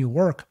continue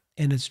work.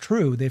 And it's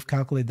true, they've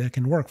calculated that it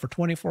can work for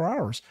 24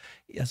 hours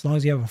as long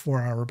as you have a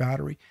 4-hour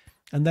battery.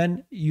 And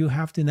then you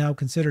have to now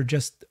consider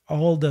just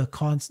all the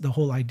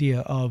whole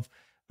idea of,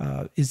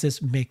 is this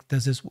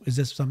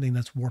something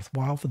that's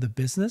worthwhile for the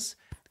business?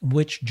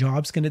 Which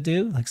jobs can it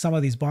do? Like some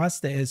of these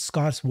bots, as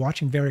Scott's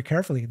watching very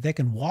carefully, they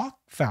can walk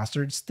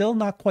faster. It's still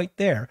not quite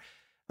there.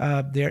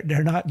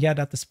 They're not yet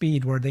at the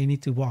speed where they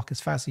need to walk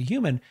as fast as a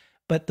human.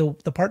 But the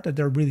part that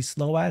they're really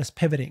slow at is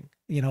pivoting.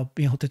 Being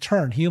able to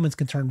turn. Humans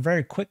can turn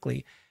very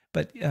quickly,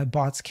 but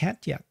bots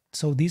can't yet.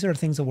 So these are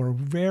things that we're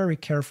very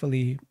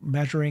carefully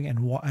measuring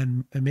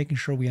and making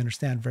sure we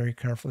understand very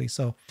carefully.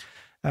 So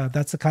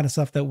that's the kind of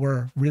stuff that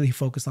we're really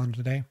focused on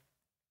today.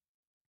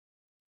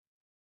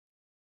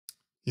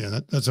 Yeah,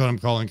 that's what I'm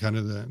calling kind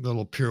of the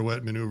little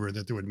pirouette maneuver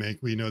that they would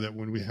make. We know that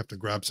when we have to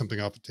grab something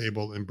off the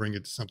table and bring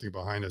it to something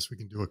behind us, we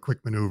can do a quick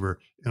maneuver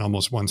in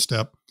almost one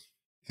step.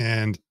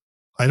 And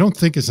I don't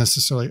think it's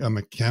necessarily a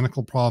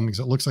mechanical problem, because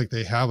it looks like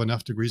they have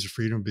enough degrees of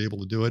freedom to be able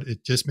to do it.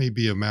 It just may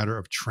be a matter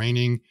of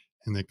training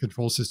and the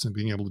control system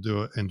being able to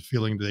do it and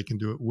feeling that they can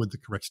do it with the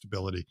correct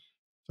stability.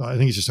 So I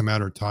think it's just a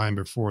matter of time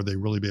before they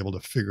really be able to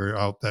figure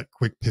out that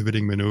quick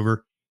pivoting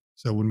maneuver.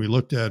 So when we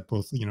looked at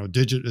both,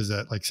 Digit is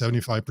at like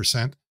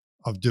 75%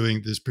 of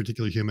doing this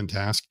particular human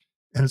task.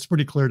 And it's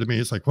pretty clear to me.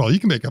 It's like, well, you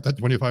can make up that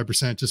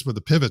 25% just with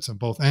the pivots on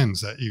both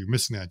ends that you're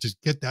missing that.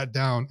 Just get that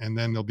down and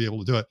then they'll be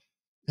able to do it.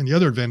 And the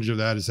other advantage of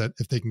that is that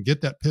if they can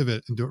get that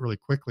pivot and do it really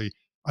quickly,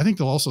 I think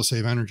they'll also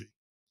save energy.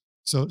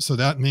 So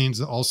that means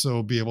they'll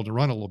also be able to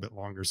run a little bit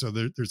longer. So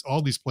there's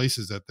all these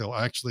places that they'll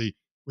actually,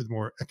 with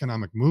more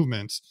economic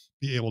movements,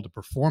 be able to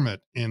perform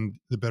it in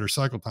the better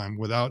cycle time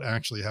without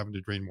actually having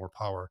to drain more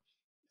power.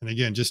 And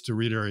again, just to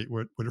reiterate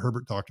what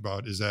Herbert talked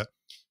about, is that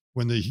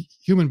when the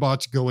human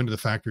bots go into the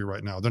factory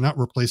right now, they're not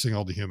replacing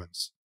all the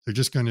humans. They're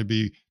just going to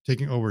be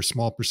taking over a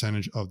small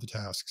percentage of the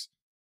tasks,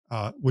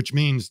 which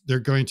means they're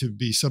going to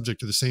be subject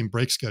to the same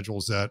break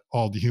schedules that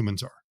all the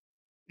humans are.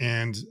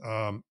 And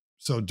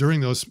so during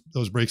those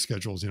break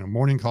schedules,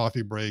 morning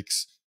coffee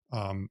breaks,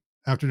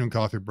 afternoon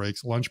coffee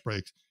breaks, lunch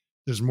breaks,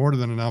 there's more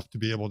than enough to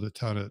be able to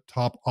kind of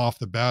top off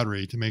the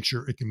battery to make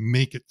sure it can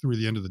make it through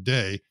the end of the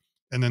day.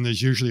 And then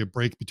there's usually a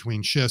break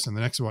between shifts and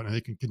the next one, and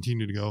they can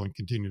continue to go and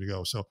continue to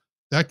go. So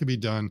that could be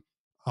done.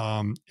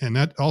 And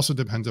that also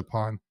depends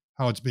upon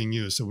how it's being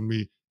used. So when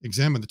we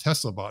examined the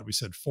Tesla bot, we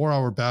said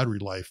 4-hour battery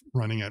life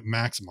running at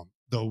maximum,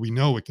 though we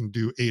know it can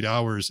do 8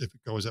 hours if it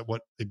goes at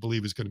what they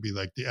believe is going to be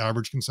like the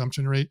average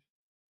consumption rate.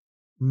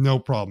 No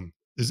problem,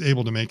 is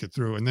able to make it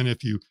through. And then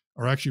if you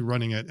are actually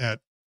running it at,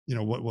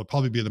 what will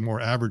probably be the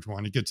more average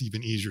one, it gets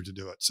even easier to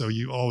do it. So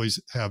you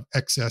always have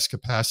excess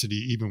capacity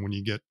even when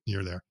you get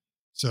near there.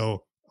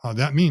 So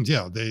that means,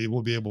 yeah, they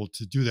will be able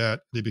to do that.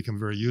 They become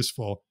very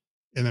useful.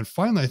 And then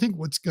finally, I think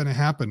what's going to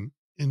happen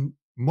in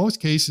most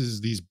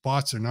cases, these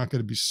bots are not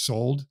going to be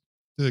sold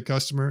to the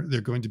customer.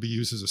 They're going to be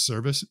used as a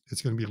service.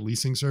 It's going to be a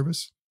leasing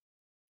service.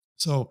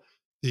 So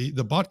the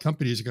bot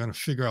companies are going to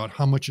figure out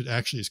how much it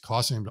actually is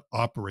costing them to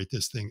operate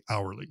this thing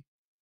hourly.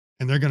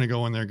 And they're going to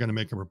go in, they're going to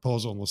make a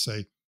proposal, and we'll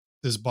say,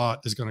 this bot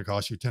is going to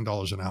cost you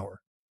 $10 an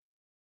hour.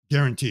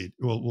 Guaranteed.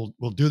 We'll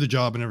do the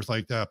job and everything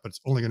like that, but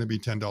it's only going to be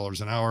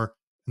 $10 an hour.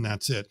 And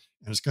that's it.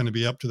 And it's going to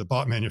be up to the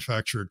bot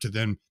manufacturer to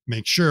then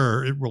make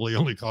sure it really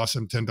only costs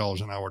them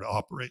 $10 an hour to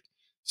operate.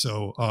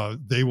 So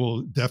they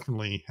will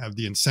definitely have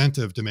the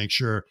incentive to make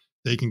sure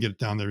they can get it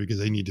down there, because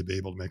they need to be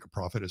able to make a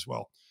profit as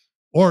well.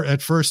 Or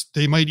at first,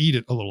 they might eat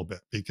it a little bit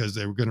because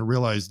they were going to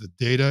realize the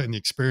data and the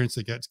experience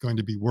they get is going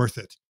to be worth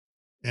it.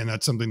 And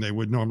that's something they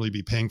would normally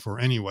be paying for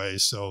anyway.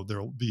 So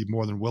they'll be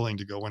more than willing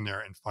to go in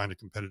there and find a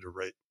competitive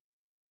rate.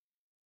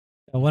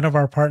 One of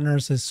our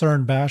partners is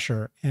Søren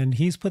Basher, and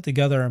he's put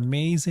together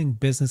amazing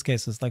business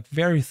cases, like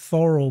very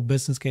thorough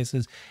business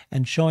cases,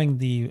 and showing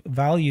the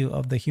value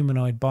of the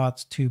humanoid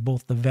bots to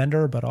both the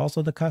vendor but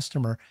also the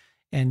customer.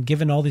 And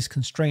given all these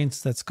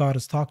constraints that Scott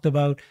has talked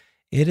about,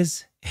 it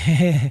is,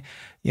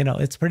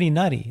 it's pretty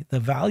nutty. The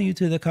value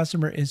to the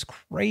customer is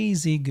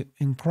crazy,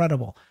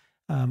 incredible.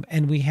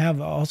 And we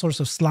have all sorts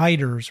of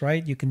sliders,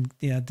 right? You can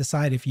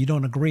decide if you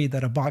don't agree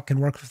that a bot can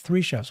work for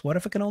 3 shifts. What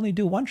if it can only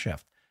do 1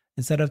 shift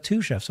instead of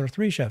 2 shifts or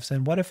 3 shifts?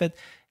 And what if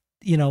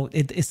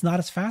it's not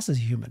as fast as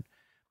a human?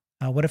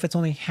 What if it's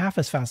only half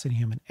as fast as a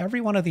human?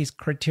 Every one of these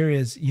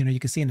criteria, you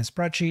can see in a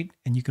spreadsheet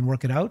and you can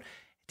work it out.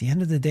 At the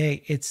end of the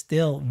day, it's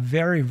still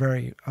very,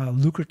 very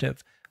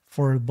lucrative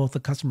for both the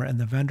customer and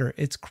the vendor.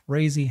 It's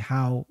crazy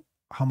how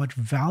much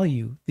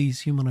value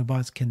these humanoid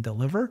bots can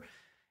deliver.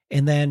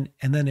 And then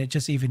it's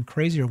just even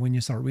crazier when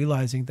you start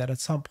realizing that at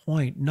some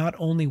point, not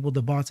only will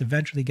the bots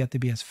eventually get to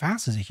be as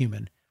fast as a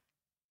human,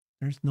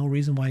 there's no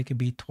reason why it could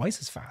be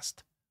twice as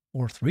fast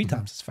or 3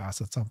 times as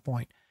fast at some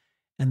point.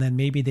 And then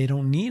maybe they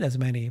don't need as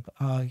many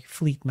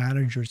fleet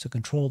managers to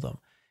control them,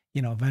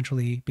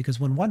 eventually, because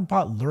when one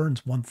bot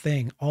learns one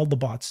thing, all the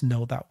bots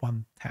know that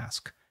one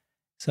task.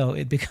 So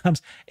it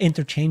becomes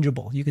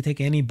interchangeable. You could take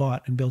any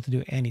bot and be able to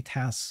do any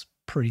tasks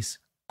pretty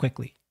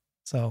quickly.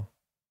 So.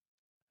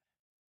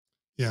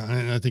 Yeah,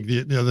 and I think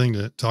the other thing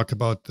to talk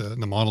about the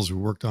models we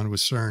worked on with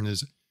CERN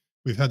is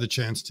we've had the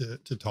chance to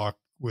talk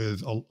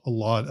with a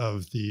lot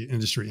of the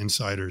industry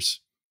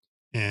insiders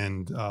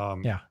and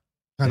kind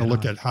of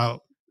look at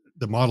how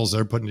the models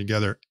they're putting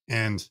together.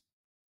 And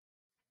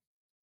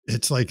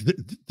it's like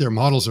their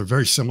models are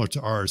very similar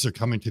to ours. They're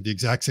coming to the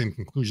exact same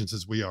conclusions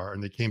as we are,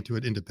 and they came to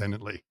it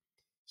independently.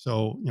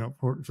 So,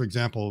 for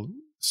example,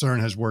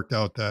 CERN has worked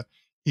out that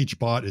each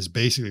bot is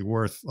basically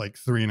worth like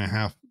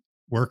 3.5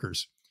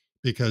 workers,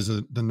 because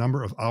of the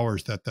number of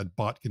hours that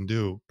bot can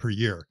do per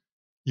year.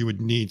 You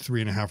would need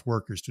 3.5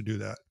 workers to do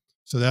that.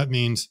 So that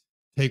means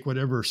take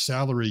whatever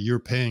salary you're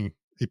paying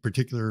a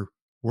particular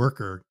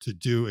worker to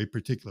do a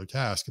particular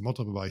task and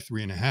multiply by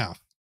 3.5.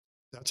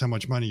 That's how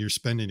much money you're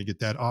spending to get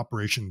that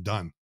operation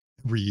done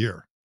every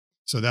year.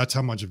 So that's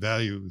how much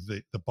value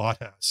the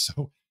bot has.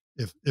 So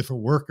if a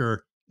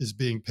worker is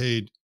being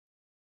paid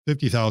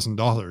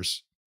 $50,000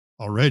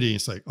 already,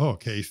 it's like, oh,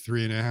 okay,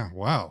 3.5.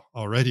 Wow,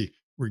 already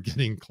we're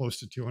getting close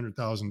to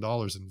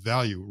 $200,000 in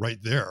value right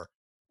there.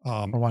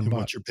 For one bot.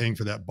 What you're paying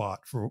for that bot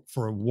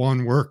for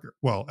one worker.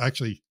 Well,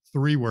 actually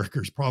 3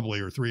 workers probably,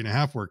 or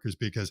 3.5 workers,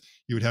 because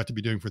you would have to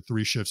be doing for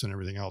 3 shifts and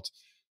everything else.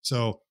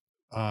 So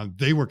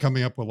they were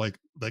coming up with like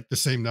the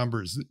same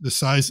numbers, the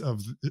size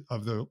of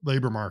the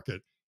labor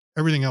market,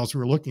 everything else. We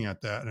were looking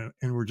at that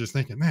and we're just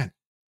thinking, man,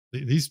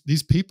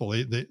 these people,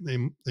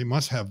 they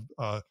must have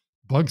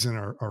bugs in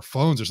our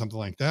phones or something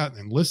like that,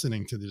 and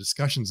listening to the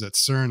discussions that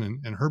CERN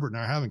and Herbert and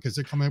I are having, because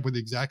they're coming up with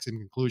the exact same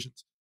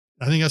conclusions.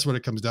 I think that's what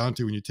it comes down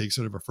to when you take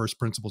sort of a first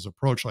principles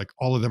approach, like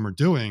all of them are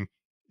doing,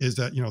 is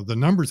that, the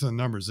numbers are the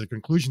numbers, the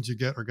conclusions you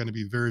get are going to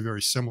be very,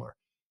 very similar.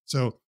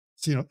 So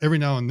every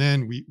now and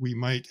then we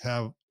might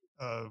have,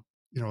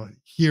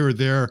 here or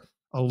there,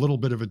 a little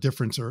bit of a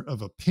difference or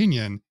of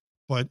opinion,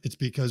 but it's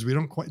because we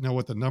don't quite know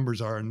what the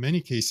numbers are. In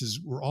many cases,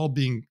 we're all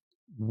being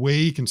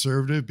way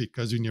conservative,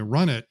 because when you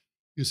run it,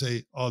 you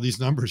say, oh, these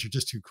numbers are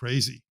just too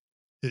crazy.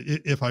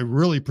 If I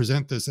really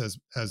present this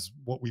as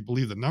what we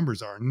believe the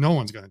numbers are, no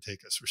one's going to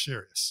take us for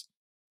serious.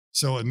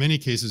 So in many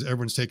cases,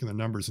 everyone's taking the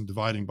numbers and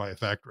dividing by a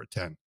factor of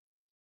 10.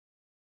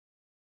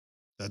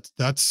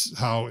 That's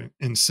how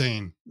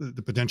insane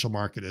the potential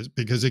market is.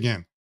 Because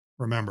again,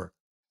 remember,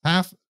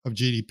 half of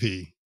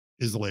GDP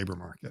is the labor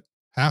market,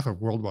 half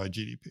of worldwide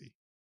GDP.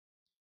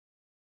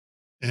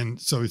 And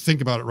so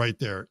think about it right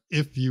there.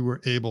 If you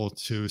were able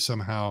to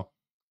somehow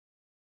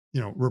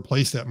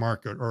replace that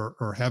market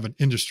or have an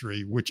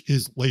industry, which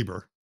is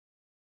labor,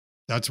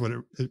 that's what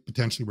it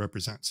potentially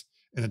represents.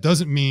 And it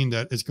doesn't mean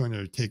that it's going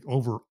to take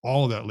over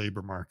all of that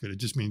labor market. It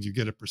just means you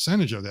get a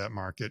percentage of that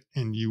market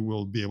and you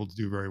will be able to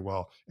do very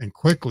well. And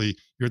quickly,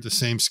 you're at the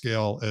same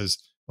scale as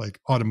like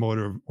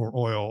automotive or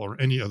oil or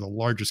any of the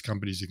largest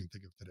companies you can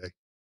think of today.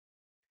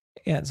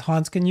 Yeah,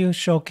 Hans, can you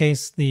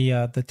showcase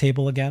the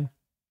table again?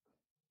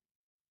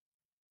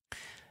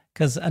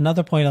 Because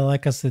another point I'd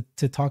like us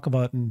to talk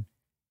about, and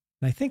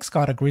I think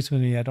Scott agrees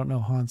with me, I don't know,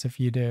 Hans, if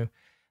you do,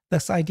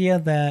 this idea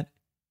that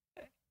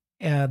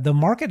the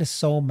market is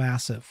so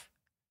massive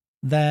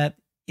that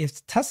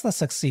if Tesla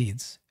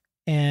succeeds,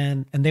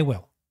 and they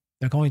will,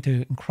 they're going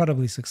to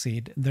incredibly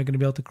succeed. They're going to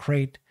be able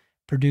to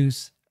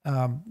produce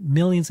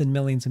millions and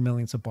millions and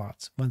millions of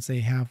bots once they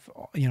have,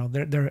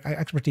 their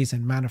expertise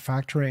in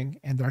manufacturing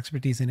and their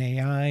expertise in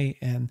AI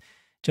and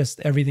just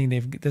everything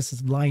this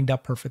is lined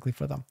up perfectly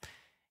for them.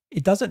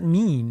 It doesn't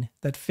mean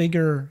that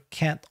Figure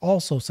can't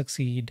also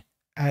succeed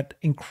at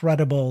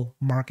incredible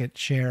market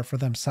share for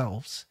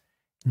themselves,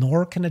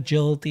 nor can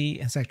Agility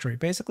and Secretary.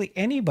 Basically,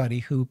 anybody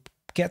who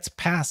gets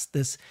past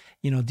this,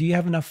 do you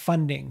have enough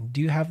funding?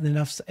 Do you have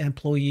enough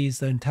employees,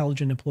 the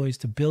intelligent employees,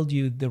 to build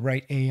you the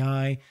right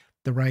AI,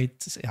 the right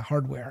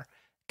hardware?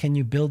 Can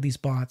you build these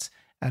bots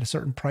at a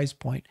certain price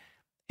point?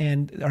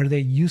 And are they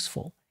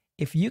useful?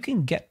 If you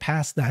can get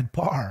past that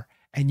bar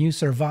and you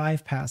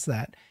survive past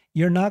that,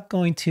 you're not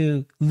going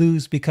to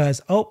lose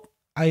because, oh,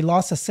 I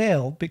lost a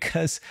sale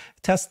because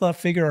Tesla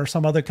figure or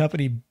some other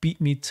company beat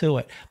me to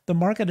it. The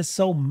market is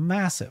so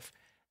massive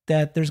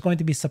that there's going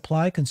to be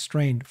supply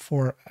constrained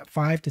for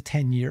 5 to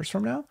 10 years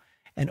from now.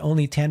 And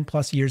only 10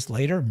 plus years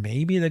later,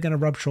 maybe they're going to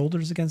rub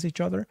shoulders against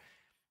each other.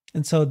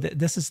 And so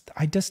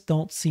I just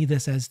don't see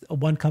this as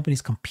one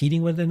company's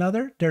competing with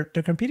another. They're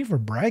competing for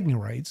bragging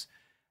rights.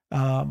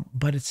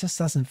 But it just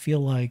doesn't feel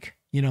like,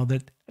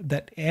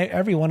 that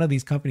every one of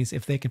these companies,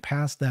 if they could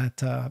pass that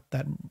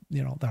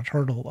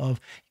hurdle of,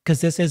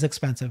 because this is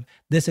expensive.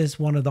 This is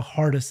one of the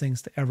hardest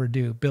things to ever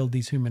do, build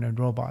these humanoid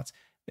robots.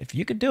 If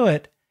you could do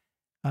it,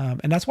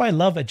 and that's why I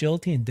love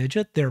Agility and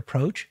Digit, their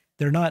approach.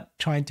 They're not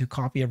trying to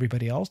copy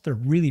everybody else. They're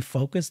really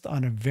focused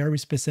on a very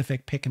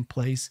specific pick and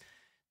place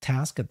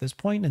task at this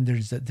point, and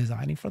they're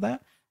designing for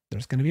that.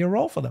 There's going to be a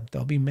role for them.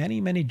 There'll be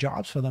many, many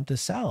jobs for them to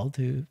sell,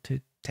 to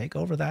take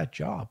over that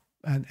job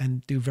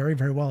and do very,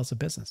 very well as a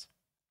business.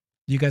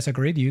 Do you guys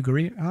agree? Do you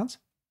agree, Hans?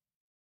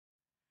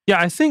 Yeah,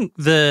 I think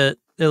that,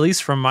 at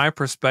least from my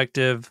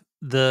perspective,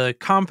 the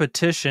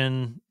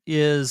competition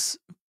is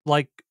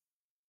like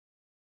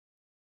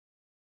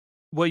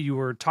what you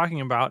were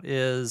talking about,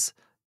 is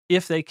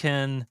if they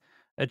can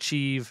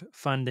achieve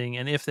funding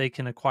and if they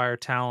can acquire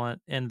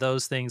talent and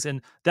those things.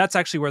 And that's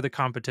actually where the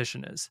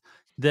competition is.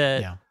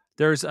 That Yeah.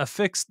 there's a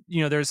fixed,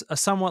 there's a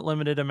somewhat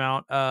limited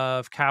amount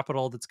of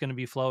capital that's going to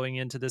be flowing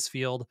into this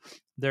field.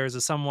 There's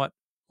a somewhat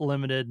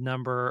limited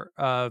number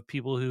of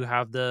people who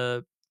have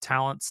the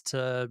talents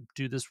to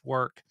do this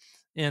work.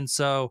 And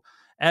so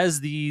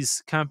as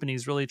these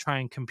companies really try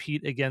and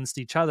compete against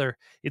each other,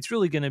 it's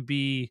really going to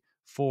be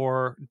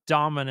for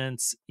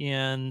dominance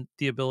in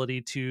the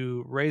ability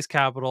to raise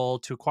capital,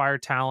 to acquire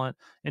talent,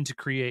 and to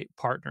create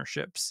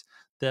partnerships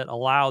that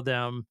allow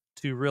them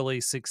to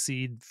really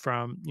succeed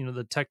from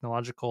the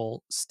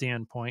technological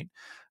standpoint.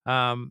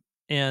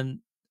 And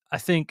I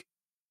think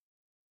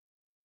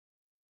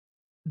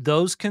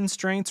those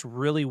constraints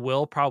really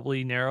will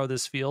probably narrow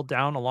this field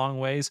down a long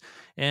ways.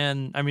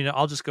 And I mean,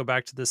 I'll just go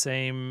back to the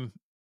same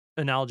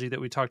analogy that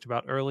we talked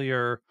about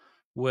earlier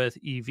with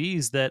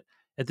EVs, that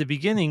at the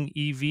beginning,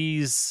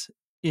 EVs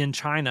in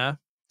China,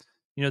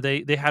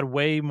 they had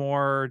way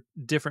more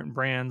different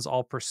brands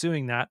all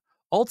pursuing that.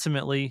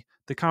 Ultimately,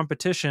 the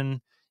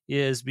competition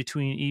is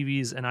between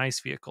EVs and ICE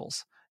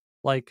vehicles.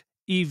 Like,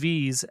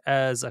 EVs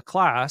as a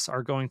class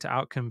are going to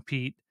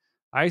outcompete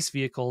ICE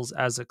vehicles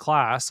as a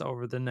class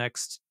over the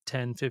next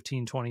 10,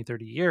 15, 20,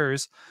 30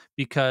 years,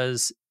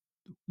 because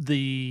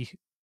the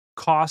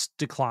cost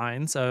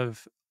declines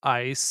of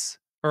ICE,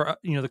 or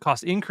the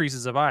cost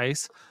increases of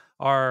ICE,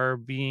 are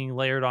being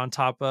layered on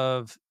top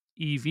of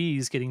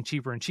EVs getting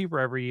cheaper and cheaper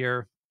every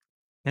year.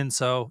 And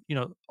so,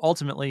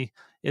 ultimately,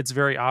 it's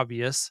very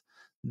obvious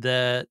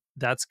that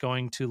that's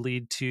going to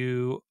lead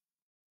to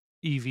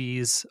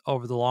EVs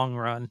over the long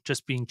run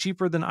just being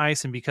cheaper than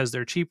ICE. And because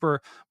they're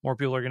cheaper, more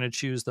people are going to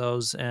choose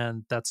those.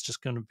 And that's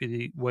just going to be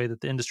the way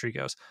that the industry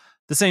goes.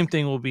 The same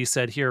thing will be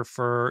said here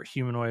for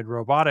humanoid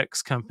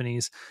robotics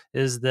companies,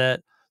 is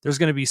that there's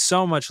going to be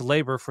so much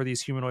labor for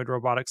these humanoid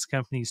robotics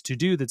companies to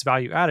do that's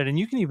value added. And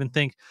you can even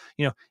think,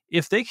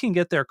 if they can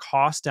get their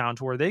costs down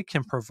to where they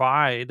can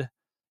provide,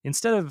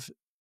 instead of,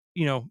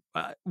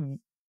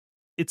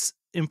 it's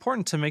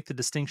important to make the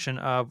distinction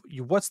of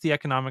what's the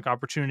economic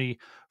opportunity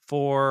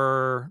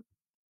for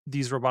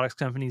these robotics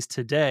companies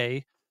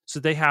today, so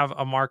they have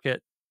a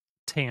market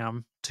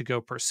TAM to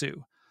go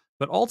pursue.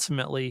 But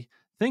ultimately,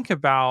 think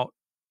about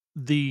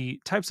the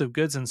types of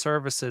goods and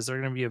services that are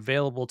going to be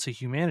available to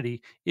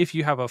humanity if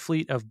you have a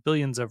fleet of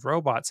billions of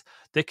robots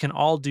that can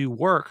all do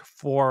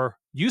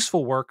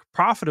useful work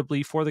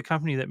profitably for the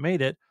company that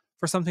made it,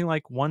 for something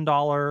like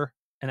 $1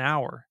 an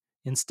hour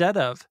instead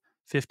of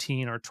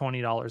 $15 or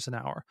 $20 an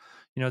hour.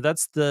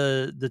 That's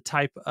the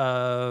type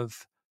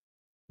of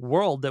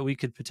world that we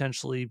could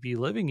potentially be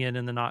living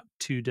in the not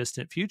too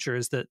distant future,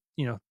 is that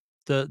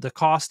the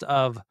cost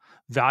of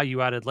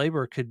value added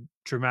labor could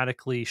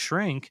dramatically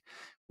shrink,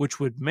 which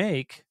would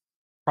make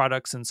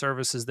products and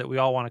services that we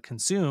all want to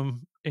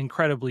consume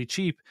incredibly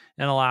cheap,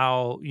 and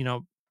allow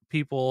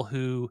people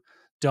who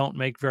don't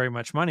make very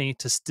much money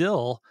to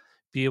still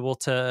be able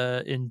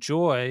to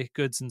enjoy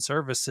goods and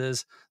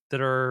services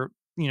that are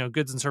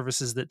goods and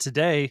services that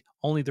today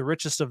only the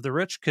richest of the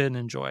rich can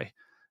enjoy.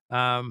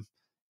 But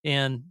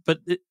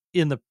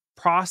in the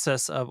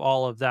process of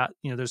all of that,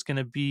 there's going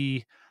to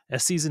be a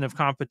season of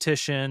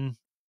competition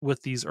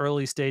with these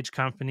early stage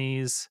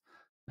companies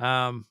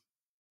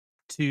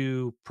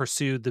to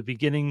pursue the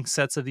beginning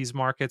sets of these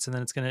markets, and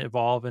then it's going to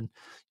evolve, and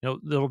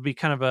there'll be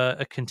kind of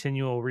a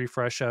continual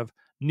refresh of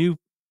new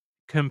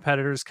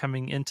competitors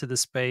coming into the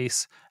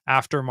space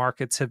after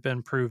markets have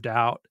been proved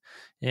out,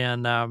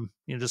 and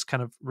just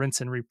kind of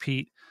rinse and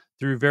repeat.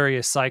 through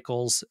various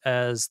cycles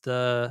as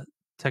the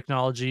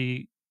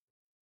technology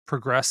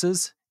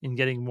progresses in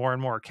getting more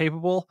and more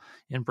capable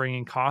and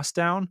bringing costs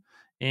down.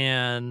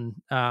 And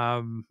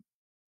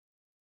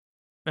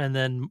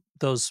then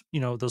those,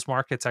 those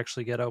markets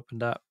actually get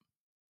opened up.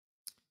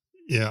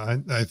 Yeah,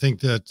 I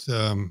think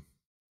that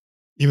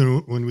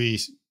even when we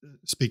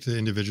speak to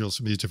individuals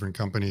from these different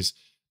companies,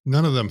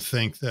 none of them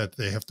think that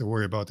they have to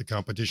worry about the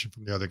competition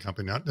from the other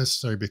company. Not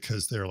necessarily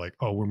because they're like,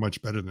 "Oh, we're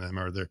much better than them,"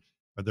 or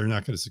they're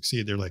not going to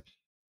succeed. They're like,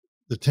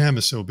 "The TAM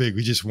is so big,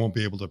 we just won't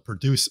be able to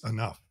produce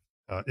enough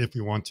if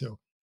we want to."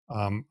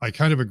 I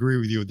kind of agree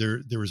with you.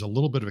 There is a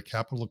little bit of a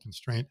capital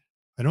constraint.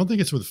 I don't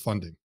think it's with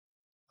funding.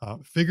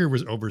 Figure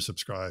was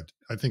oversubscribed.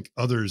 I think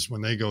others,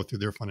 when they go through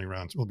their funding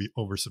rounds, will be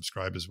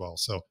oversubscribed as well.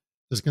 So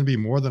there's going to be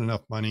more than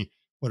enough money.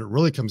 What it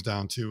really comes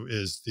down to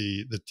is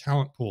the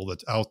talent pool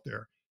that's out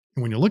there.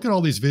 And when you look at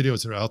all these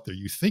videos that are out there,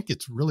 you think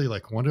it's really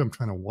like one of them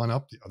trying to one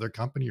up the other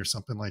company or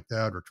something like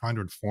that, or trying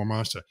to inform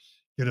us to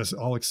get us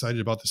all excited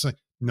about this thing.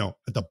 No,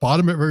 at the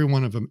bottom of every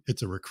one of them,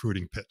 it's a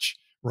recruiting pitch.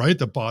 Right at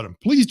the bottom,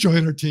 please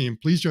join our team.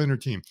 Please join our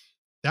team.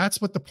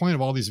 That's what the point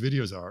of all these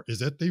videos are, is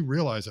that they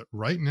realize that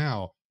right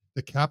now,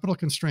 the capital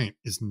constraint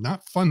is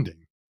not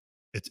funding.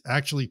 It's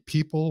actually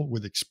people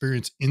with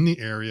experience in the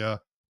area,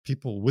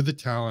 people with the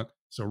talent.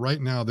 So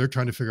right now they're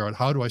trying to figure out,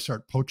 how do I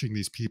start poaching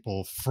these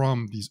people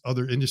from these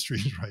other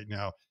industries right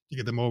now to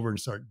get them over and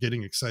start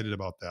getting excited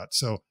about that.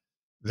 So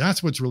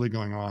that's what's really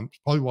going on.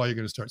 Probably why you're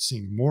going to start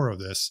seeing more of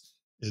this,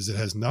 is it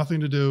has nothing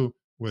to do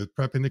with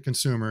prepping the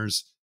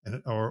consumers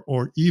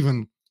or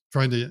even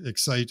trying to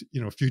excite,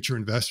 future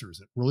investors.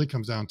 It really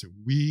comes down to,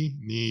 we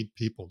need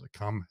people to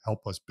come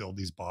help us build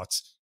these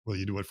bots. Will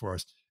you do it for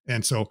us?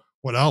 And so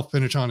what I'll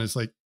finish on is,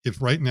 like,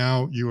 if right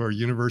now you are a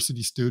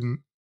university student,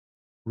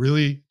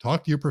 really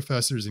talk to your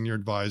professors and your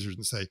advisors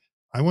and say,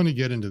 I want to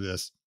get into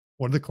this.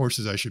 What are the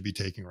courses I should be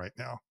taking right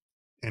now?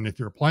 And if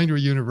you're applying to a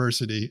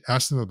university,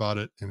 ask them about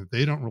it. And if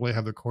they don't really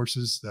have the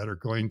courses that are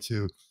going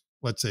to,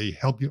 let's say,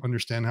 help you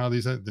understand how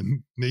these are,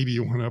 then maybe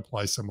you want to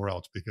apply somewhere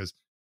else, because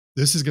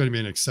this is going to be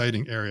an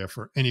exciting area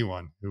for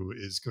anyone who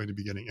is going to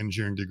be getting an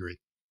engineering degree.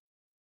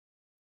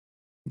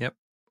 Yep.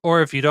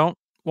 Or if you don't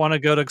want to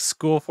go to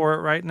school for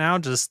it right now,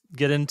 just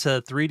get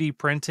into 3D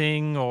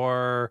printing,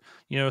 or,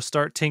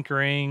 start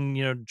tinkering,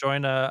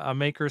 join a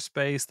maker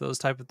space, those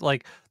type of,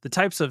 like, the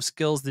types of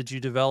skills that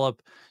you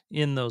develop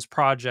in those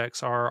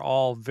projects are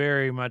all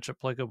very much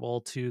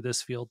applicable to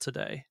this field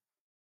today.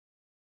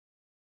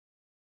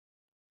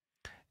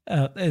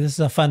 This is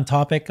a fun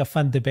topic, a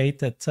fun debate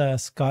that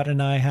Scott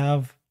and I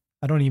have.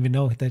 I don't even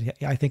know that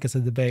I think it's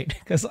a debate,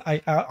 because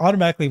I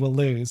automatically will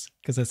lose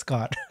because it's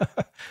Scott.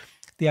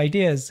 The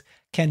idea is,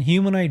 can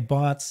humanoid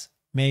bots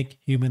make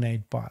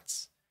humanoid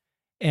bots?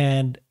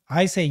 And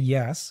I say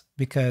yes,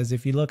 because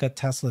if you look at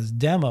Tesla's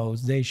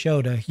demos, they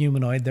showed a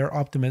humanoid, their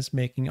Optimus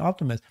making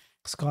Optimus.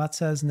 Scott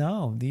says,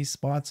 no, these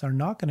bots are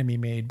not going to be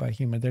made by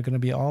human. They're going to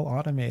be all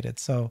automated.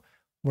 So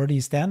where do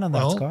you stand on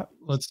that, Scott?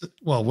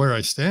 Where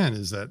I stand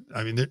is that,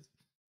 I mean,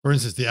 for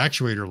instance, the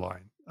actuator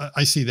line,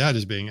 I see that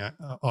as being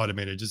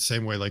automated, just the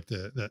same way like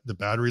the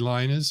battery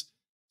line is.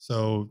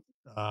 So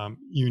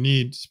you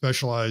need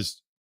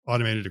specialized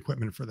automated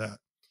equipment for that.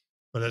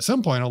 But at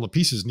some point, all the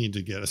pieces need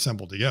to get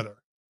assembled together.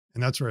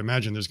 And that's where I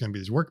imagine there's going to be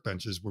these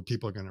workbenches where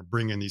people are going to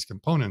bring in these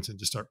components and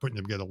just start putting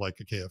them together like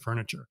IKEA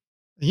furniture.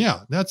 And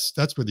yeah, that's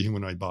where the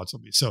humanoid bots will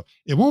be. So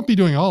it won't be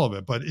doing all of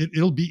it, but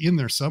it'll be in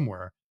there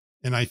somewhere.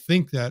 And I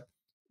think that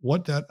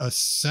what that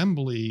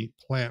assembly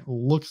plant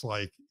looks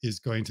like is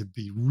going to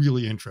be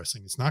really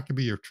interesting. It's not going to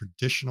be your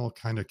traditional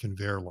kind of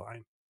conveyor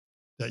line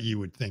that you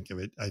would think of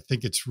it. I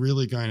think it's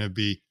really going to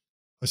be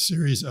a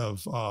series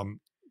of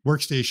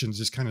workstations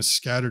just kind of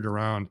scattered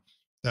around,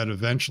 that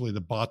eventually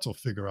the bots will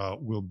figure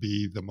out will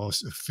be the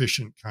most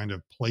efficient kind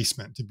of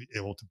placement to be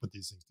able to put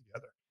these things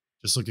together,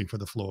 just looking for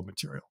the flow of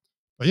material.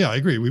 But yeah, I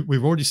agree.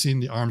 We've already seen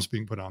the arms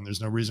being put on.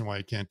 There's no reason why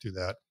you can't do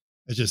that.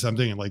 It's just, I'm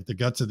thinking like the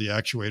guts of the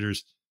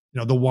actuators,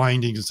 the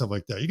windings and stuff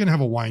like that. You can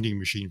have a winding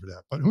machine for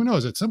that. But who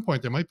knows? At some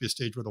point, there might be a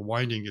stage where the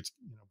winding gets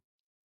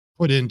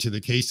put into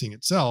the casing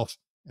itself.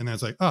 And then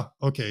it's like, oh,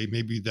 okay,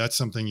 maybe that's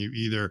something you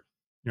either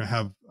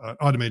have an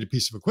automated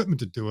piece of equipment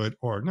to do it,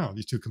 or no,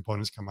 these two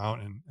components come out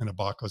and a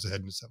bot goes ahead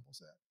and assembles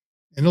that.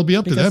 And it'll be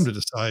up to them to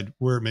decide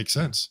where it makes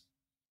sense.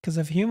 Because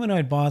if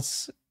humanoid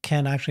bots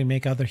can actually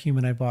make other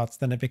humanoid bots,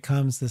 then it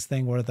becomes this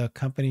thing where the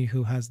company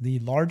who has the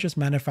largest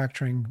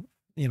manufacturing,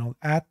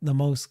 at the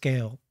most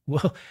scale,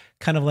 will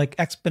kind of like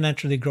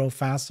exponentially grow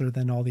faster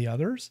than all the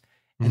others.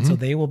 And so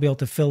they will be able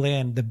to fill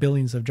in the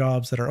billions of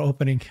jobs that are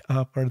opening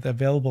up or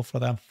available for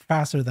them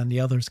faster than the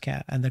others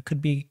can. And there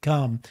could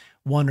become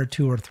one or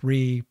two or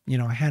three,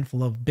 a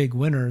handful of big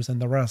winners,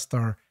 and the rest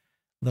are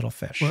little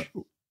fish.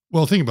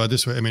 Well, think about it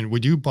this way. I mean,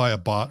 would you buy a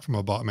bot from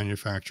a bot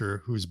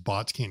manufacturer whose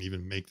bots can't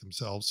even make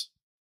themselves?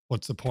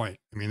 What's the point?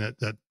 I mean,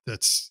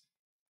 that's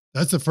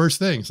the first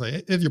thing. It's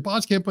like, if your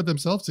bots can't put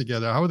themselves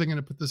together, how are they going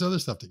to put this other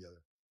stuff together?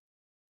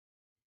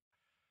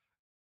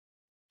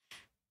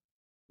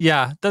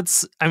 Yeah,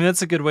 that's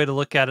a good way to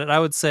look at it. I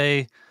would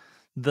say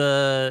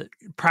the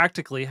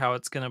practically how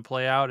it's going to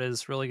play out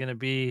is really going to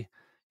be,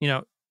 you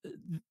know,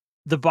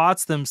 the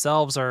bots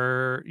themselves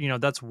are,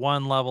 that's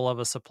one level of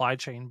a supply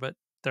chain, but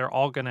they're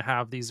all going to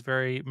have these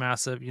very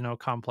massive,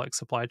 complex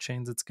supply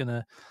chains. It's going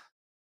to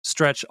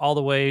stretch all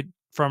the way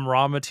from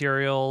raw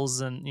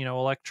materials and,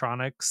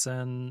 electronics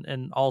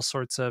and all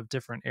sorts of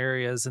different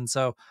areas. And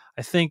so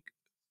I think,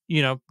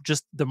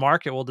 just the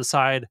market will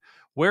decide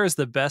where is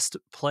the best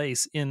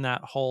place in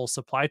that whole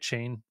supply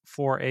chain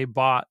for a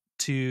bot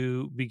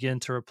to begin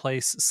to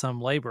replace some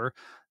labor.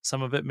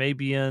 Some of it may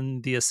be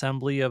in the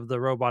assembly of the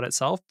robot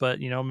itself, but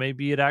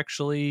maybe it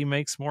actually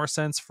makes more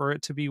sense for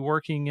it to be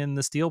working in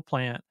the steel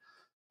plant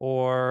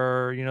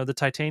or the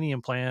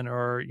titanium plant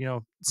or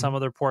some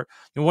other port.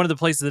 One of the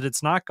places that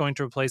it's not going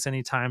to replace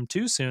anytime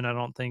too soon, I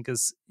don't think,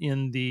 is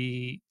in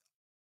the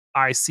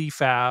IC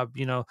fab.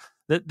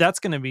 That's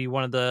going to be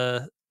one of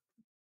the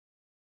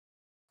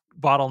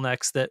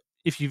bottlenecks that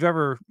if you've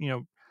ever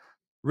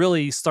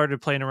really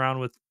started playing around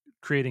with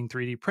creating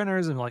 3D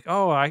printers and like,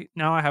 oh, I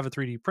have a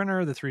 3D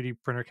printer. The 3D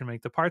printer can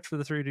make the parts for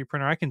the 3D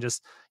printer. I can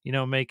just,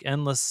 make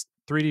endless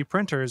 3D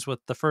printers with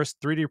the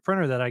first 3D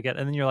printer that I get.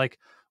 And then you're like,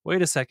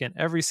 wait a second,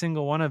 every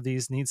single one of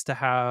these needs to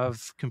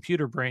have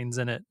computer brains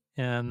in it.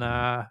 And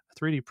a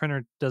 3D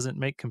printer doesn't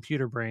make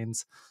computer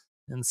brains.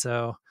 And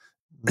so,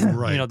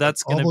 Right. But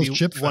that's going all to those be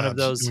chip one of fabs,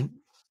 those.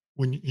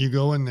 when you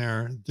go in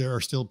there, there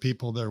are still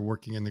people that are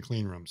working in the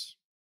clean rooms.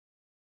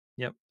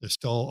 Yep. There's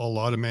still a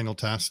lot of manual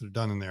tasks that are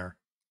done in there.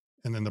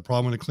 And then the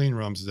problem with the clean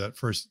rooms is that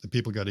first the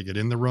people got to get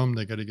in the room,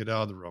 they got to get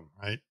out of the room,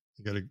 right?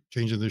 You got to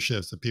change in their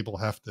shifts. The people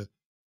have to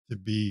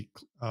be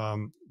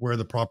wear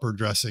the proper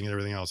dressing and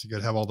everything else. You got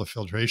to have all the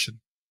filtration.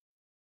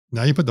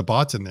 Now you put the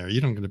bots in there, you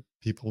don't get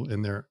people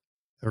in there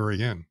ever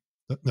again.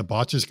 The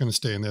bot's just going to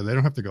stay in there. They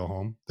don't have to go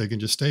home. They can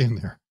just stay in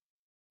there.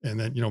 And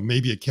then,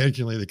 maybe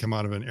occasionally they come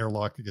out of an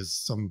airlock because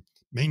some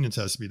maintenance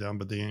has to be done.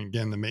 But then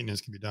again, the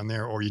maintenance can be done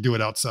there, or you do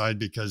it outside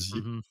because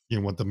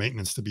you want the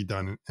maintenance to be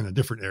done in a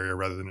different area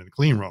rather than in a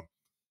clean room.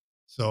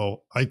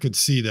 So I could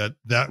see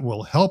that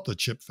will help the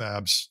chip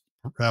fabs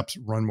perhaps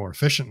run more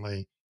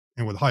efficiently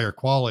and with higher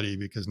quality,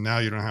 because now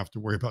you don't have to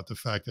worry about the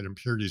fact that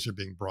impurities are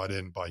being brought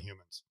in by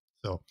humans.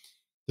 So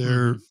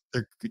there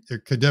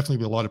could definitely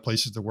be a lot of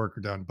places the work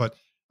are done. But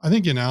I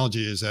think the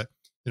analogy is that,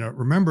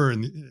 remember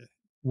in the,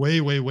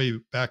 way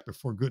back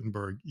before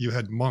Gutenberg, you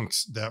had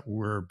monks that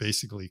were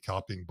basically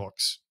copying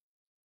books,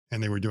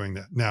 and they were doing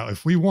that. Now,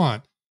 if we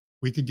want,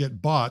 we could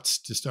get bots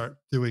to start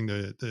doing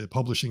the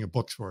publishing of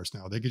books for us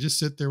now. They could just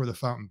sit there with a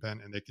fountain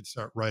pen and they could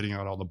start writing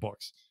out all the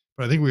books.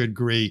 But I think we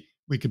agree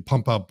we could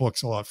pump out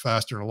books a lot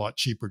faster and a lot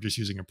cheaper just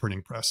using a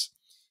printing press.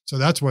 So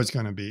that's what it's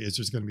going to be, is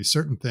there's going to be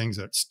certain things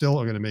that still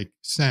are going to make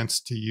sense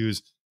to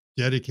use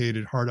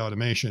dedicated hard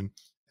automation,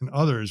 and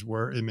others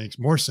where it makes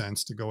more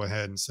sense to go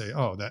ahead and say,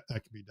 oh, that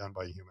can be done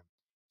by a human.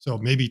 So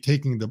maybe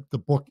taking the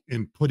book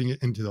and putting it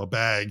into the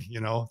bag,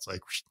 it's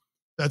like,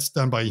 that's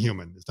done by a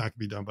human. It's not going to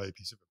be done by a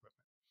piece of equipment.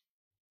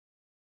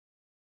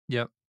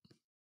 Yep.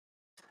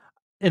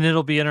 And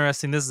it'll be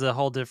interesting. This is a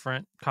whole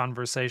different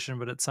conversation,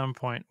 but at some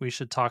point we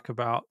should talk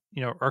about,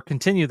 or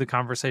continue the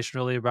conversation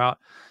really about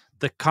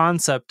the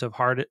concept of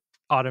hard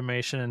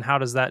automation and how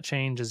does that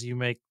change as you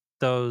make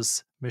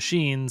those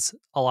machines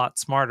a lot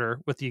smarter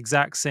with the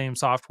exact same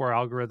software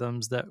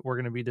algorithms that we're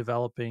going to be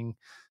developing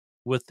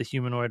with the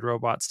humanoid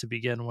robots to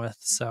begin with.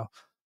 So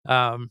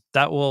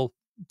that will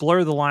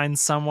blur the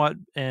lines somewhat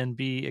and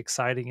be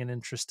exciting and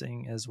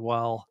interesting as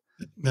well.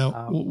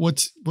 Now,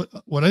 what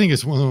I think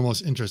is one of the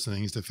most interesting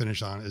things to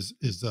finish on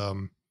is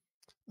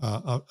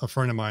a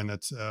friend of mine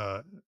that's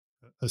a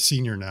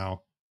senior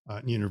now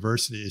in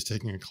university is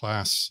taking a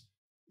class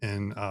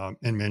in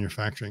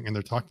manufacturing, and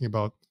they're talking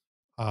about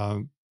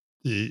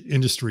the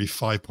industry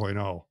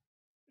 5.0.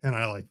 And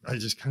I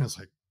just kind of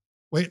like,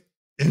 wait,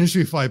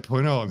 industry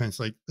 5.0. I mean, it's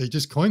like they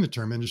just coined the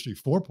term industry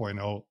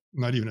 4.0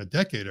 not even a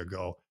decade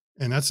ago.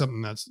 And that's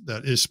something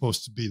that is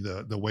supposed to be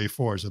the way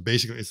forward. So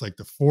basically, it's like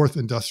the fourth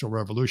industrial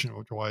revolution,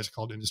 which is why it's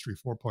called Industry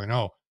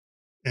 4.0.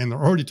 And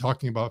they're already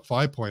talking about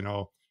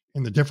 5.0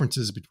 and the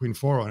differences between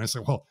 4.0. And it's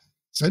like, well,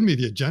 send me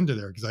the agenda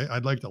there, because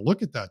I'd like to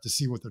look at that to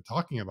see what they're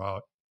talking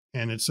about.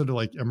 And it's sort of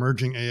like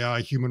emerging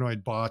AI,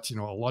 humanoid bots,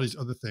 a lot of these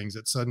other things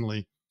that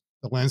suddenly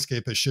the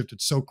landscape has shifted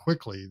so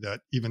quickly that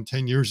even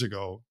 10 years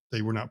ago,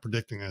 they were not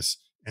predicting this,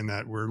 and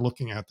that we're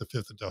looking at the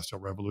fifth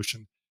industrial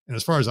revolution. And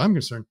as far as I'm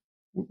concerned,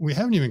 we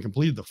haven't even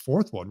completed the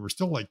fourth one. We're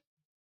still like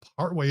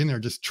partway in there,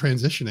 just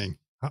transitioning.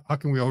 How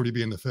can we already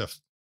be in the fifth?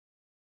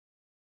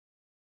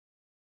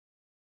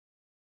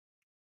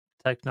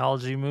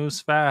 Technology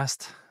moves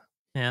fast,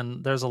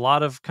 and there's a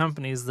lot of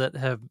companies that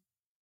have,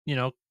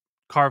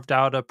 carved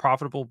out a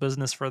profitable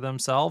business for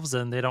themselves,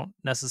 and they don't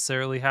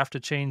necessarily have to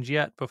change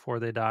yet before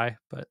they die,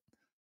 but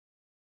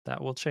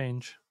that will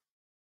change.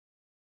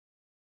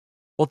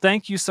 Well,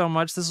 thank you so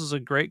much. This was a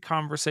great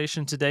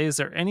conversation today. Is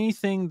there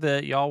anything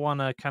that y'all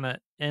want to kind of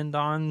end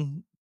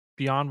on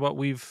beyond what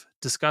we've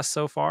discussed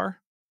so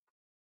far?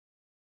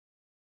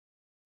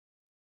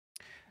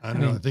 I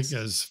don't know. I think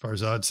as far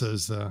as Odd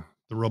says, the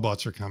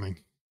robots are coming.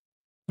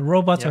 The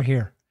robots Yep. are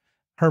here.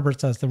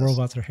 Herbert says the Yes.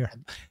 robots are here.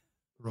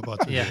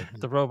 Robots are Yeah, here.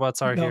 the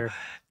robots are No, here.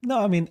 no,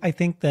 I mean, I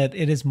think that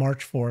it is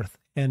March 4th,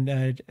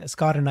 and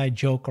Scott and I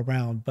joke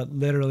around, but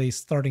literally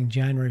starting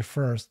January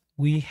 1st,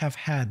 we have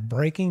had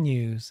breaking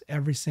news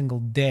every single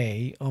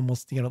day,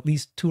 almost, at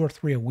least 2 or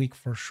 3 a week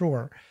for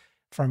sure,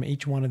 from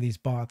each one of these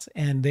bots.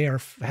 And they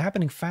are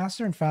happening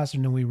faster and faster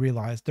than we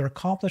realize. They're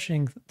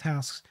accomplishing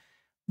tasks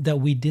that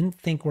we didn't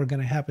think were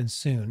going to happen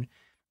soon.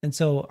 And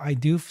so I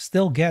do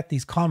still get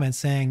these comments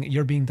saying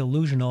you're being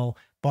delusional.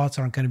 Bots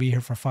aren't going to be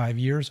here for 5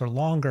 years or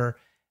longer.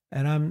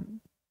 And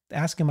I'm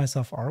asking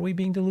myself, are we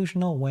being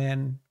delusional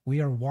when we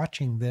are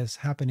watching this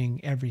happening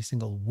every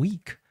single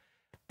week?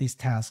 These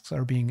tasks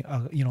are being,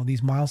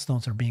 these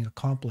milestones are being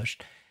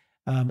accomplished.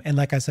 And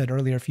like I said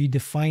earlier, if you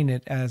define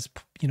it as,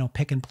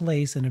 pick and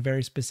place in a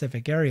very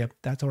specific area,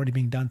 that's already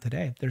being done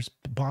today. There's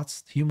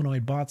bots,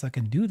 humanoid bots that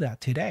can do that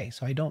today.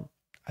 So I don't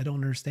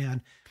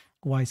understand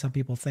why some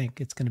people think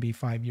it's going to be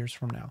 5 years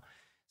from now.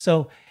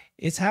 So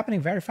it's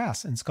happening very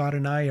fast, and Scott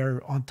and I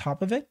are on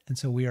top of it. And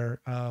so we are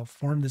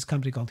formed this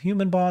company called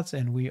Human Bots,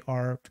 and we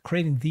are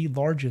creating the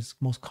largest,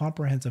 most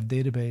comprehensive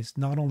database,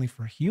 not only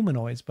for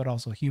humanoids, but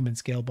also human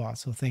scale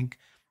bots. So think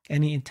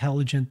any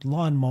intelligent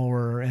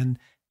lawnmower and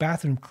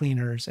bathroom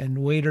cleaners and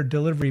waiter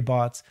delivery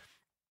bots.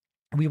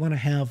 We want to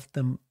have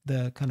the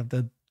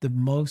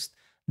most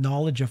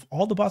knowledge of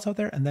all the bots out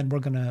there, and then we're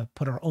going to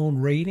put our own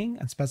rating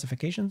and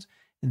specifications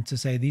and to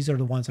say these are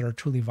the ones that are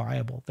truly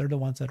viable. They're the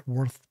ones that are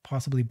worth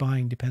possibly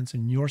buying, depends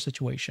on your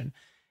situation.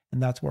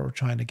 And that's where we're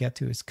trying to get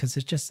to, is because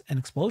it's just an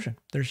explosion.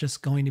 There's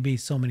just going to be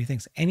so many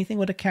things. Anything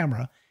with a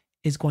camera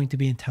is going to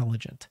be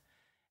intelligent.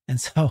 And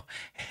so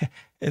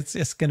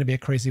it's going to be a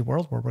crazy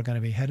world where we're going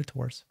to be headed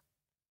towards.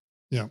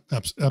 Yeah,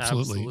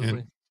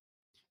 absolutely.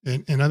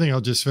 And I think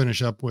I'll just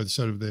finish up with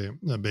sort of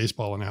the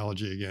baseball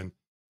analogy again,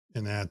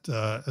 in that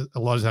a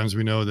lot of times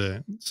we know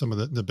that some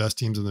of the best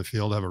teams in the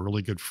field have a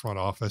really good front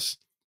office.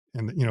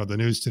 And, the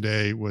news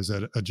today was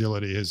that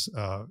Agility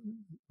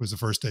was the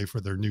first day for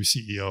their new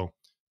CEO,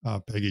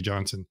 Peggy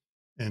Johnson.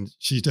 And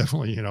she's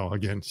definitely,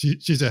 again,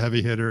 she's a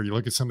heavy hitter. You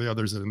look at some of the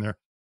others that are in there.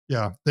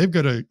 Yeah, they've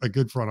got a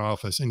good front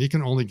office, and you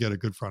can only get a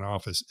good front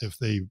office if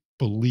they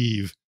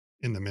believe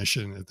in the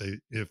mission,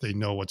 if they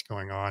know what's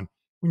going on.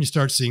 When you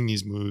start seeing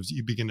these moves,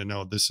 you begin to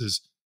know this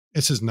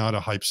is not a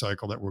hype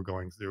cycle that we're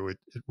going through.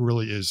 It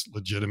really is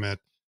legitimate.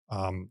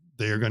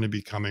 They are going to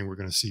be coming. We're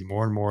going to see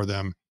more and more of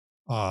them.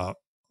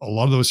 A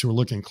lot of those who are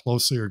looking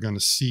closely are going to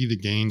see the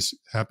gains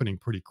happening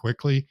pretty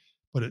quickly,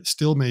 but it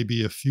still may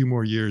be a few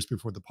more years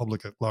before the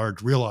public at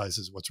large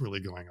realizes what's really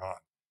going on,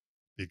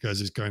 because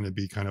it's going to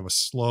be kind of a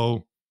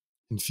slow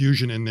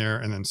infusion in there,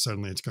 and then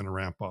suddenly it's going to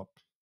ramp up.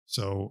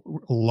 So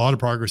a lot of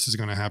progress is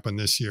going to happen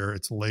this year.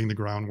 It's laying the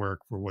groundwork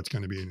for what's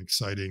going to be an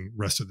exciting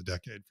rest of the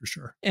decade for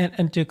sure.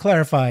 And to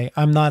clarify,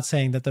 I'm not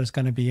saying that there's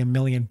going to be 1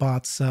 million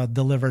bots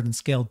delivered and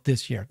scaled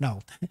this year. No,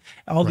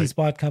 all these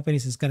bot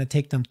companies, is going to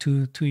take them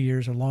two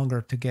years or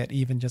longer to get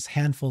even just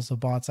handfuls of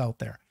bots out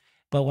there.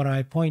 But what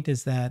my point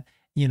is that,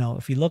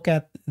 if you look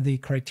at the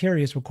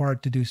criteria is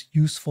required to do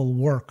useful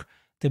work,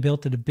 to be able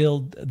to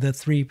build the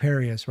 3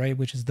 areas, right?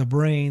 Which is the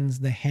brains,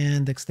 the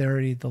hand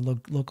dexterity, the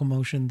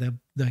locomotion,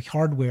 the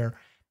hardware,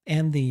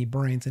 and the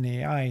brains and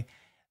AI.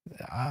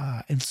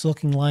 It's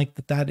looking like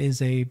that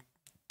is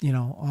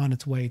on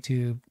its way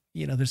to,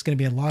 there's going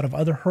to be a lot of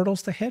other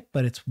hurdles to hit,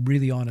 but it's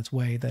really on its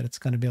way that it's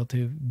going to be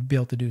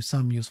able to do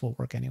some useful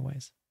work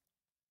anyways.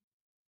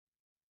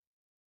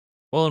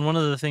 Well, and one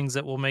of the things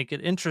that will make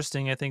it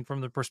interesting, I think,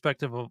 from the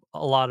perspective of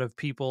a lot of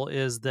people,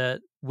 is that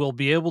we'll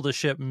be able to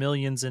ship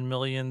millions and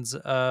millions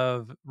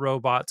of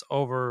robots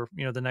over,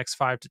 the next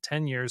 5 to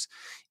 10 years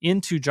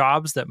into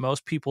jobs that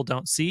most people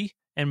don't see,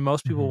 and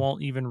most people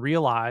won't even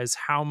realize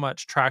how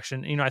much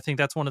traction. I think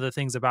that's one of the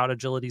things about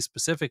Agility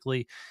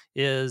specifically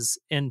is,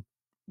 and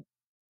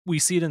we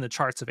see it in the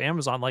charts of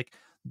Amazon, like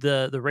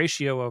the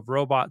ratio of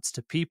robots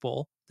to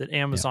people that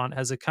Amazon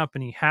as a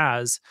company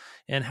has,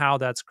 and how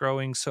that's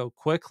growing so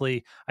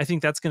quickly. I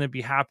think that's going to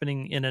be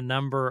happening in a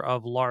number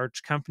of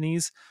large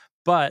companies,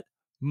 but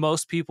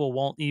most people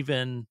won't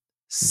even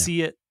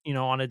see it,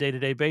 on a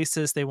day-to-day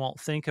basis. They won't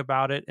think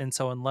about it. And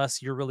so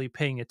unless you're really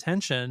paying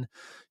attention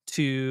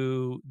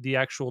to the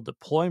actual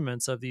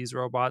deployments of these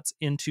robots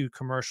into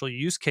commercial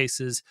use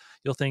cases,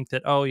 you'll think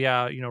that, oh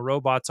yeah,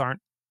 robots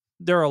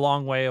they're a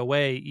long way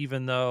away,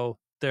 even though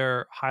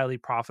they're highly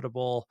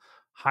profitable,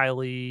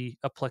 highly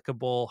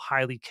applicable,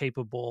 highly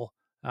capable,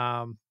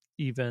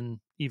 even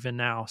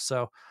now.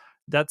 So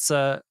that's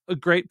a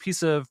great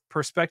piece of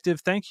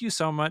perspective. Thank you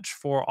so much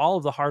for all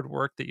of the hard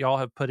work that y'all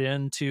have put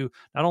into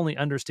not only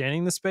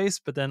understanding the space,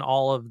 but then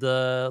all of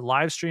the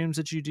live streams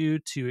that you do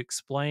to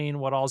explain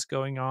what all's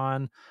going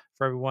on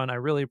for everyone. I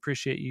really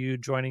appreciate you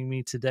joining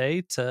me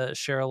today to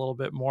share a little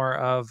bit more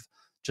of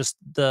just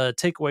the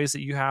takeaways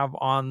that you have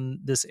on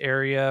this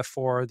area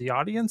for the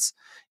audience.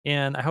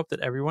 And I hope that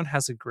everyone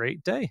has a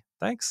great day.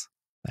 Thanks.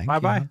 Thank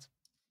Bye-bye. you.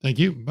 Thank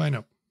you. Bye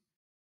now.